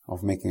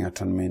of making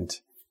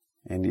atonement,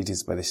 and it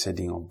is by the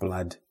shedding of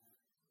blood,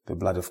 the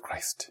blood of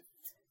Christ.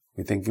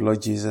 We thank you,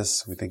 Lord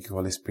Jesus. We thank you,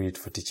 Holy Spirit,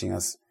 for teaching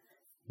us.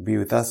 Be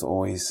with us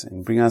always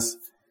and bring us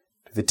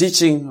to the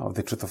teaching of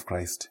the truth of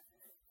Christ.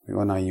 We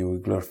honor you. We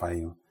glorify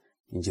you.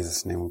 In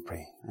Jesus' name we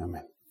pray.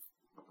 Amen.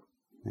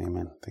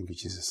 Amen. Thank you,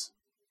 Jesus.